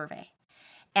anonymous survey.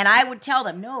 And I would tell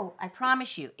them, no, I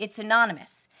promise you, it's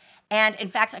anonymous. And in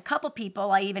fact, a couple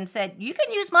people, I even said, you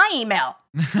can use my email.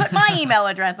 Put my email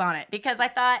address on it. Because I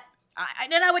thought,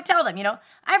 and I would tell them,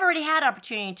 I've already had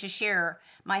opportunity to share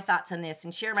my thoughts on this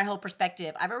and share my whole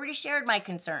perspective. I've already shared my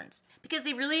concerns. Because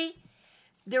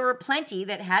there were plenty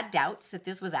that had doubts that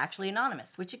this was actually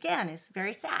anonymous, which again is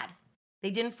very sad.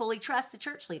 They didn't fully trust the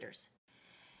church leaders.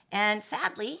 And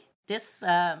sadly, this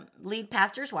lead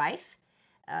pastor's wife,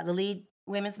 the lead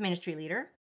women's ministry leader,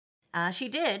 she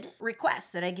did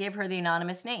request that I give her the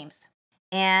anonymous names.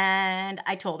 And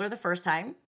I told her the first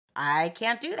time, I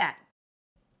can't do that.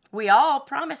 we all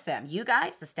promised them, you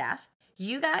guys, the staff,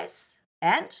 you guys,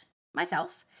 and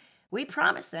myself, we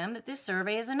promised them that this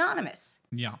survey is anonymous.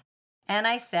 Yeah. And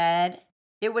I said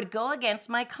it would go against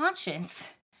my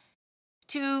conscience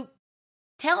to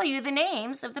tell you the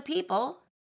names of the people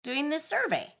doing this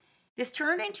survey. This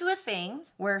turned into a thing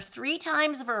where 3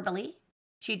 times verbally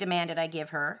she demanded I give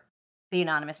her the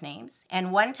anonymous names,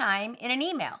 and 1 time in an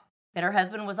email that her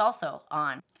husband was also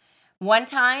on. One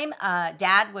time,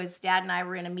 Dad and I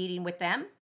were in a meeting with them,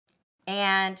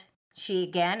 and she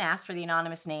again asked for the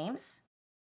anonymous names,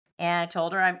 and I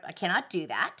told her I cannot do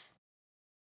that.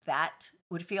 That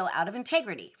would feel out of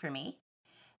integrity for me.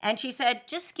 And she said,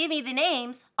 just give me the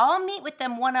names. I'll meet with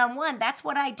them one-on-one. That's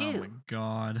what I do. Oh, my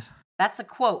God. That's a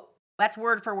quote. That's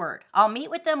word for word. I'll meet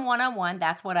with them one-on-one.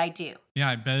 That's what I do. Yeah,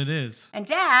 I bet it is. And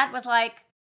Dad was like,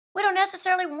 we don't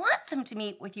necessarily want them to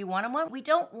meet with you one-on-one. We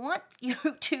don't want you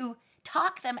to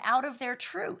talk them out of their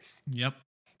truth. Yep.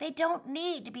 They don't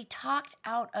need to be talked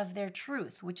out of their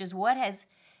truth, which is what has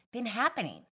been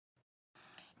happening.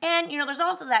 And, there's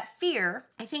also that fear.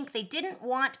 I think they didn't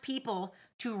want people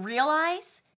to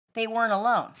realize they weren't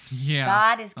alone. Yeah.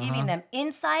 God is giving them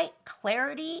insight,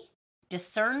 clarity,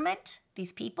 discernment,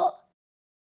 these people.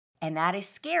 And that is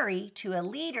scary to a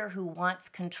leader who wants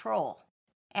control.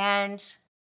 And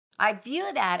I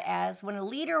view that as when a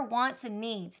leader wants and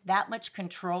needs that much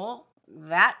control,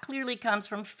 that clearly comes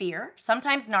from fear,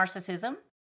 sometimes narcissism.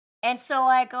 And so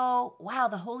I go, wow,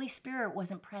 the Holy Spirit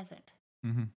wasn't present.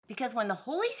 Mm-hmm. Because when the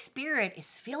Holy Spirit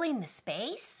is filling the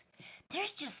space,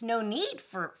 there's just no need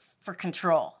for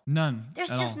control. None.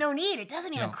 There's just no need. It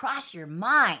doesn't even cross your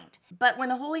mind. But when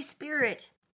the Holy Spirit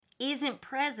isn't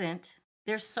present,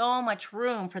 there's so much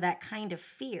room for that kind of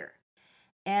fear.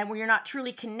 And when you're not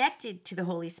truly connected to the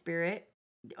Holy Spirit,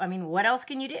 I mean, what else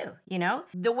can you do?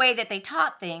 The way that they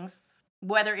taught things,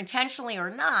 whether intentionally or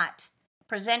not,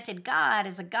 presented God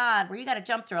as a God where you got to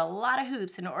jump through a lot of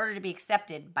hoops in order to be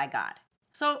accepted by God.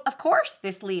 So, of course,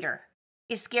 this leader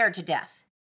is scared to death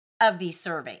of these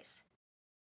surveys.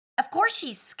 Of course,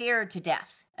 she's scared to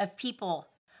death of people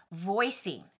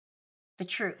voicing the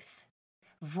truth,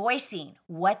 voicing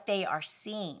what they are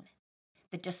seeing,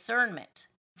 the discernment,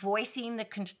 voicing the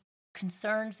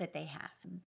concerns that they have.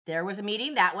 There was a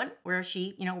meeting, that one, where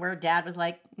where Dad was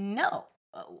like, no,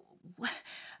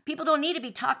 people don't need to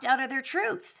be talked out of their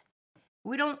truth.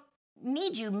 We don't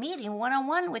need you meeting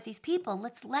one-on-one with these people.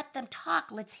 Let's let them talk.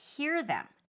 Let's hear them.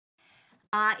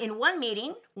 In one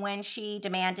meeting, when she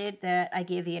demanded that I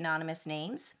give the anonymous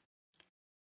names,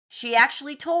 she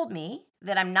actually told me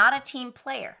that I'm not a team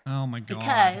player. Oh, my God.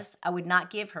 Because I would not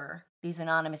give her these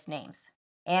anonymous names.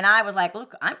 And I was like,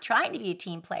 look, I'm trying to be a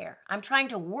team player. I'm trying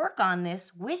to work on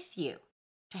this with you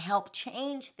to help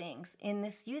change things in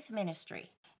this youth ministry.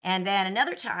 And then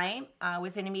another time, I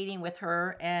was in a meeting with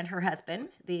her and her husband,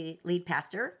 the lead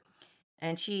pastor.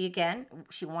 And she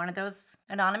wanted those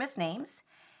anonymous names.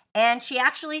 And she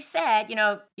actually said,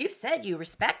 you've said you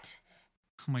respect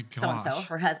oh my gosh. so-and-so,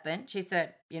 her husband. She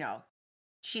said,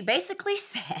 she basically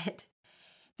said,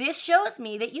 this shows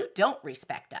me that you don't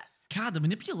respect us. God, the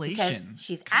manipulation. Because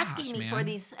she's asking me for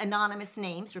these anonymous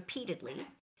names repeatedly.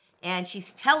 And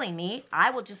she's telling me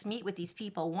I will just meet with these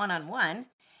people one-on-one.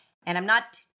 And I'm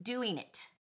not doing it.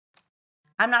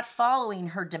 I'm not following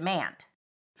her demand.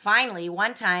 Finally,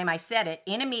 one time I said it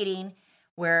in a meeting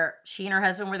where she and her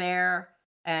husband were there,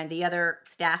 and the other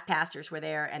staff pastors were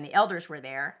there, and the elders were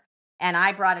there. And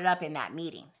I brought it up in that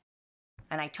meeting.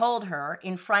 And I told her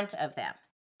in front of them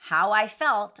how I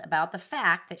felt about the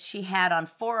fact that she had on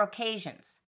 4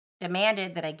 occasions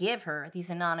demanded that I give her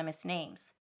these anonymous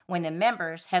names, when the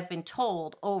members have been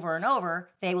told over and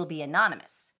over they will be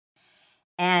anonymous.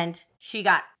 And she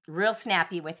got real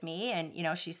snappy with me, and,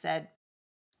 she said,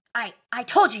 I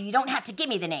told you don't have to give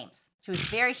me the names. She was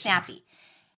very snappy.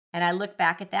 And I look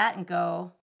back at that and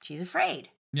go, she's afraid.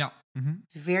 Yeah. Mm-hmm.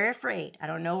 She's very afraid. I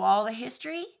don't know all the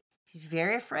history. She's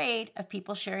very afraid of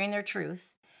people sharing their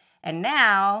truth. And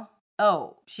now,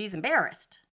 she's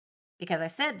embarrassed because I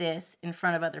said this in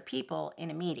front of other people in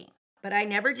a meeting. But I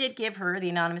never did give her the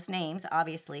anonymous names,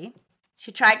 obviously.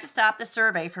 She tried to stop the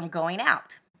survey from going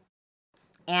out.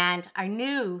 And I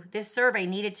knew this survey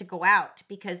needed to go out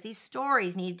because these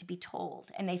stories needed to be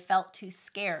told, and they felt too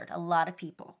scared, a lot of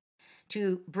people,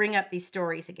 to bring up these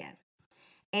stories again.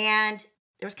 And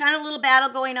there was kind of a little battle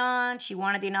going on. She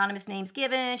wanted the anonymous names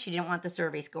given. She didn't want the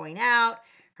surveys going out.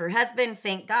 Her husband,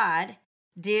 thank God,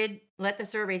 did let the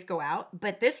surveys go out.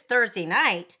 But this Thursday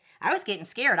night, I was getting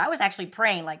scared. I was actually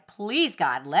praying, like, please,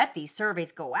 God, let these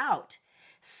surveys go out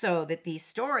so that these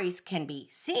stories can be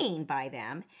seen by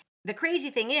them. The crazy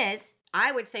thing is,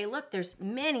 I would say, look, there's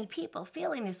many people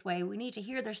feeling this way. We need to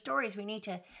hear their stories. We need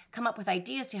to come up with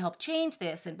ideas to help change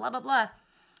this and blah, blah, blah.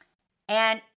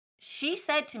 And she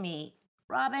said to me,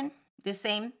 Robin, this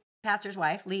same pastor's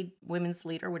wife, women's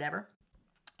leader, whatever.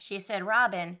 She said,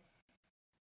 Robin,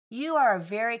 you are a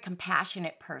very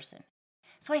compassionate person.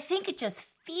 So I think it just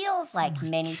feels like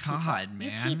many people. Man.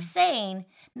 You keep saying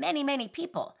many, many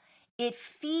people. It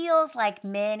feels like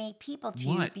many people to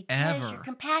you because you're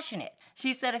compassionate.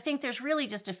 She said, I think there's really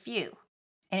just a few,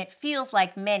 and it feels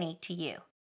like many to you.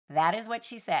 That is what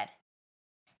she said.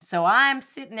 So I'm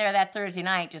sitting there that Thursday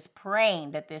night just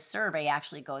praying that this survey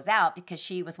actually goes out because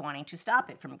she was wanting to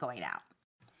stop it from going out.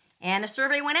 And the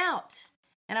survey went out,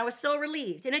 and I was so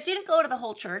relieved. And it didn't go to the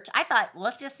whole church. I thought, well,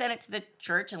 let's just send it to the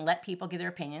church and let people give their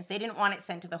opinions. They didn't want it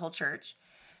sent to the whole church,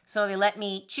 so they let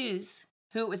me choose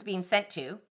who it was being sent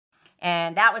to.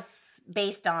 And that was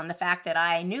based on the fact that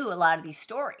I knew a lot of these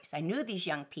stories. I knew these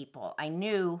young people. I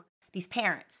knew these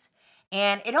parents.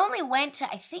 And it only went to,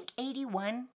 I think,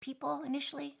 81 people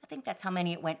initially. I think that's how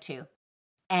many it went to.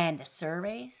 And the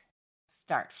surveys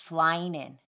start flying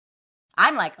in.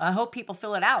 I'm like, I hope people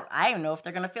fill it out. I don't know if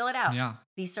they're going to fill it out. Yeah.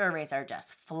 These surveys are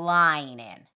just flying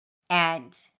in.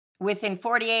 And within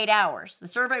 48 hours, the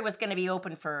survey was going to be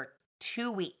open for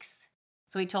 2 weeks.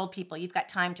 So we told people, you've got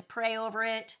time to pray over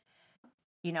it.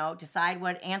 Decide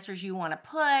what answers you want to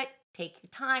put, take your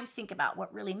time, think about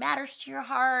what really matters to your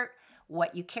heart,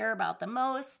 what you care about the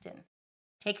most, and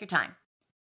take your time.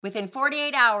 Within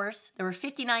 48 hours, there were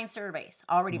 59 surveys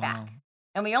already back.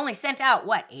 And we only sent out,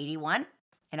 81?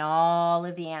 And all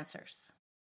of the answers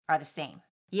are the same.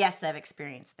 Yes, I've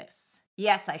experienced this.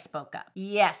 Yes, I spoke up.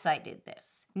 Yes, I did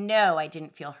this. No, I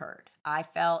didn't feel heard. I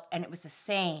felt, and it was the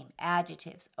same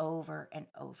adjectives over and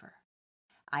over.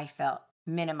 I felt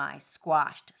minimized,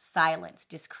 squashed, silenced,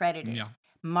 discredited,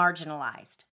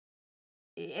 marginalized.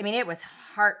 I mean, it was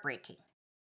heartbreaking.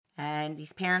 And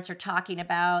these parents are talking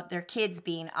about their kids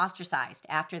being ostracized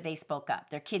after they spoke up.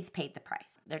 Their kids paid the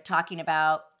price. They're talking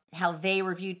about how they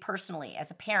were viewed personally as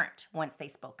a parent once they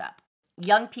spoke up.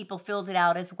 Young people filled it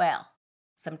out as well.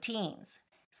 Some teens,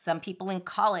 some people in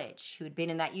college who had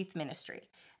been in that youth ministry.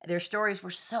 Their stories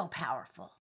were so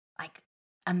powerful, like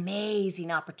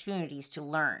amazing opportunities to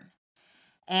learn.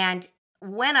 And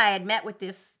when I had met with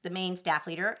the main staff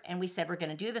leader, and we said we're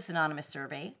going to do this anonymous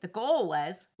survey, the goal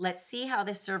was, let's see how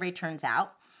this survey turns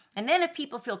out. And then if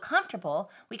people feel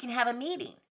comfortable, we can have a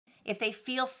meeting. If they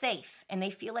feel safe and they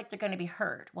feel like they're going to be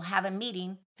heard, we'll have a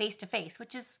meeting face-to-face,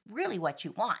 which is really what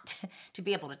you want, to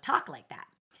be able to talk like that.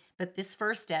 But this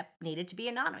first step needed to be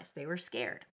anonymous. They were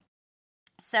scared.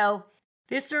 So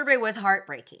this survey was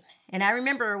heartbreaking. And I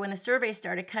remember when the survey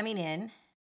started coming in,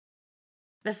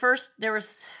 some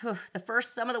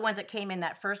of the ones that came in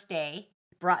that first day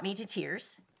brought me to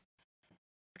tears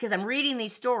because I'm reading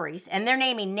these stories and they're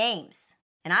naming names.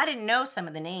 And I didn't know some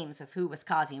of the names of who was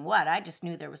causing what. I just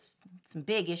knew there was some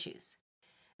big issues.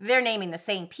 They're naming the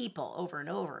same people over and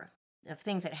over of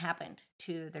things that happened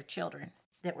to their children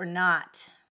that were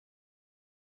not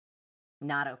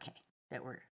okay, that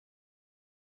would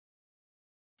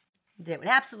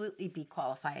absolutely be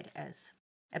qualified as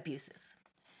abuses.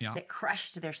 Yeah. That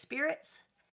crushed their spirits,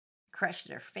 crushed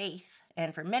their faith,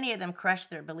 and for many of them,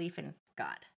 crushed their belief in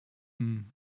God.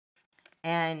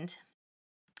 And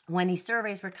when these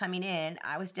surveys were coming in,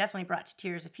 I was definitely brought to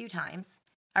tears a few times.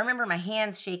 I remember my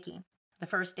hands shaking the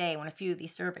first day when a few of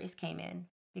these surveys came in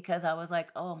because I was like,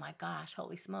 oh my gosh,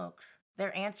 holy smokes.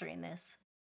 They're answering this.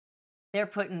 They're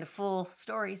putting the full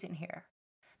stories in here.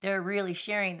 They're really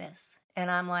sharing this. And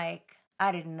I'm like,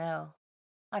 I didn't know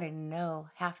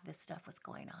half of this stuff was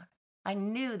going on. I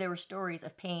knew there were stories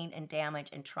of pain and damage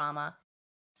and trauma,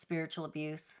 spiritual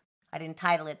abuse. I didn't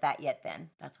title it that yet then.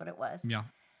 That's what it was. Yeah.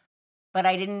 But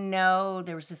I didn't know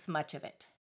there was this much of it.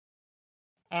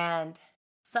 And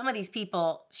some of these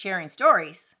people sharing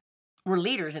stories were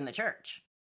leaders in the church.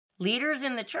 Leaders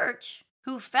in the church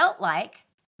who felt like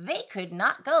they could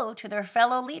not go to their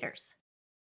fellow leaders.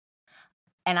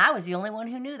 And I was the only one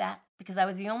who knew that because I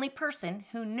was the only person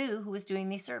who knew who was doing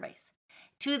these surveys.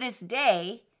 To this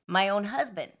day, my own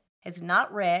husband has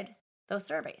not read those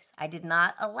surveys. I did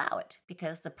not allow it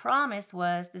because the promise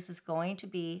was this is going to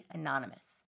be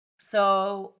anonymous.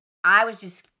 So I was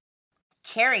just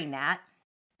carrying that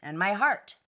in my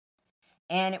heart.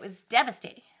 And it was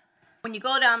devastating. When you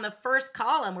go down the first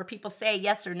column where people say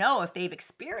yes or no, if they've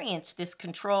experienced this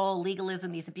control, legalism,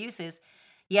 these abuses,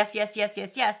 yes, yes, yes,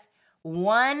 yes, yes.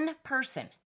 One person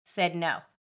said no.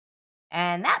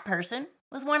 And that person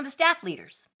was one of the staff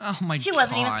leaders. Oh my God. She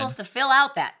wasn't even supposed to fill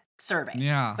out that survey.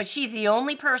 Yeah. But she's the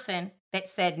only person that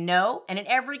said no. And in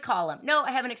every column, no,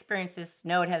 I haven't experienced this.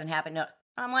 No, it hasn't happened. No.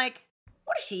 I'm like,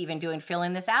 what is she even doing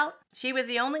filling this out? She was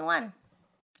the only one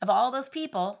of all those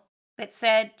people that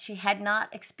said she had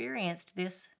not experienced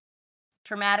this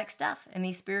traumatic stuff and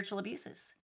these spiritual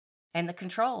abuses and the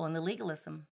control and the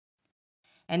legalism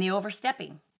and the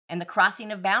overstepping and the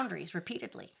crossing of boundaries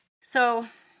repeatedly. So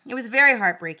it was very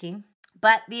heartbreaking.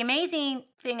 But the amazing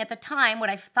thing at the time, what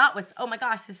I thought was, oh my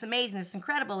gosh, this is amazing, this is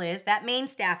incredible, is that main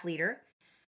staff leader,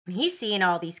 when he's seeing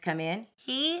all these come in,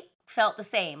 he felt the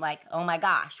same, like, oh my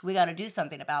gosh, we got to do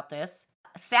something about this.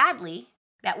 Sadly,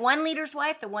 that one leader's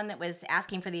wife, the one that was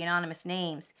asking for the anonymous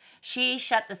names, she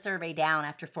shut the survey down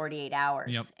after 48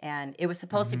 hours. Yep. And it was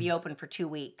supposed to be open for 2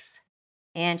 weeks.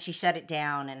 And she shut it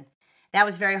down. And that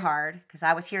was very hard because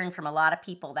I was hearing from a lot of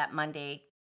people that Monday,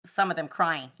 some of them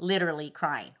crying, literally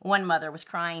crying. One mother was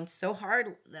crying so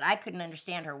hard that I couldn't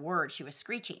understand her words. She was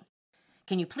screeching.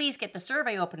 Can you please get the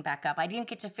survey opened back up? I didn't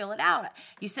get to fill it out.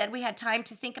 You said we had time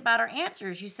to think about our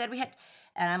answers. You said we had,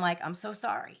 and I'm like, I'm so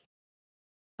sorry.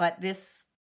 But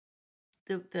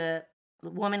the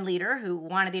woman leader who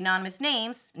wanted the anonymous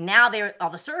names, now all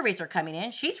the surveys are coming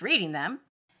in. She's reading them,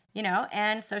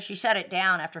 and so she shut it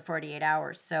down after 48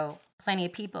 hours. So plenty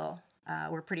of people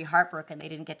were pretty heartbroken. They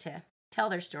didn't get to tell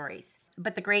their stories.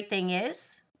 But the great thing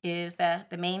is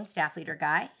the main staff leader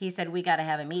guy, he said, we got to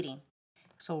have a meeting.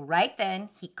 So right then,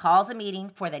 he calls a meeting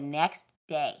for the next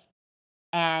day.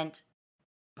 And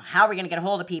how are we going to get a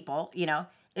hold of people?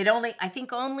 I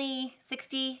think only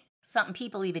 60-something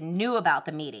people even knew about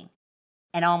the meeting.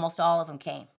 And almost all of them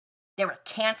came. They were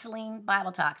canceling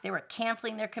Bible talks. They were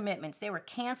canceling their commitments. They were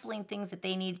canceling things that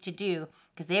they needed to do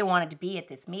because they wanted to be at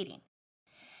this meeting.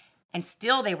 And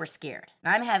still they were scared.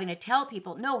 And I'm having to tell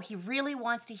people, no, he really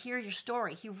wants to hear your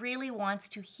story. He really wants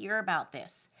to hear about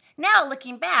this. Now,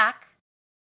 looking back,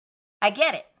 I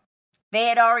get it. They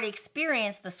had already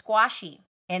experienced the squashing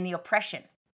and the oppression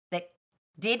that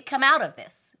did come out of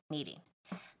this meeting.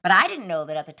 But I didn't know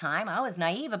that at the time. I was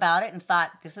naive about it and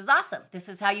thought, this is awesome. This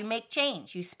is how you make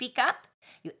change. You speak up,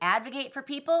 you advocate for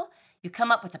people, you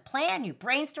come up with a plan, you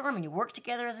brainstorm, and you work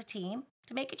together as a team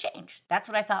to make a change. That's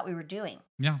what I thought we were doing.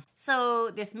 Yeah. So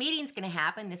this meeting's going to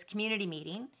happen, this community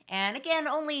meeting. And again,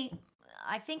 only,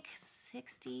 I think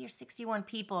 60 or 61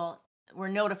 people were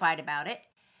notified about it.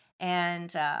 And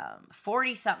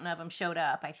 40-something of them showed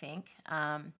up, I think.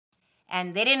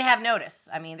 And they didn't have notice.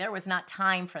 I mean, there was not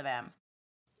time for them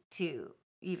to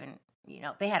even,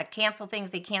 they had to cancel things.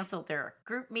 They canceled their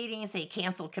group meetings. They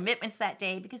canceled commitments that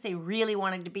day because they really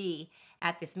wanted to be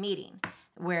at this meeting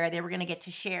where they were going to get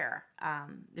to share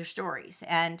their stories.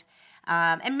 And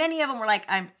many of them were like,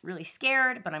 I'm really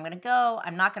scared, but I'm going to go.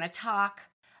 I'm not going to talk.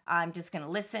 I'm just going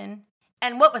to listen.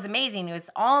 And what was amazing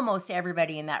was almost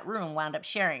everybody in that room wound up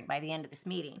sharing by the end of this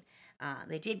meeting.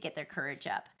 They did get their courage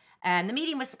up. And the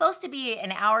meeting was supposed to be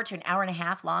an hour to an hour and a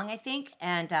half long, I think.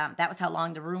 And that was how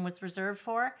long the room was reserved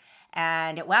for.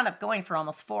 And it wound up going for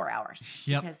almost 4 hours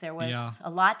because there was a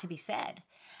lot to be said.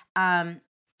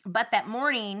 But that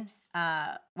morning,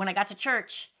 when I got to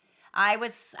church, I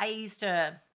used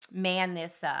to man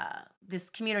this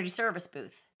community service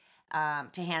booth.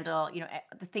 To handle,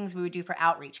 the things we would do for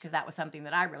outreach, because that was something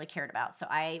that I really cared about. So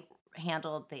I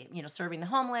handled the, serving the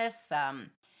homeless,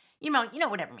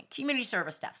 whatever, community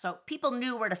service stuff. So people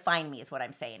knew where to find me is what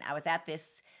I'm saying. I was at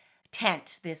this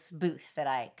tent, this booth that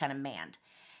I kind of manned.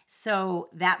 So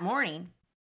that morning,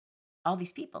 all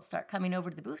these people start coming over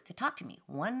to the booth to talk to me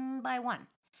one by one.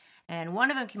 And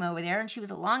one of them came over there, and she was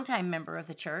a longtime member of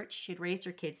the church. She'd raised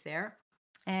her kids there.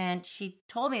 And she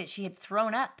told me that she had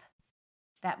thrown up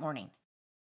that morning.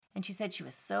 And she said she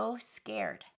was so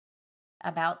scared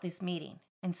about this meeting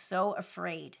and so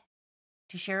afraid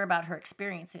to share about her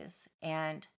experiences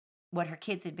and what her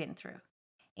kids had been through.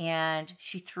 And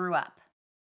she threw up.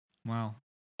 Wow.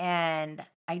 And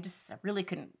I really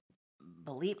couldn't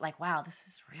believe, wow, this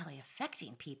is really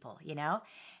affecting people,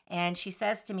 And she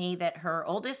says to me that her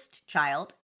oldest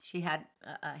child, she had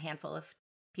a handful of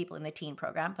people in the teen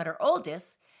program, but her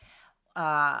oldest,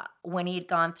 when he had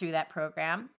gone through that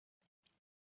program,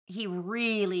 he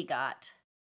really got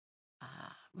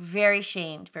very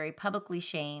shamed, very publicly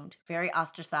shamed, very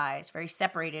ostracized, very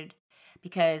separated,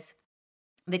 because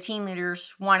the teen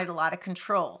leaders wanted a lot of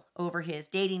control over his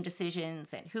dating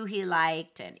decisions and who he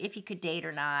liked and if he could date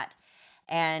or not.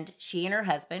 And she and her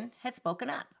husband had spoken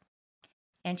up.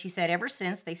 And she said ever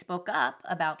since they spoke up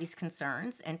about these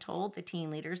concerns and told the teen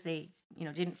leaders they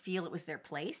didn't feel it was their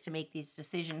place to make these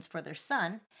decisions for their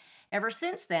son, ever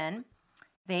since then,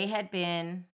 they had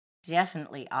been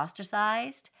definitely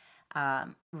ostracized,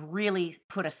 really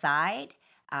put aside.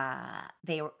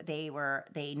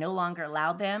 They no longer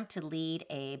allowed them to lead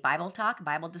a Bible talk,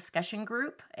 Bible discussion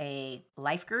group, a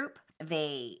life group.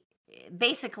 They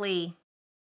basically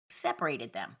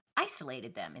separated them,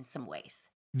 isolated them in some ways.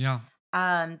 Yeah.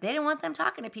 They didn't want them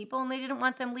talking to people, and they didn't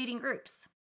want them leading groups.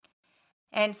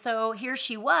 And so here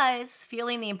she was,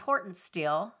 feeling the importance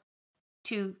still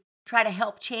to try to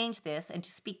help change this and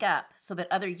to speak up so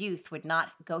that other youth would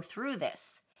not go through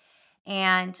this.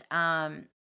 And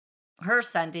her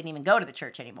son didn't even go to the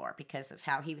church anymore because of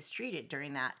how he was treated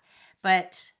during that.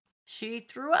 But she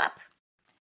threw up.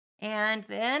 And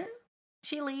then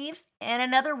she leaves, and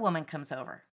another woman comes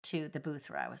over to the booth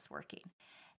where I was working.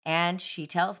 And she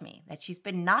tells me that she's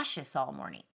been nauseous all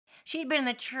morning. She'd been in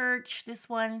the church, this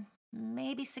one,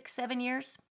 maybe 6-7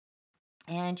 years.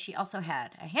 And she also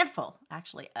had a handful,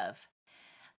 actually, of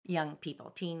young people,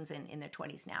 teens in their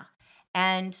 20s now.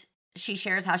 And she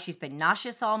shares how she's been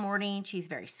nauseous all morning. She's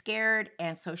very scared.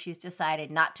 And so she's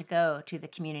decided not to go to the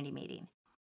community meeting.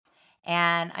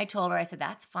 And I told her, I said,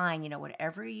 that's fine,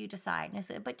 whatever you decide. And I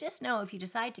said, but just know if you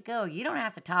decide to go, you don't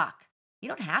have to talk. You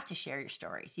don't have to share your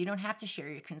stories. You don't have to share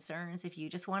your concerns if you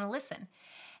just want to listen.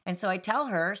 And so I tell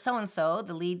her, so-and-so,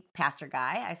 the lead pastor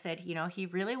guy, I said, he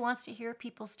really wants to hear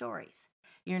people's stories.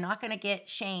 You're not going to get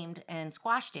shamed and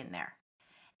squashed in there.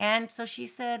 And so she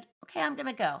said, okay, I'm going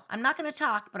to go. I'm not going to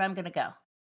talk, but I'm going to go.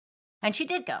 And she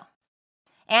did go.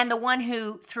 And the one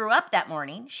who threw up that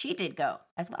morning, she did go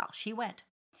as well. She went.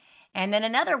 And then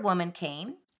another woman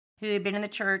came who had been in the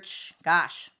church.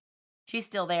 Gosh, she's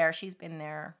still there. She's been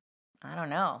there, I don't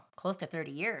know, close to 30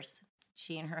 years.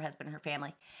 She and her husband and her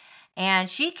family. And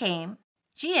she came.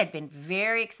 She had been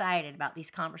very excited about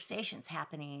these conversations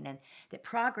happening and that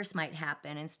progress might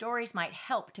happen and stories might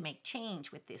help to make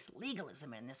change with this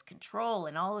legalism and this control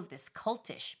and all of this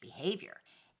cultish behavior.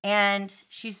 And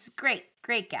she's great,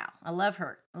 great gal. I love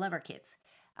her. I love her kids.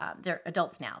 They're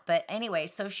adults now. But anyway,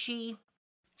 so she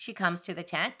comes to the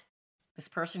tent, this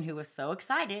person who was so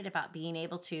excited about being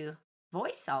able to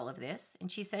voice all of this,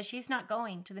 and she says she's not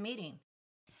going to the meeting.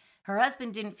 Her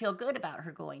husband didn't feel good about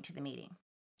her going to the meeting.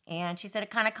 And she said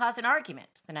it kind of caused an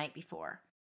argument the night before.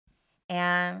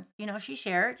 And, she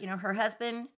shared, her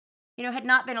husband, had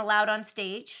not been allowed on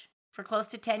stage for close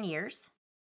to 10 years.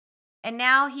 And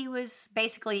now he was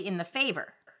basically in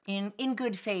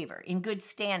good favor, in good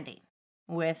standing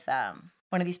with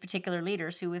one of these particular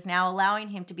leaders who was now allowing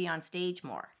him to be on stage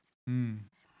more. Mm.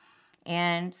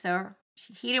 And so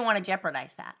he didn't want to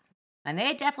jeopardize that. And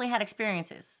they definitely had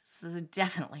experiences. So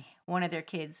definitely one of their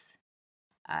kids,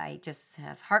 I just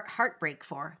have heartbreak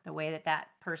for the way that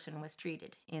person was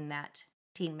treated in that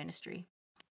teen ministry.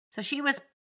 So she was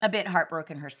a bit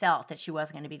heartbroken herself that she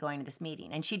wasn't going to be going to this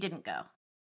meeting, and she didn't go.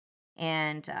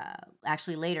 And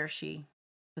actually later she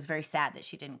was very sad that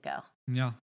she didn't go.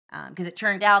 Yeah. Because it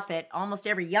turned out that almost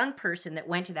every young person that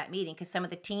went to that meeting, because some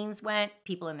of the teens went,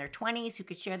 people in their 20s who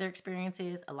could share their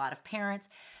experiences, a lot of parents,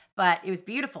 but it was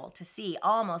beautiful to see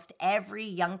almost every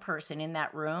young person in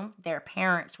that room, their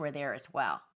parents were there as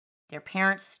well. Their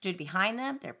parents stood behind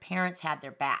them. Their parents had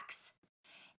their backs.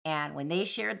 And when they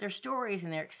shared their stories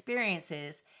and their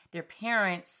experiences, their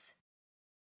parents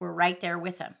were right there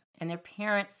with them. And their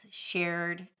parents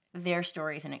shared their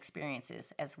stories and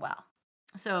experiences as well.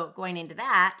 So going into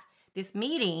that, this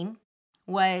meeting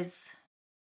was,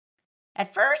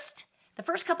 at first, the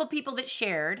first couple people that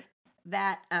shared,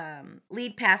 that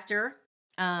lead pastor,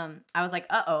 I was like,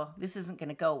 this isn't going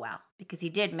to go well, because he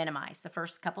did minimize the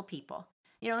first couple people.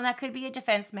 And that could be a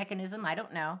defense mechanism, I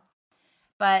don't know.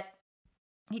 But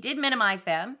he did minimize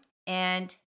them,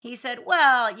 and he said,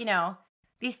 well,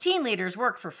 these teen leaders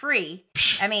work for free.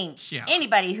 I mean, yeah.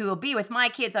 Anybody who will be with my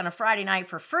kids on a Friday night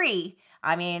for free,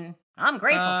 I'm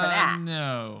grateful for that.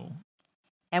 No.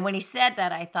 And when he said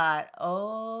that, I thought,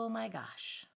 oh my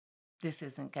gosh, this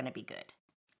isn't going to be good.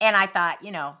 And I thought,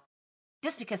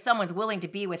 just because someone's willing to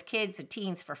be with kids and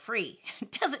teens for free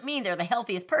doesn't mean they're the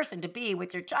healthiest person to be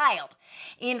with your child.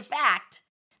 In fact,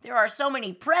 there are so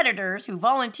many predators who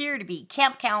volunteer to be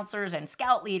camp counselors and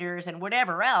scout leaders and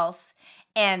whatever else,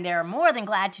 and they're more than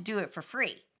glad to do it for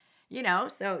free.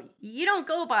 So you don't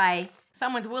go by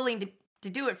someone's willing to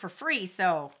do it for free,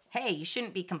 so, hey, you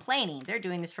shouldn't be complaining. They're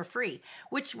doing this for free,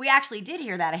 which we actually did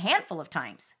hear that a handful of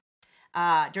times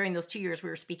during those 2 years we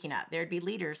were speaking up. There'd be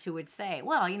leaders who would say,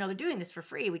 well, they're doing this for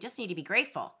free. We just need to be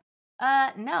grateful.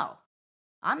 No,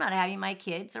 I'm not having my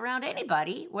kids around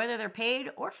anybody, whether they're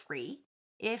paid or free,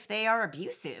 if they are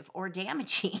abusive or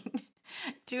damaging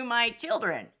to my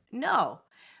children. No.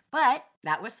 But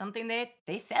that was something that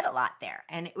they said a lot there.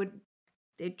 And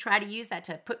they'd try to use that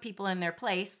to put people in their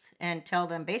place and tell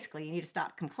them basically you need to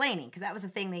stop complaining, because that was the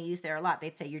thing they used there a lot.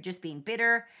 They'd say you're just being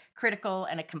bitter, critical,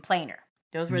 and a complainer.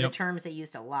 Those were the terms they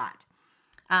used a lot,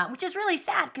 which is really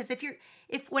sad, because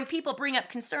if when people bring up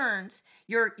concerns,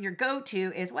 your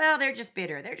go-to is, well, they're just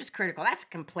bitter, they're just critical, that's a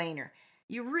complainer.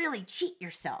 You really cheat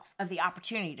yourself of the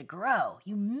opportunity to grow.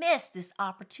 You miss this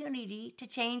opportunity to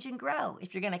change and grow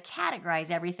if you're going to categorize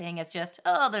everything as just,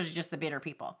 oh, those are just the bitter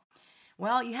people.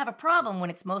 Well, you have a problem when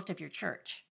it's most of your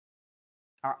church.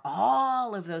 Are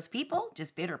all of those people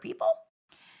just bitter people?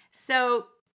 So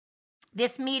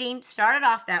this meeting started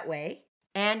off that way.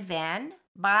 And then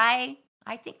by,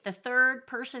 I think, the third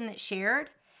person that shared,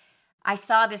 I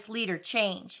saw this leader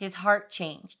change. His heart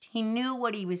changed. He knew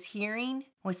what he was hearing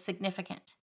was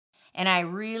significant. And I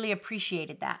really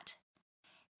appreciated that.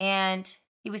 And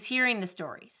he was hearing the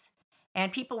stories.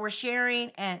 And people were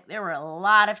sharing, and there were a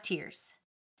lot of tears.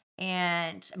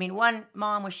 And I mean, one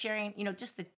mom was sharing,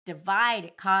 just the divide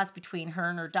it caused between her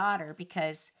and her daughter,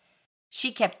 because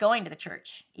she kept going to the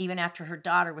church even after her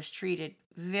daughter was treated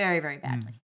very, very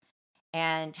badly.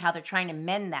 And how they're trying to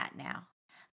mend that now.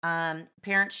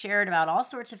 Parents shared about all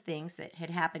sorts of things that had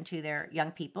happened to their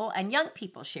young people, and young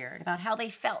people shared about how they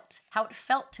felt, how it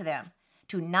felt to them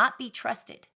to not be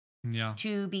trusted,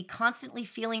 to be constantly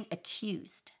feeling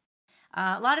accused.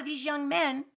 A lot of these young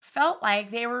men felt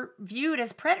like they were viewed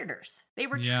as predators. They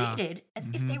were treated as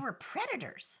if they were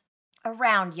predators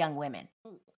around young women.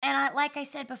 And like I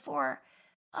said before,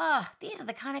 these are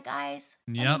the kind of guys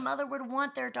any mother would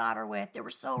want their daughter with. They were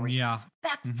so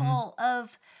respectful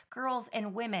of girls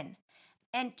and women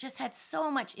and just had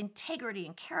so much integrity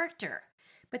and character.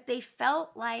 But they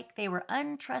felt like they were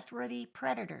untrustworthy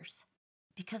predators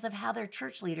because of how their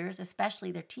church leaders,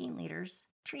 especially their teen leaders,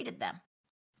 treated them.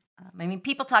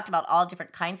 People talked about all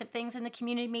different kinds of things in the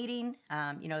community meeting.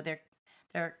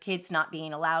 Their kids not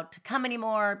being allowed to come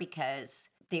anymore because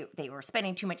they were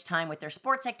spending too much time with their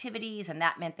sports activities, and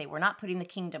that meant they were not putting the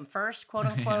kingdom first, quote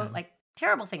unquote. Like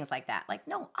terrible things like that. Like,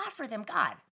 no, offer them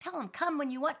God. Tell them, come when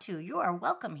you want to. You are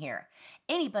welcome here.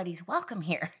 Anybody's welcome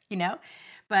here,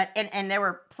 But and there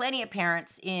were plenty of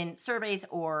parents in surveys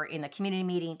or in the community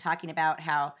meeting talking about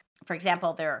how, for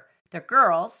example, their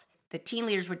girls, the teen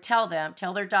leaders would tell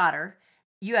their daughter,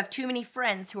 you have too many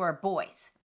friends who are boys.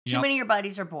 Too many of your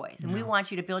buddies are boys, and we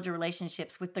want you to build your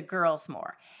relationships with the girls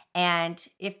more. And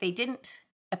if they didn't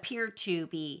appear to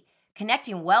be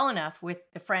connecting well enough with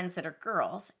the friends that are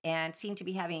girls and seem to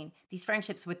be having these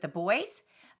friendships with the boys,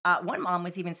 one mom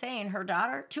was even saying her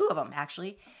daughter, two of them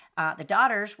actually, the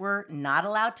daughters were not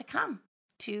allowed to come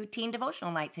to teen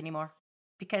devotional nights anymore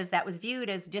because that was viewed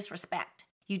as disrespect.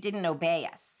 You didn't obey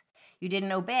us. You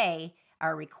didn't obey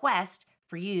our request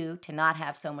for you to not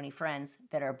have so many friends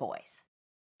that are boys.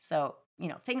 So,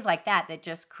 things like that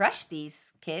just crushed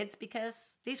these kids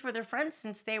because these were their friends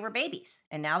since they were babies.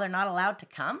 And now they're not allowed to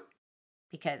come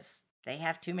because they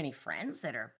have too many friends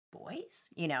that are boys,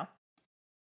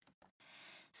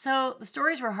 So the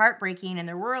stories were heartbreaking, and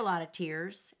there were a lot of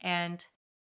tears. And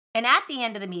at the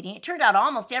end of the meeting, it turned out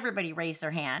almost everybody raised their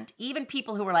hand, even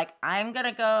people who were like, I'm going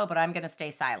to go, but I'm going to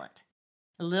stay silent.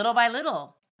 Little by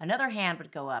little, another hand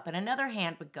would go up, and another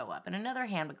hand would go up, and another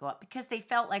hand would go up because they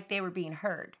felt like they were being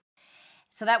heard.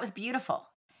 So that was beautiful.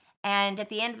 And at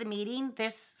the end of the meeting,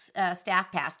 this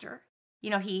staff pastor,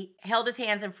 he held his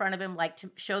hands in front of him like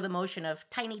to show the motion of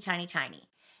tiny, tiny, tiny.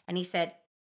 And he said,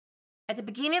 at the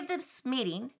beginning of this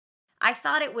meeting, I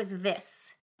thought it was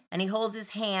this. And he holds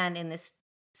his hand in this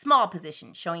small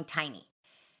position, showing tiny.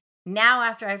 Now,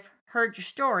 after I've heard your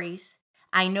stories,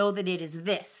 I know that it is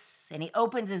this. And he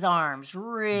opens his arms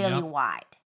really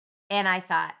wide. And I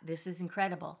thought, this is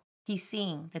incredible. He's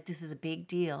seeing that this is a big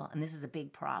deal and this is a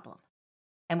big problem.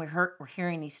 And we're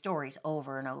hearing these stories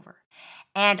over and over.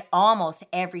 And almost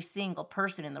every single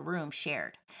person in the room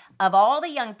shared. Of all the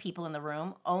young people in the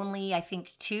room, only I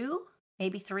think 2,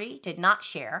 maybe 3 did not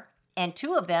share. And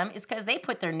 2 of them is because they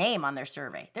put their name on their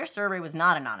survey. Their survey was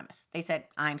not anonymous. They said,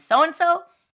 I'm so-and-so,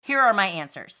 here are my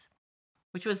answers,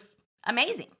 which was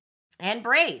amazing and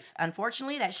brave.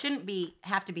 Unfortunately, that shouldn't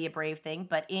have to be a brave thing,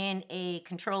 but in a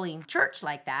controlling church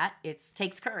like that, it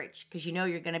takes courage because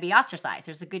you're going to be ostracized.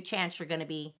 There's a good chance you're going to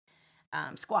be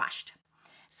squashed.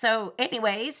 So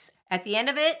anyways, at the end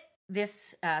of it,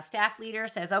 this staff leader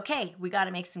says, okay, we got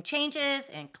to make some changes,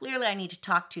 and clearly I need to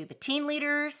talk to the teen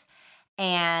leaders,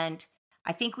 and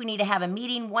I think we need to have a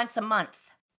meeting once a month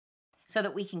so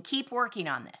that we can keep working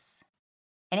on this.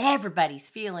 And everybody's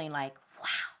feeling like, wow,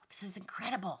 this is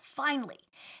incredible, finally.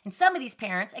 And some of these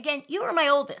parents, again, you were my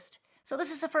oldest, so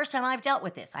this is the first time I've dealt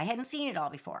with this. I hadn't seen it all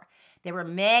before. There were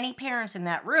many parents in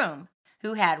that room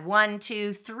who had 1,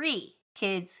 2, 3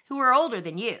 kids who are older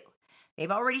than you. They've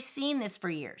already seen this for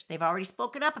years. They've already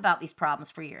spoken up about these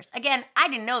problems for years. Again, I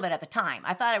didn't know that at the time.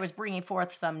 I thought I was bringing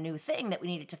forth some new thing that we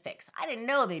needed to fix. I didn't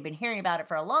know they'd been hearing about it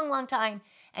for a long, long time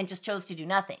and just chose to do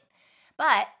nothing.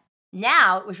 But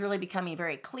now it was really becoming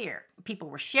very clear. People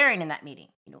were sharing in that meeting,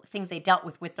 things they dealt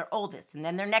with their oldest, and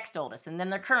then their next oldest, and then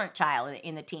their current child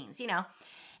in the teens,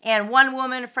 And one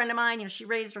woman, a friend of mine, she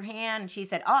raised her hand and she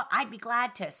said, "Oh, I'd be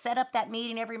glad to set up that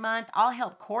meeting every month. I'll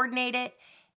help coordinate it."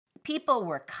 People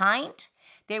were kind.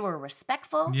 They were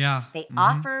respectful. Yeah. They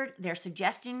offered their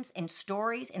suggestions and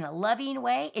stories in a loving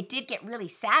way. It did get really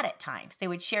sad at times. They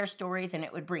would share stories and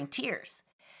it would bring tears.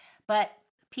 But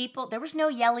there was no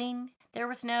yelling. There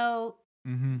was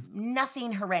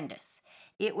nothing horrendous.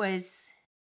 It was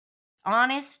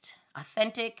honest,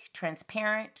 authentic,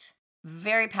 transparent,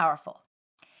 very powerful,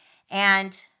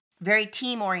 and very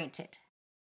team-oriented.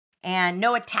 And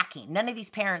no attacking. None of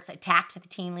these parents attacked the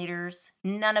teen leaders.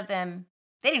 None of them,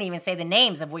 they didn't even say the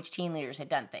names of which teen leaders had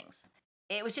done things.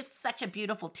 It was just such a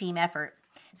beautiful team effort.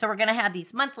 So we're going to have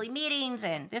these monthly meetings,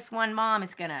 and this one mom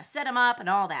is going to set them up and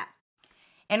all that.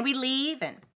 And we leave,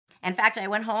 and in fact, I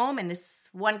went home, and this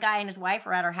one guy and his wife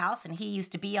were at our house, and he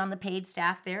used to be on the paid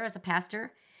staff there as a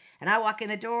pastor. And I walk in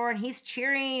the door, and he's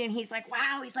cheering, and he's like,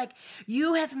 "Wow," he's like,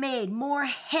 "You have made more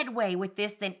headway with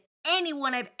this than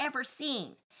anyone I've ever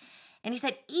seen." And he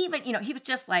said, even, he was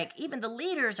just like, even the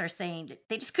leaders are saying that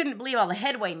they just couldn't believe all the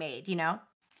headway made,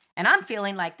 And I'm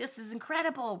feeling like, this is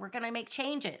incredible. We're going to make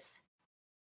changes.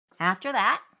 After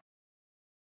that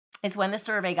is when the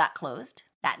survey got closed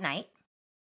that night.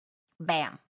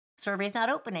 Bam. Survey's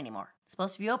not open anymore. It's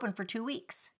supposed to be open for 2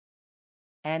 weeks.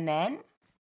 And then,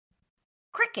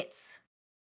 crickets.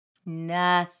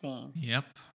 Nothing. Yep.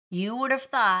 You would have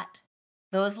thought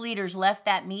those leaders left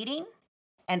that meeting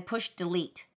and pushed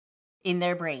delete in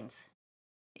their brains.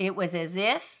 It was as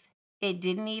if it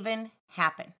didn't even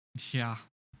happen. Yeah.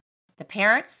 The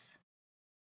parents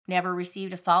never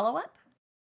received a follow-up.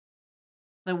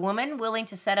 The woman willing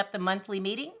to set up the monthly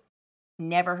meeting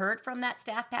never heard from that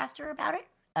staff pastor about it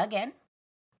again.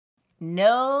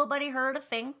 Nobody heard a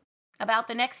thing about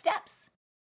the next steps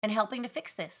and helping to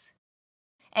fix this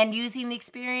and using the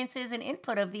experiences and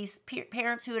input of these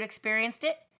parents who had experienced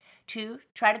it to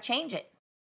try to change it.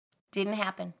 Didn't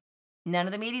happen. None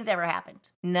of the meetings ever happened.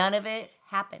 None of it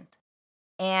happened.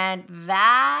 And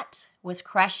that was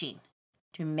crushing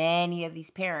to many of these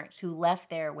parents who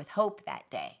left there with hope that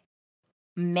day.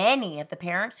 Many of the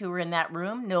parents who were in that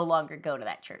room no longer go to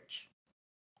that church.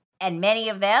 And many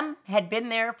of them had been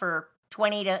there for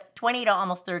 20 to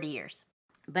almost 30 years.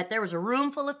 But there was a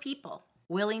room full of people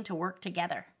willing to work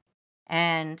together.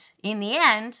 And in the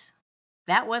end,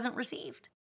 that wasn't received.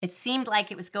 It seemed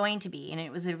like it was going to be, and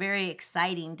it was a very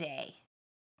exciting day.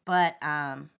 But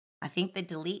I think the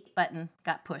delete button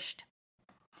got pushed.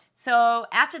 So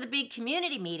after the big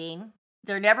community meeting,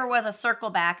 there never was a circle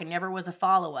back and never was a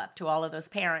follow-up to all of those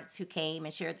parents who came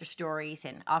and shared their stories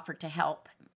and offered to help,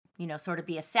 sort of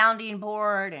be a sounding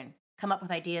board and come up with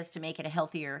ideas to make it a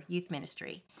healthier youth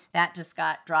ministry. That just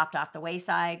got dropped off the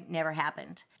wayside, never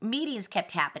happened. Meetings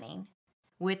kept happening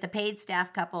with the paid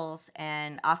staff couples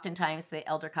and oftentimes the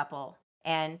elder couple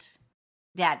and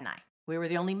Dad and I. We were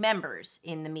the only members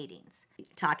in the meetings,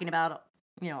 talking about,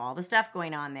 all the stuff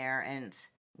going on there and,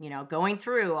 going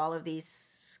through all of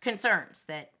these concerns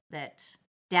that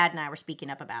Dad and I were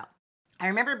speaking up about. I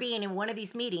remember being in one of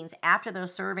these meetings after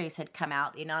those surveys had come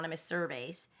out, the anonymous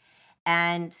surveys,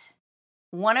 and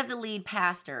one of the lead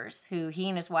pastors, who he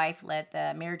and his wife led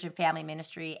the marriage and family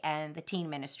ministry and the teen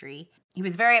ministry, he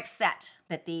was very upset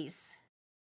that these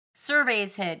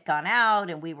surveys had gone out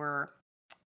and we were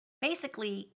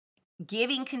basically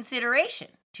giving consideration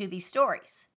to these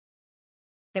stories,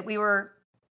 that we were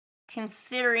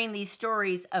considering these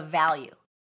stories of value.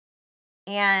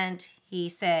 And he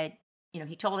said,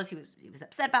 he told us he was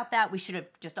upset about that. We should have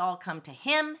just all come to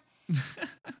him.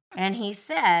 And he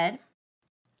said,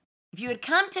 if you had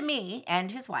come to me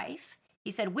and his wife,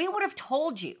 he said, we would have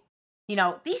told you.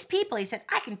 These people, he said,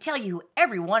 I can tell you who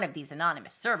every one of these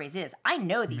anonymous surveys is. I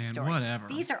know these stories. Whatever.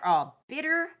 These are all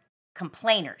bitter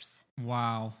complainers.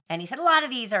 Wow. And he said a lot of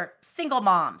these are single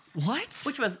moms. What?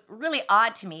 Which was really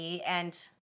odd to me. And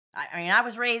I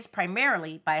was raised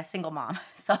primarily by a single mom.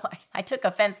 So I took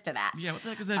offense to that. Yeah, what the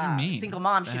heck does that even mean? Single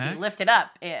moms should be lifted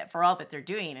up for all that they're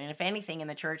doing. And if anything in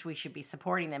the church, we should be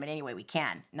supporting them in any way we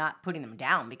can, not putting them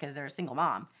down because they're a single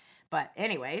mom. But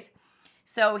anyways,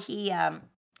 so he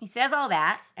says all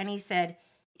that. And he said,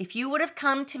 if you would have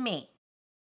come to me,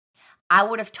 I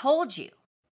would have told you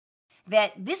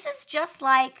that this is just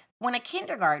like when a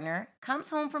kindergartner comes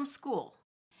home from school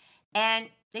and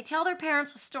they tell their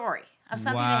parents a story of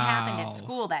something that happened at Wow.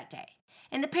 school that day.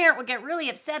 And the parent would get really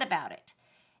upset about it.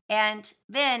 And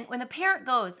then when the parent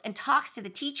goes and talks to the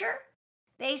teacher,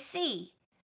 they see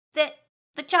that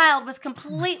the child was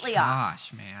completely off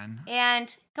Gosh, man.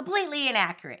 and completely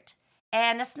inaccurate.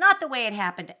 And that's not the way it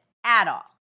happened at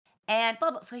all. And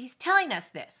blah, blah. So he's telling us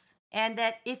this. And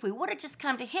that if we would have just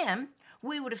come to him,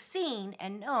 we would have seen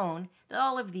and known that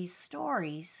all of these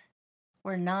stories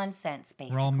were nonsense,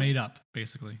 basically. We're all made up,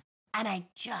 basically. And I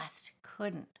just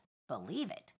couldn't believe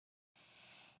it.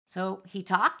 So he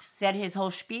talked, said his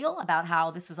whole spiel about how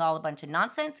this was all a bunch of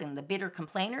nonsense and the bitter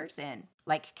complainers and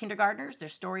like kindergartners, their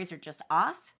stories are just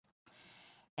off.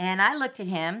 And I looked at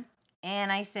him and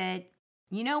I said,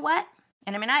 you know what?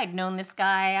 And I mean, I had known this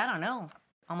guy, I don't know,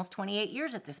 almost 28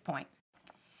 years at this point.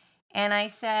 And I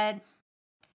said,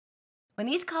 when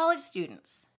these college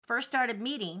students first started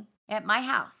meeting at my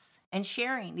house and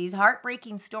sharing these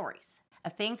heartbreaking stories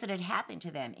of things that had happened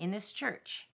to them in this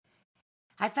church,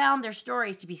 I found their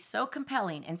stories to be so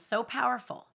compelling and so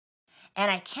powerful.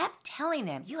 And I kept telling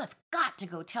them, you have got to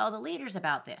go tell the leaders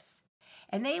about this.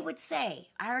 And they would say,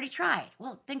 I already tried.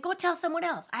 Well, then go tell someone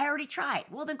else. I already tried.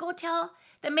 Well, then go tell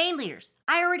the main leaders.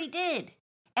 I already did.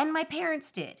 And my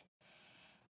parents did.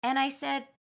 And I said,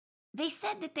 they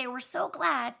said that they were so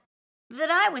glad that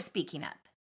I was speaking up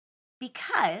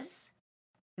because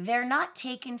they're not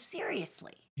taken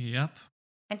seriously. Yep.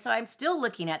 And so I'm still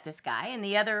looking at this guy, and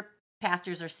the other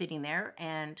pastors are sitting there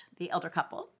and the elder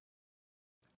couple.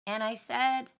 And I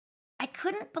said, I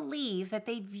couldn't believe that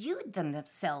they viewed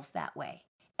themselves that way.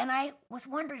 And I was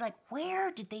wondering, like,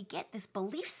 where did they get this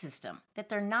belief system that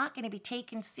they're not going to be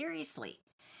taken seriously?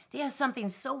 They have something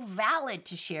so valid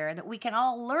to share that we can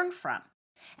all learn from.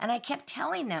 And I kept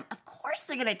telling them, of course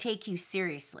they're going to take you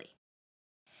seriously.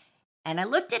 And I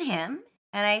looked at him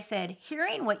and I said,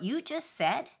 hearing what you just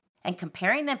said and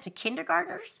comparing them to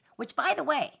kindergartners, which, by the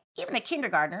way, even a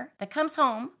kindergartner that comes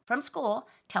home from school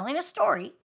telling a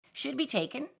story should be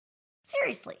taken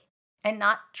seriously and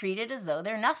not treated as though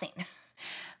they're nothing.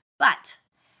 But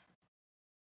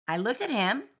I looked at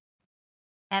him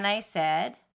and I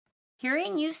said,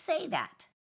 hearing you say that,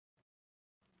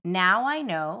 now I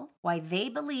know why they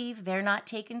believe they're not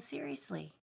taken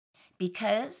seriously.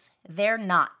 Because they're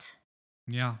not.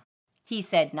 Yeah. He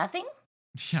said nothing.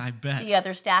 Yeah, I bet. The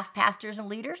other staff pastors and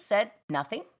leaders said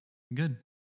nothing. Good.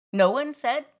 No one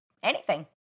said anything.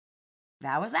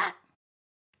 That was that.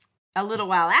 A little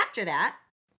while after that,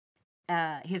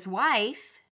 his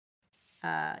wife,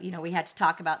 we had to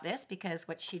talk about this because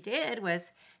what she did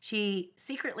was she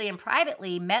secretly and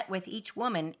privately met with each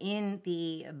woman in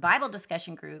the Bible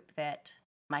discussion group that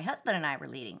my husband and I were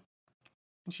leading.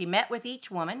 And she met with each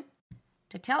woman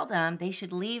to tell them they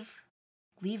should leave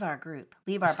our group,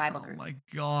 leave our Bible group. Oh my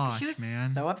gosh, she was man.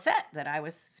 so upset that I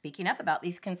was speaking up about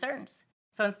these concerns.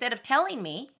 So instead of telling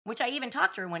me, which I even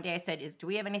talked to her one day, I said, do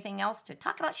we have anything else to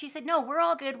talk about? She said, no, we're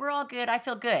all good. We're all good. I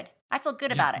feel good. I feel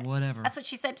good about it. Whatever. That's what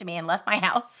she said to me and left my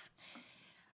house.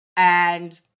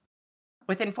 And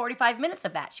within 45 minutes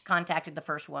of that, she contacted the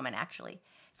first woman, actually.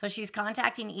 So she's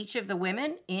contacting each of the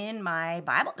women in my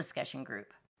Bible discussion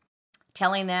group,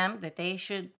 telling them that they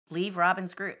should leave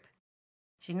Robin's group.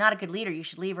 She's not a good leader. You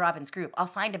should leave Robin's group. I'll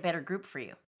find a better group for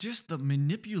you. Just the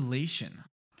manipulation.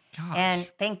 Gosh. And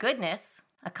thank goodness,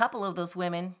 a couple of those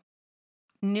women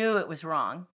knew it was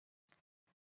wrong,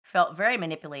 felt very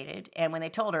manipulated. And when they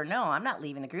told her, no, I'm not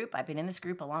leaving the group. I've been in this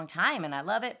group a long time and I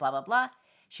love it, blah, blah, blah.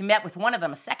 She met with one of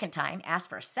them a second time, asked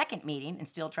for a second meeting, and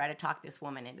still tried to talk this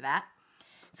woman into that.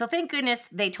 So thank goodness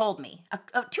they told me.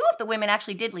 Two of the women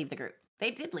actually did leave the group.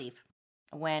 They did leave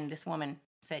when this woman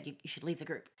said you should leave the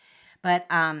group. But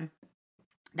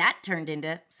that turned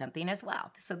into something as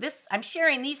well. So I'm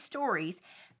sharing these stories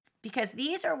because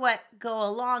these are what go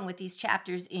along with these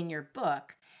chapters in your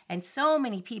book. And so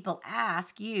many people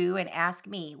ask you and ask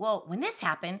me, well, when this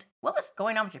happened, what was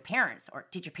going on with your parents? Or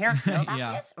did your parents know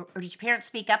about this? Or did your parents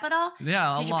speak up at all?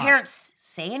 Yeah, Did your parents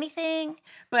say anything?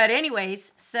 But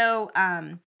anyways, so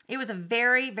it was a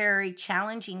very, very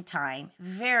challenging time,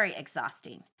 very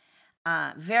exhausting,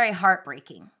 very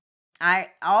heartbreaking.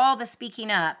 All the speaking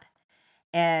up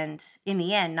and in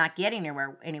the end not getting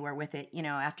anywhere with it,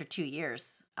 after 2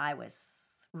 years, I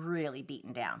was really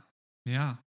beaten down.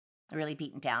 Yeah. Really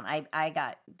beaten down. I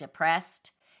got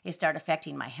depressed. It started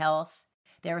affecting my health.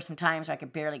 There were some times where I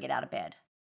could barely get out of bed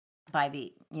by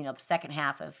the second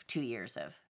half of 2 years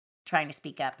of trying to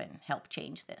speak up and help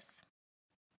change this.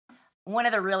 One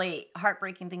of the really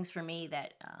heartbreaking things for me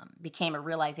that became a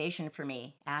realization for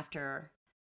me after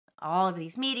all of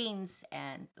these meetings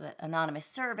and the anonymous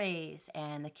surveys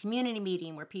and the community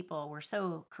meeting where people were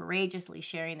so courageously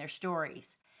sharing their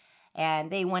stories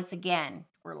And they once again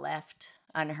were left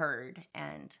unheard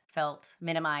and felt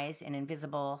minimized and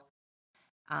invisible.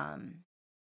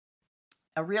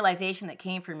 A realization that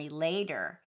came for me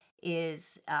later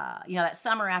is, that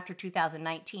summer after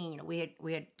 2019, we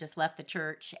had just left the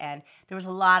church, and there was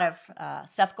a lot of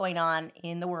stuff going on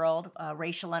in the world,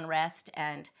 racial unrest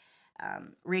and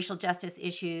racial justice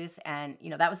issues, and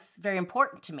that was very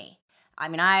important to me. I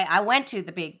mean, I went to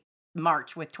the big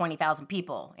march with 20,000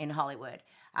 people in Hollywood.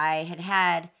 I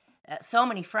had so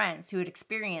many friends who had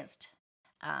experienced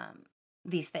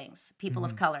these things, people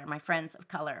of color, my friends of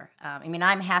color.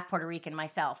 I'm half Puerto Rican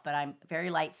myself, but I'm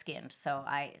very light-skinned, so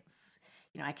I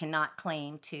cannot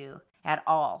claim to at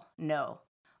all know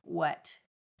what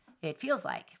it feels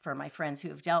like for my friends who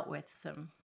have dealt with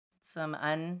some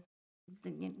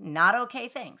not okay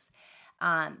things.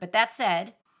 But that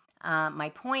said,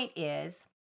 my point is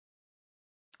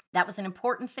that was an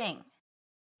important thing.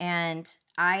 And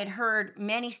I had heard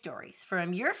many stories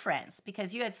from your friends,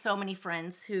 because you had so many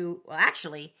friends who, well,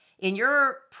 actually, in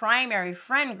your primary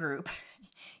friend group,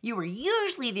 you were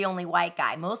usually the only white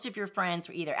guy. Most of your friends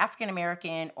were either African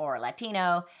American or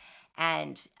Latino,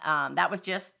 and that was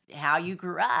just how you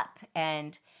grew up.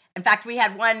 And in fact, we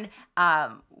had one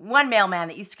mailman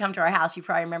that used to come to our house. You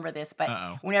probably remember this, but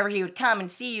whenever he would come and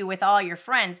see you with all your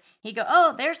friends, he'd go,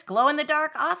 "Oh, there's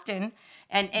glow-in-the-dark Austin."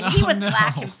 And he was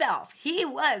black himself. He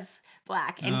was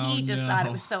black, and he just thought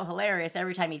it was so hilarious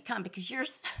every time he'd come, because you're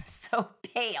so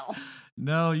pale.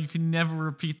 No, you can never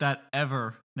repeat that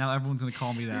ever. Now everyone's going to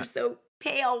call me that. You're so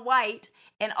pale white,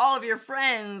 and all of your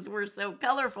friends were so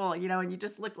colorful, and you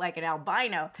just looked like an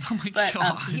albino. Oh my gosh.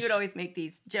 So he would always make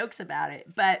these jokes about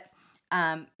it. But,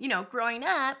 growing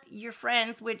up, your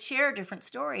friends would share different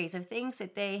stories of things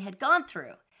that they had gone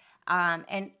through,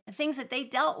 and things that they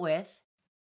dealt with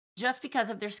just because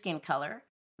of their skin color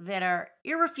that are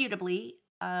irrefutably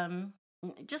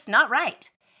just not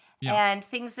right. Yeah. And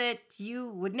things that you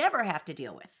would never have to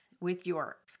deal with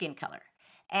your skin color.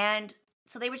 And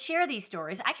so they would share these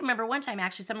stories. I can remember one time,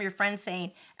 actually, some of your friends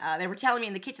saying, they were telling me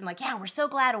in the kitchen, like, "Yeah, we're so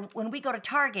glad when we go to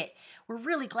Target. We're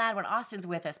really glad when Austin's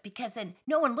with us, because then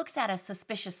no one looks at us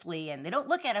suspiciously, and they don't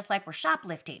look at us like we're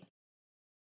shoplifting."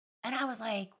 And I was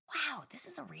like, wow, this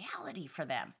is a reality for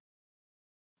them.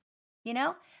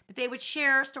 But they would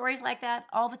share stories like that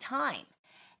all the time.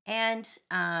 And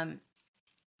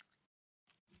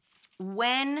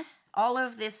when all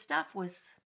of this stuff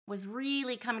was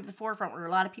really coming to the forefront, where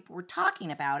a lot of people were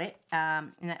talking about it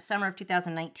in that summer of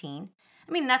 2019.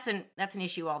 That's an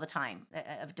issue all the time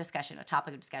of discussion, a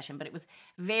topic of discussion, but it was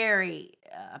very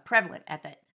prevalent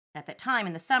at that time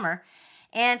in the summer.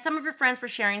 And some of your friends were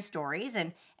sharing stories,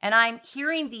 and I'm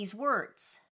hearing these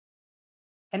words.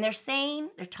 And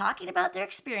they're talking about their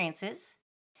experiences,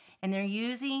 and they're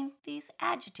using these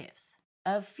adjectives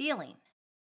of feeling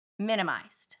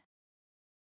minimized,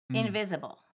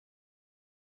 invisible,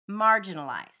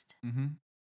 marginalized,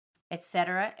 et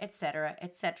cetera, et cetera,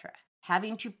 et cetera,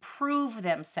 having to prove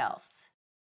themselves.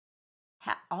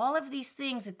 All of these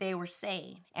things that they were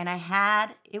saying. And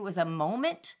it was a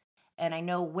moment, and I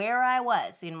know where I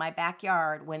was in my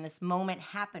backyard when this moment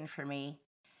happened for me,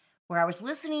 where I was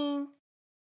listening.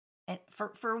 And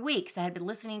for weeks, I had been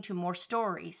listening to more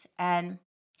stories, and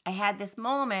I had this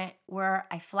moment where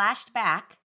I flashed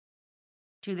back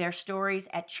to their stories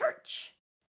at church,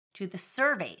 to the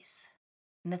surveys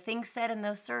and the things said in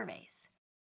those surveys,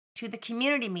 to the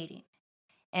community meeting,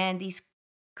 and these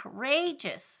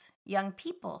courageous young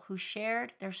people who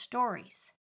shared their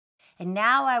stories. And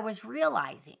now I was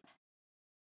realizing,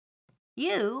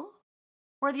 you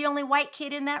were the only white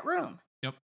kid in that room.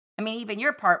 Even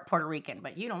you're part Puerto Rican,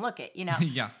 but you don't look it,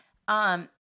 Yeah. And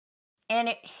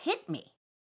it hit me,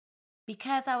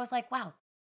 because I was like, wow,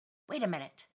 wait a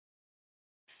minute.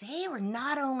 They were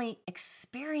not only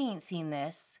experiencing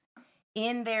this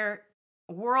in their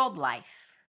world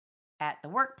life, at the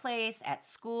workplace, at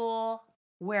school,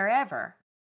 wherever.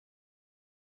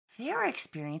 They were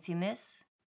experiencing this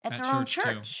at their own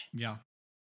church. Too. Yeah.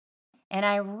 And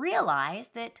I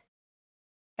realized that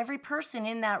every person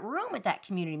in that room at that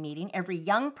community meeting, every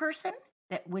young person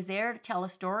that was there to tell a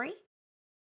story,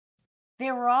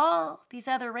 they were all these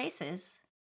other races,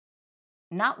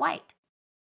 not white.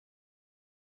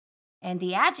 And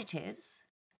the adjectives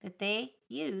that they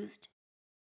used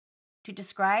to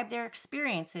describe their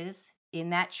experiences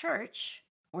in that church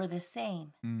were the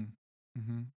same.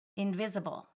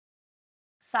 Invisible,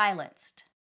 silenced,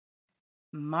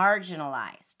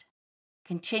 marginalized,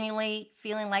 continually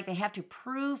feeling like they have to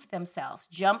prove themselves,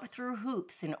 jump through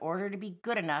hoops in order to be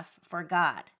good enough for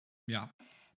God. Yeah.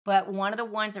 But one of the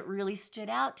ones that really stood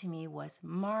out to me was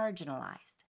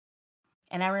marginalized.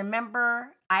 And I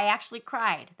remember I actually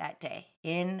cried that day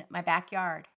in my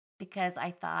backyard because I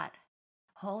thought,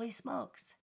 holy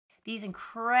smokes, these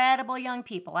incredible young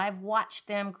people, I've watched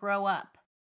them grow up.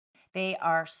 They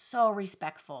are so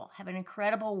respectful, have an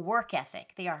incredible work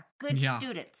ethic. They are good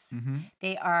students. Mm-hmm.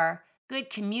 They are good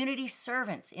community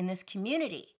servants in this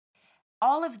community.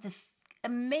 All of the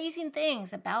amazing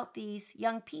things about these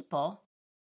young people.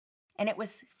 And it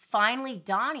was finally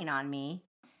dawning on me,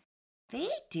 they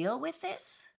deal with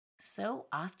this so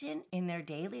often in their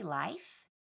daily life,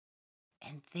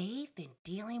 and they've been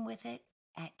dealing with it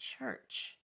at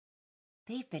church.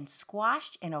 They've been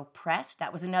squashed and oppressed.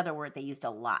 That was another word they used a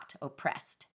lot,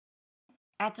 oppressed,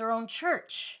 at their own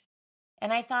church.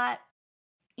 And I thought,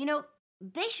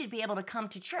 they should be able to come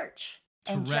to church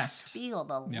and just feel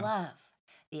the love,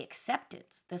 the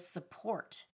acceptance, the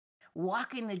support,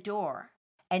 walk in the door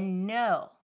and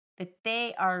know that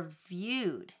they are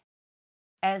viewed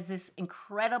as this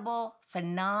incredible,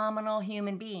 phenomenal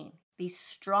human being, these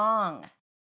strong,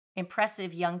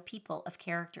 impressive young people of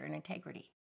character and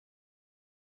integrity.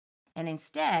 And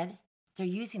instead, they're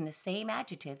using the same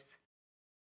adjectives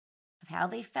of how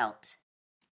they felt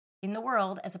in the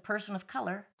world as a person of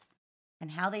color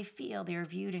and how they feel they are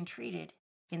viewed and treated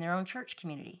in their own church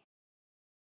community.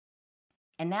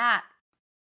 And that,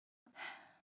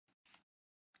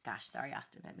 gosh, sorry,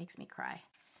 Austin, that makes me cry.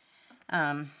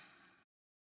 That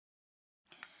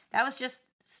was just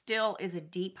still is a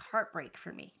deep heartbreak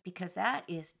for me because that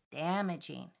is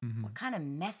damaging. Mm-hmm. What kind of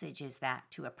message is that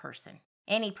to a person?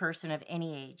 Any person of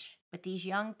any age, but these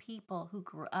young people who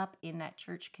grew up in that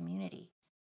church community.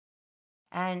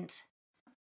 And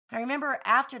I remember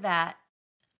after that,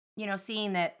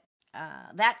 seeing that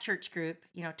that church group,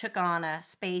 took on a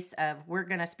space of we're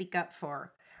going to speak up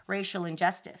for racial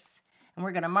injustice and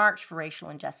we're going to march for racial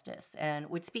injustice and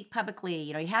would speak publicly.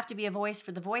 You have to be a voice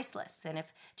for the voiceless. And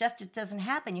if justice doesn't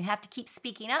happen, you have to keep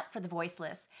speaking up for the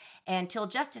voiceless until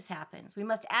justice happens. We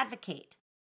must advocate,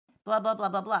 blah, blah, blah,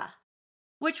 blah, blah.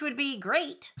 Which would be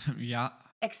great. Yeah.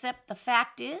 Except the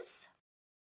fact is,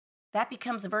 that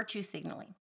becomes virtue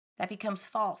signaling. That becomes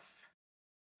false.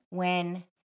 When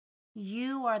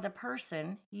you are the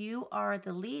person, you are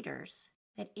the leaders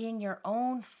that in your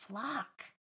own flock,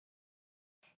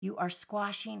 you are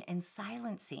squashing and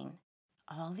silencing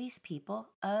all these people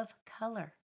of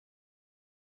color.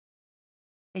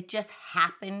 It just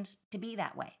happened to be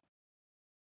that way.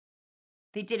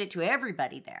 They did it to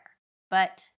everybody there,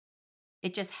 but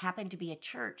it just happened to be a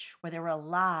church where there were a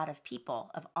lot of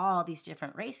people of all these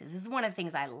different races. This is one of the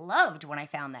things I loved when I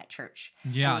found that church.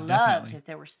 Yeah, I loved definitely. that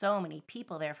there were so many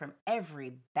people there from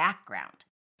every background.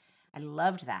 I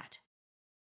loved that.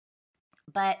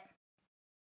 But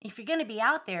if you're going to be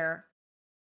out there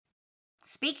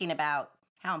speaking about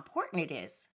how important it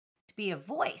is to be a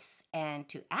voice and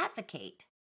to advocate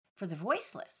for the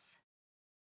voiceless,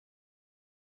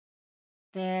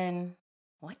 then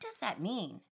what does that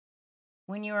mean?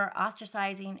 When you are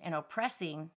ostracizing and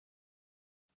oppressing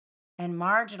and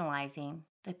marginalizing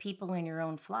the people in your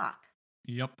own flock.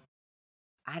 Yep.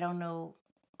 I don't know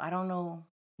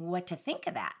what to think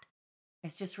of that.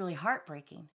 It's just really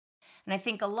heartbreaking. And I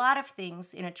think a lot of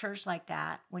things in a church like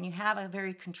that, when you have a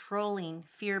very controlling,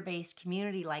 fear-based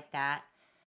community like that,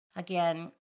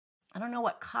 again, I don't know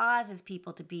what causes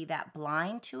people to be that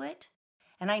blind to it.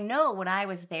 And I know when I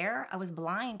was there, I was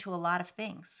blind to a lot of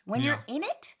things. When you're in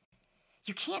it,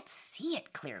 you can't see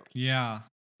it clearly. Yeah.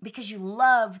 Because you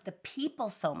love the people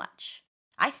so much.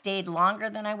 I stayed longer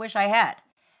than I wish I had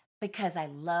because I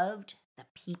loved the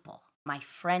people, my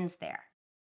friends there.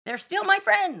 They're still my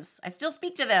friends. I still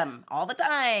speak to them all the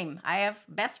time. I have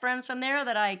best friends from there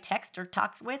that I text or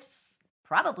talk with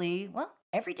probably,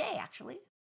 every day actually.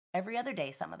 Every other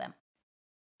day, some of them.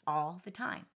 All the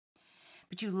time.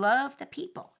 But you love the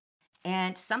people.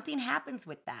 And something happens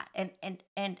with that. And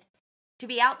to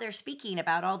be out there speaking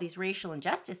about all these racial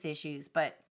injustice issues,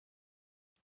 but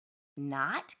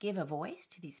not give a voice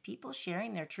to these people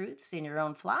sharing their truths in your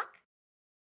own flock?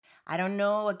 I don't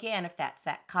know, again, if that's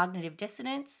that cognitive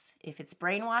dissonance, if it's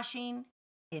brainwashing,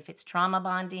 if it's trauma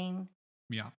bonding,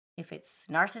 if it's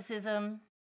narcissism.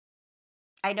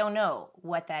 I don't know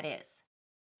what that is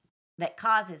that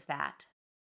causes that,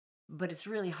 but it's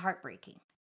really heartbreaking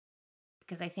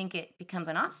because I think it becomes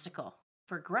an obstacle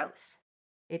for growth.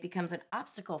 It becomes an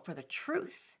obstacle for the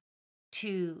truth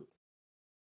to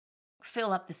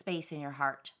fill up the space in your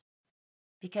heart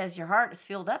because your heart is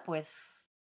filled up with,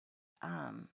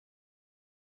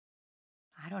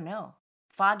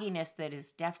 fogginess that is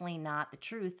definitely not the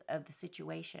truth of the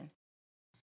situation.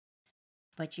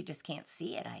 but you just can't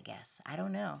see it, I guess. I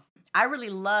don't know. I really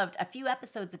loved, a few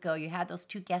episodes ago, you had those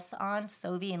two guests on,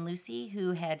 Sophie and Lucy,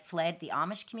 who had fled the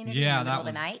Amish community in the middle of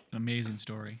the night. An amazing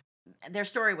story. Their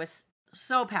story was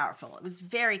so powerful. It was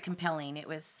very compelling. It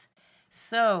was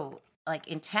so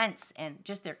intense, and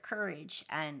just their courage.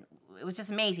 And it was just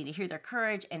amazing to hear their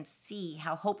courage and see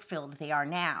how hope-filled they are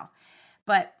now.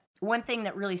 But one thing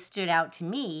that really stood out to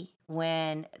me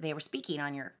when they were speaking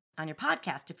on your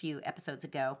podcast a few episodes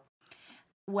ago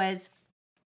was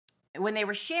when they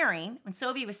were sharing, when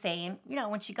Sophie was saying,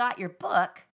 when she got your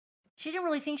book, she didn't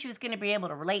really think she was going to be able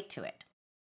to relate to it.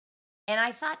 And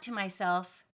I thought to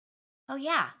myself, oh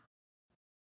yeah,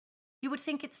 you would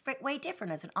think it's way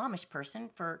different as an Amish person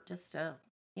for just a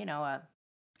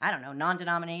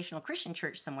non-denominational Christian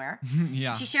church somewhere.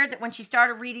 Yeah. She shared that when she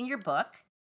started reading your book,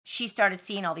 she started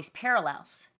seeing all these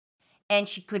parallels. And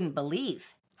she couldn't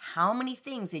believe how many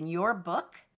things in your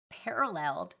book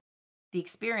paralleled the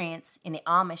experience in the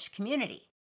Amish community,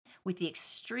 with the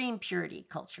extreme purity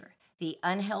culture, the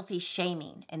unhealthy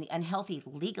shaming, and the unhealthy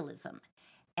legalism.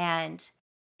 And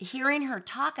hearing her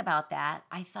talk about that,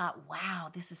 I thought, wow,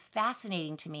 this is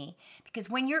fascinating to me. Because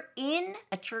when you're in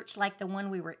a church like the one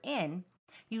we were in,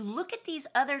 you look at these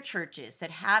other churches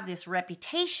that have this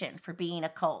reputation for being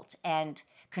occult and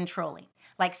controlling,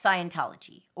 like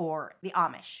Scientology or the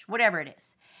Amish, whatever it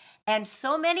is. And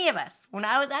so many of us, when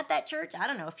I was at that church, I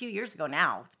don't know, a few years ago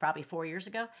now, it's probably 4 years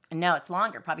ago. No, it's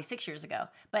longer, probably 6 years ago.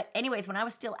 But anyways, when I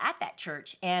was still at that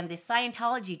church and the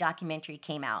Scientology documentary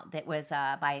came out that was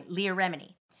by Leah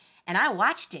Remini, and I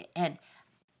watched it, and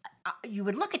you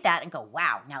would look at that and go,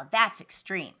 wow, now that's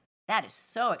extreme. That is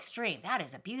so extreme. That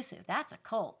is abusive. That's a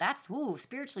cult. That's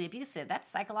spiritually abusive. That's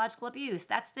psychological abuse.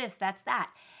 That's this, that's that.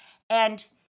 And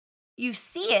you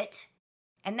see it,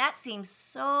 and that seems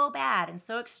so bad and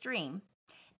so extreme.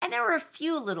 And there were a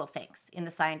few little things in the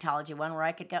Scientology one where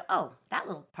I could go, oh, that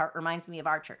little part reminds me of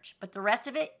our church. But the rest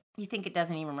of it, you think it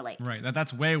doesn't even relate. Right.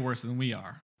 That's way worse than we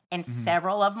are. And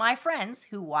several of my friends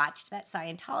who watched that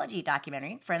Scientology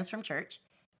documentary, friends from church,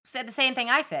 said the same thing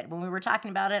I said when we were talking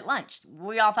about it at lunch.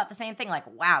 We all thought the same thing, like,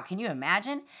 wow, can you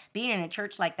imagine being in a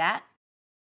church like that?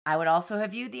 I would also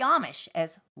have viewed the Amish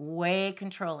as way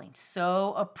controlling,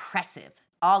 so oppressive,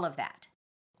 all of that.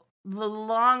 The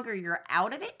longer you're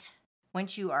out of it,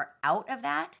 once you are out of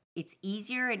that, it's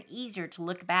easier and easier to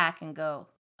look back and go,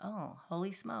 oh,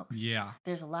 holy smokes. Yeah.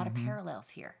 There's a lot of parallels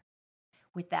here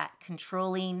with that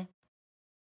controlling,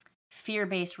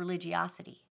 fear-based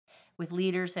religiosity, with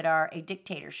leaders that are a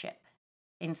dictatorship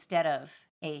instead of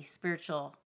a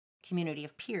spiritual community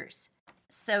of peers.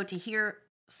 So to hear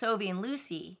Sophie and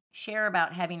Lucy share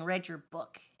about having read your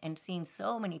book and seen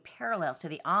so many parallels to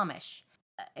the Amish,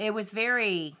 it was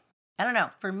very, I don't know,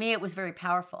 for me it was very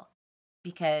powerful,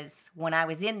 because when I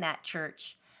was in that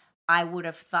church, I would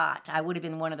have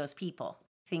been one of those people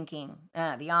thinking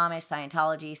the Amish,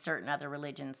 Scientology, certain other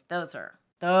religions, those are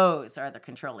the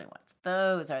controlling ones.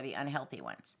 Those are the unhealthy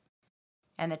ones.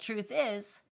 And the truth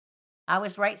is, I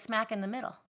was right smack in the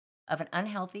middle of an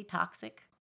unhealthy, toxic,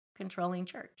 controlling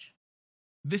church.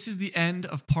 This is the end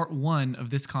of part 1 of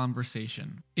this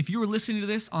conversation. If you are listening to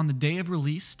this on the day of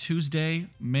release, Tuesday,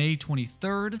 May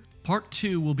 23rd, part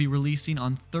 2 will be releasing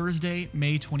on Thursday,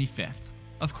 May 25th.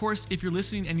 Of course, if you're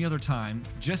listening any other time,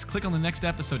 just click on the next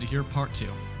episode to hear part 2.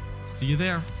 See you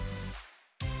there.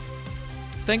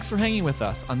 Thanks for hanging with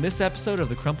us on this episode of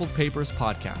the Crumpled Papers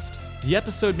podcast. The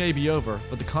episode may be over,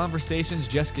 but the conversation's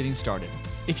just getting started.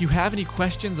 If you have any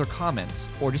questions or comments,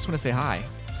 or just want to say hi,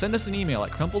 send us an email at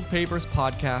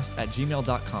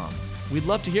crumpledpaperspodcast@gmail.com. We'd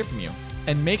love to hear from you.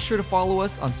 And make sure to follow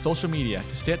us on social media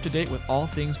to stay up to date with all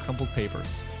things Crumpled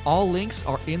Papers. All links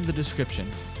are in the description.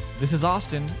 This is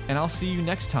Austin, and I'll see you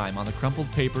next time on the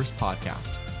Crumpled Papers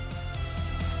podcast.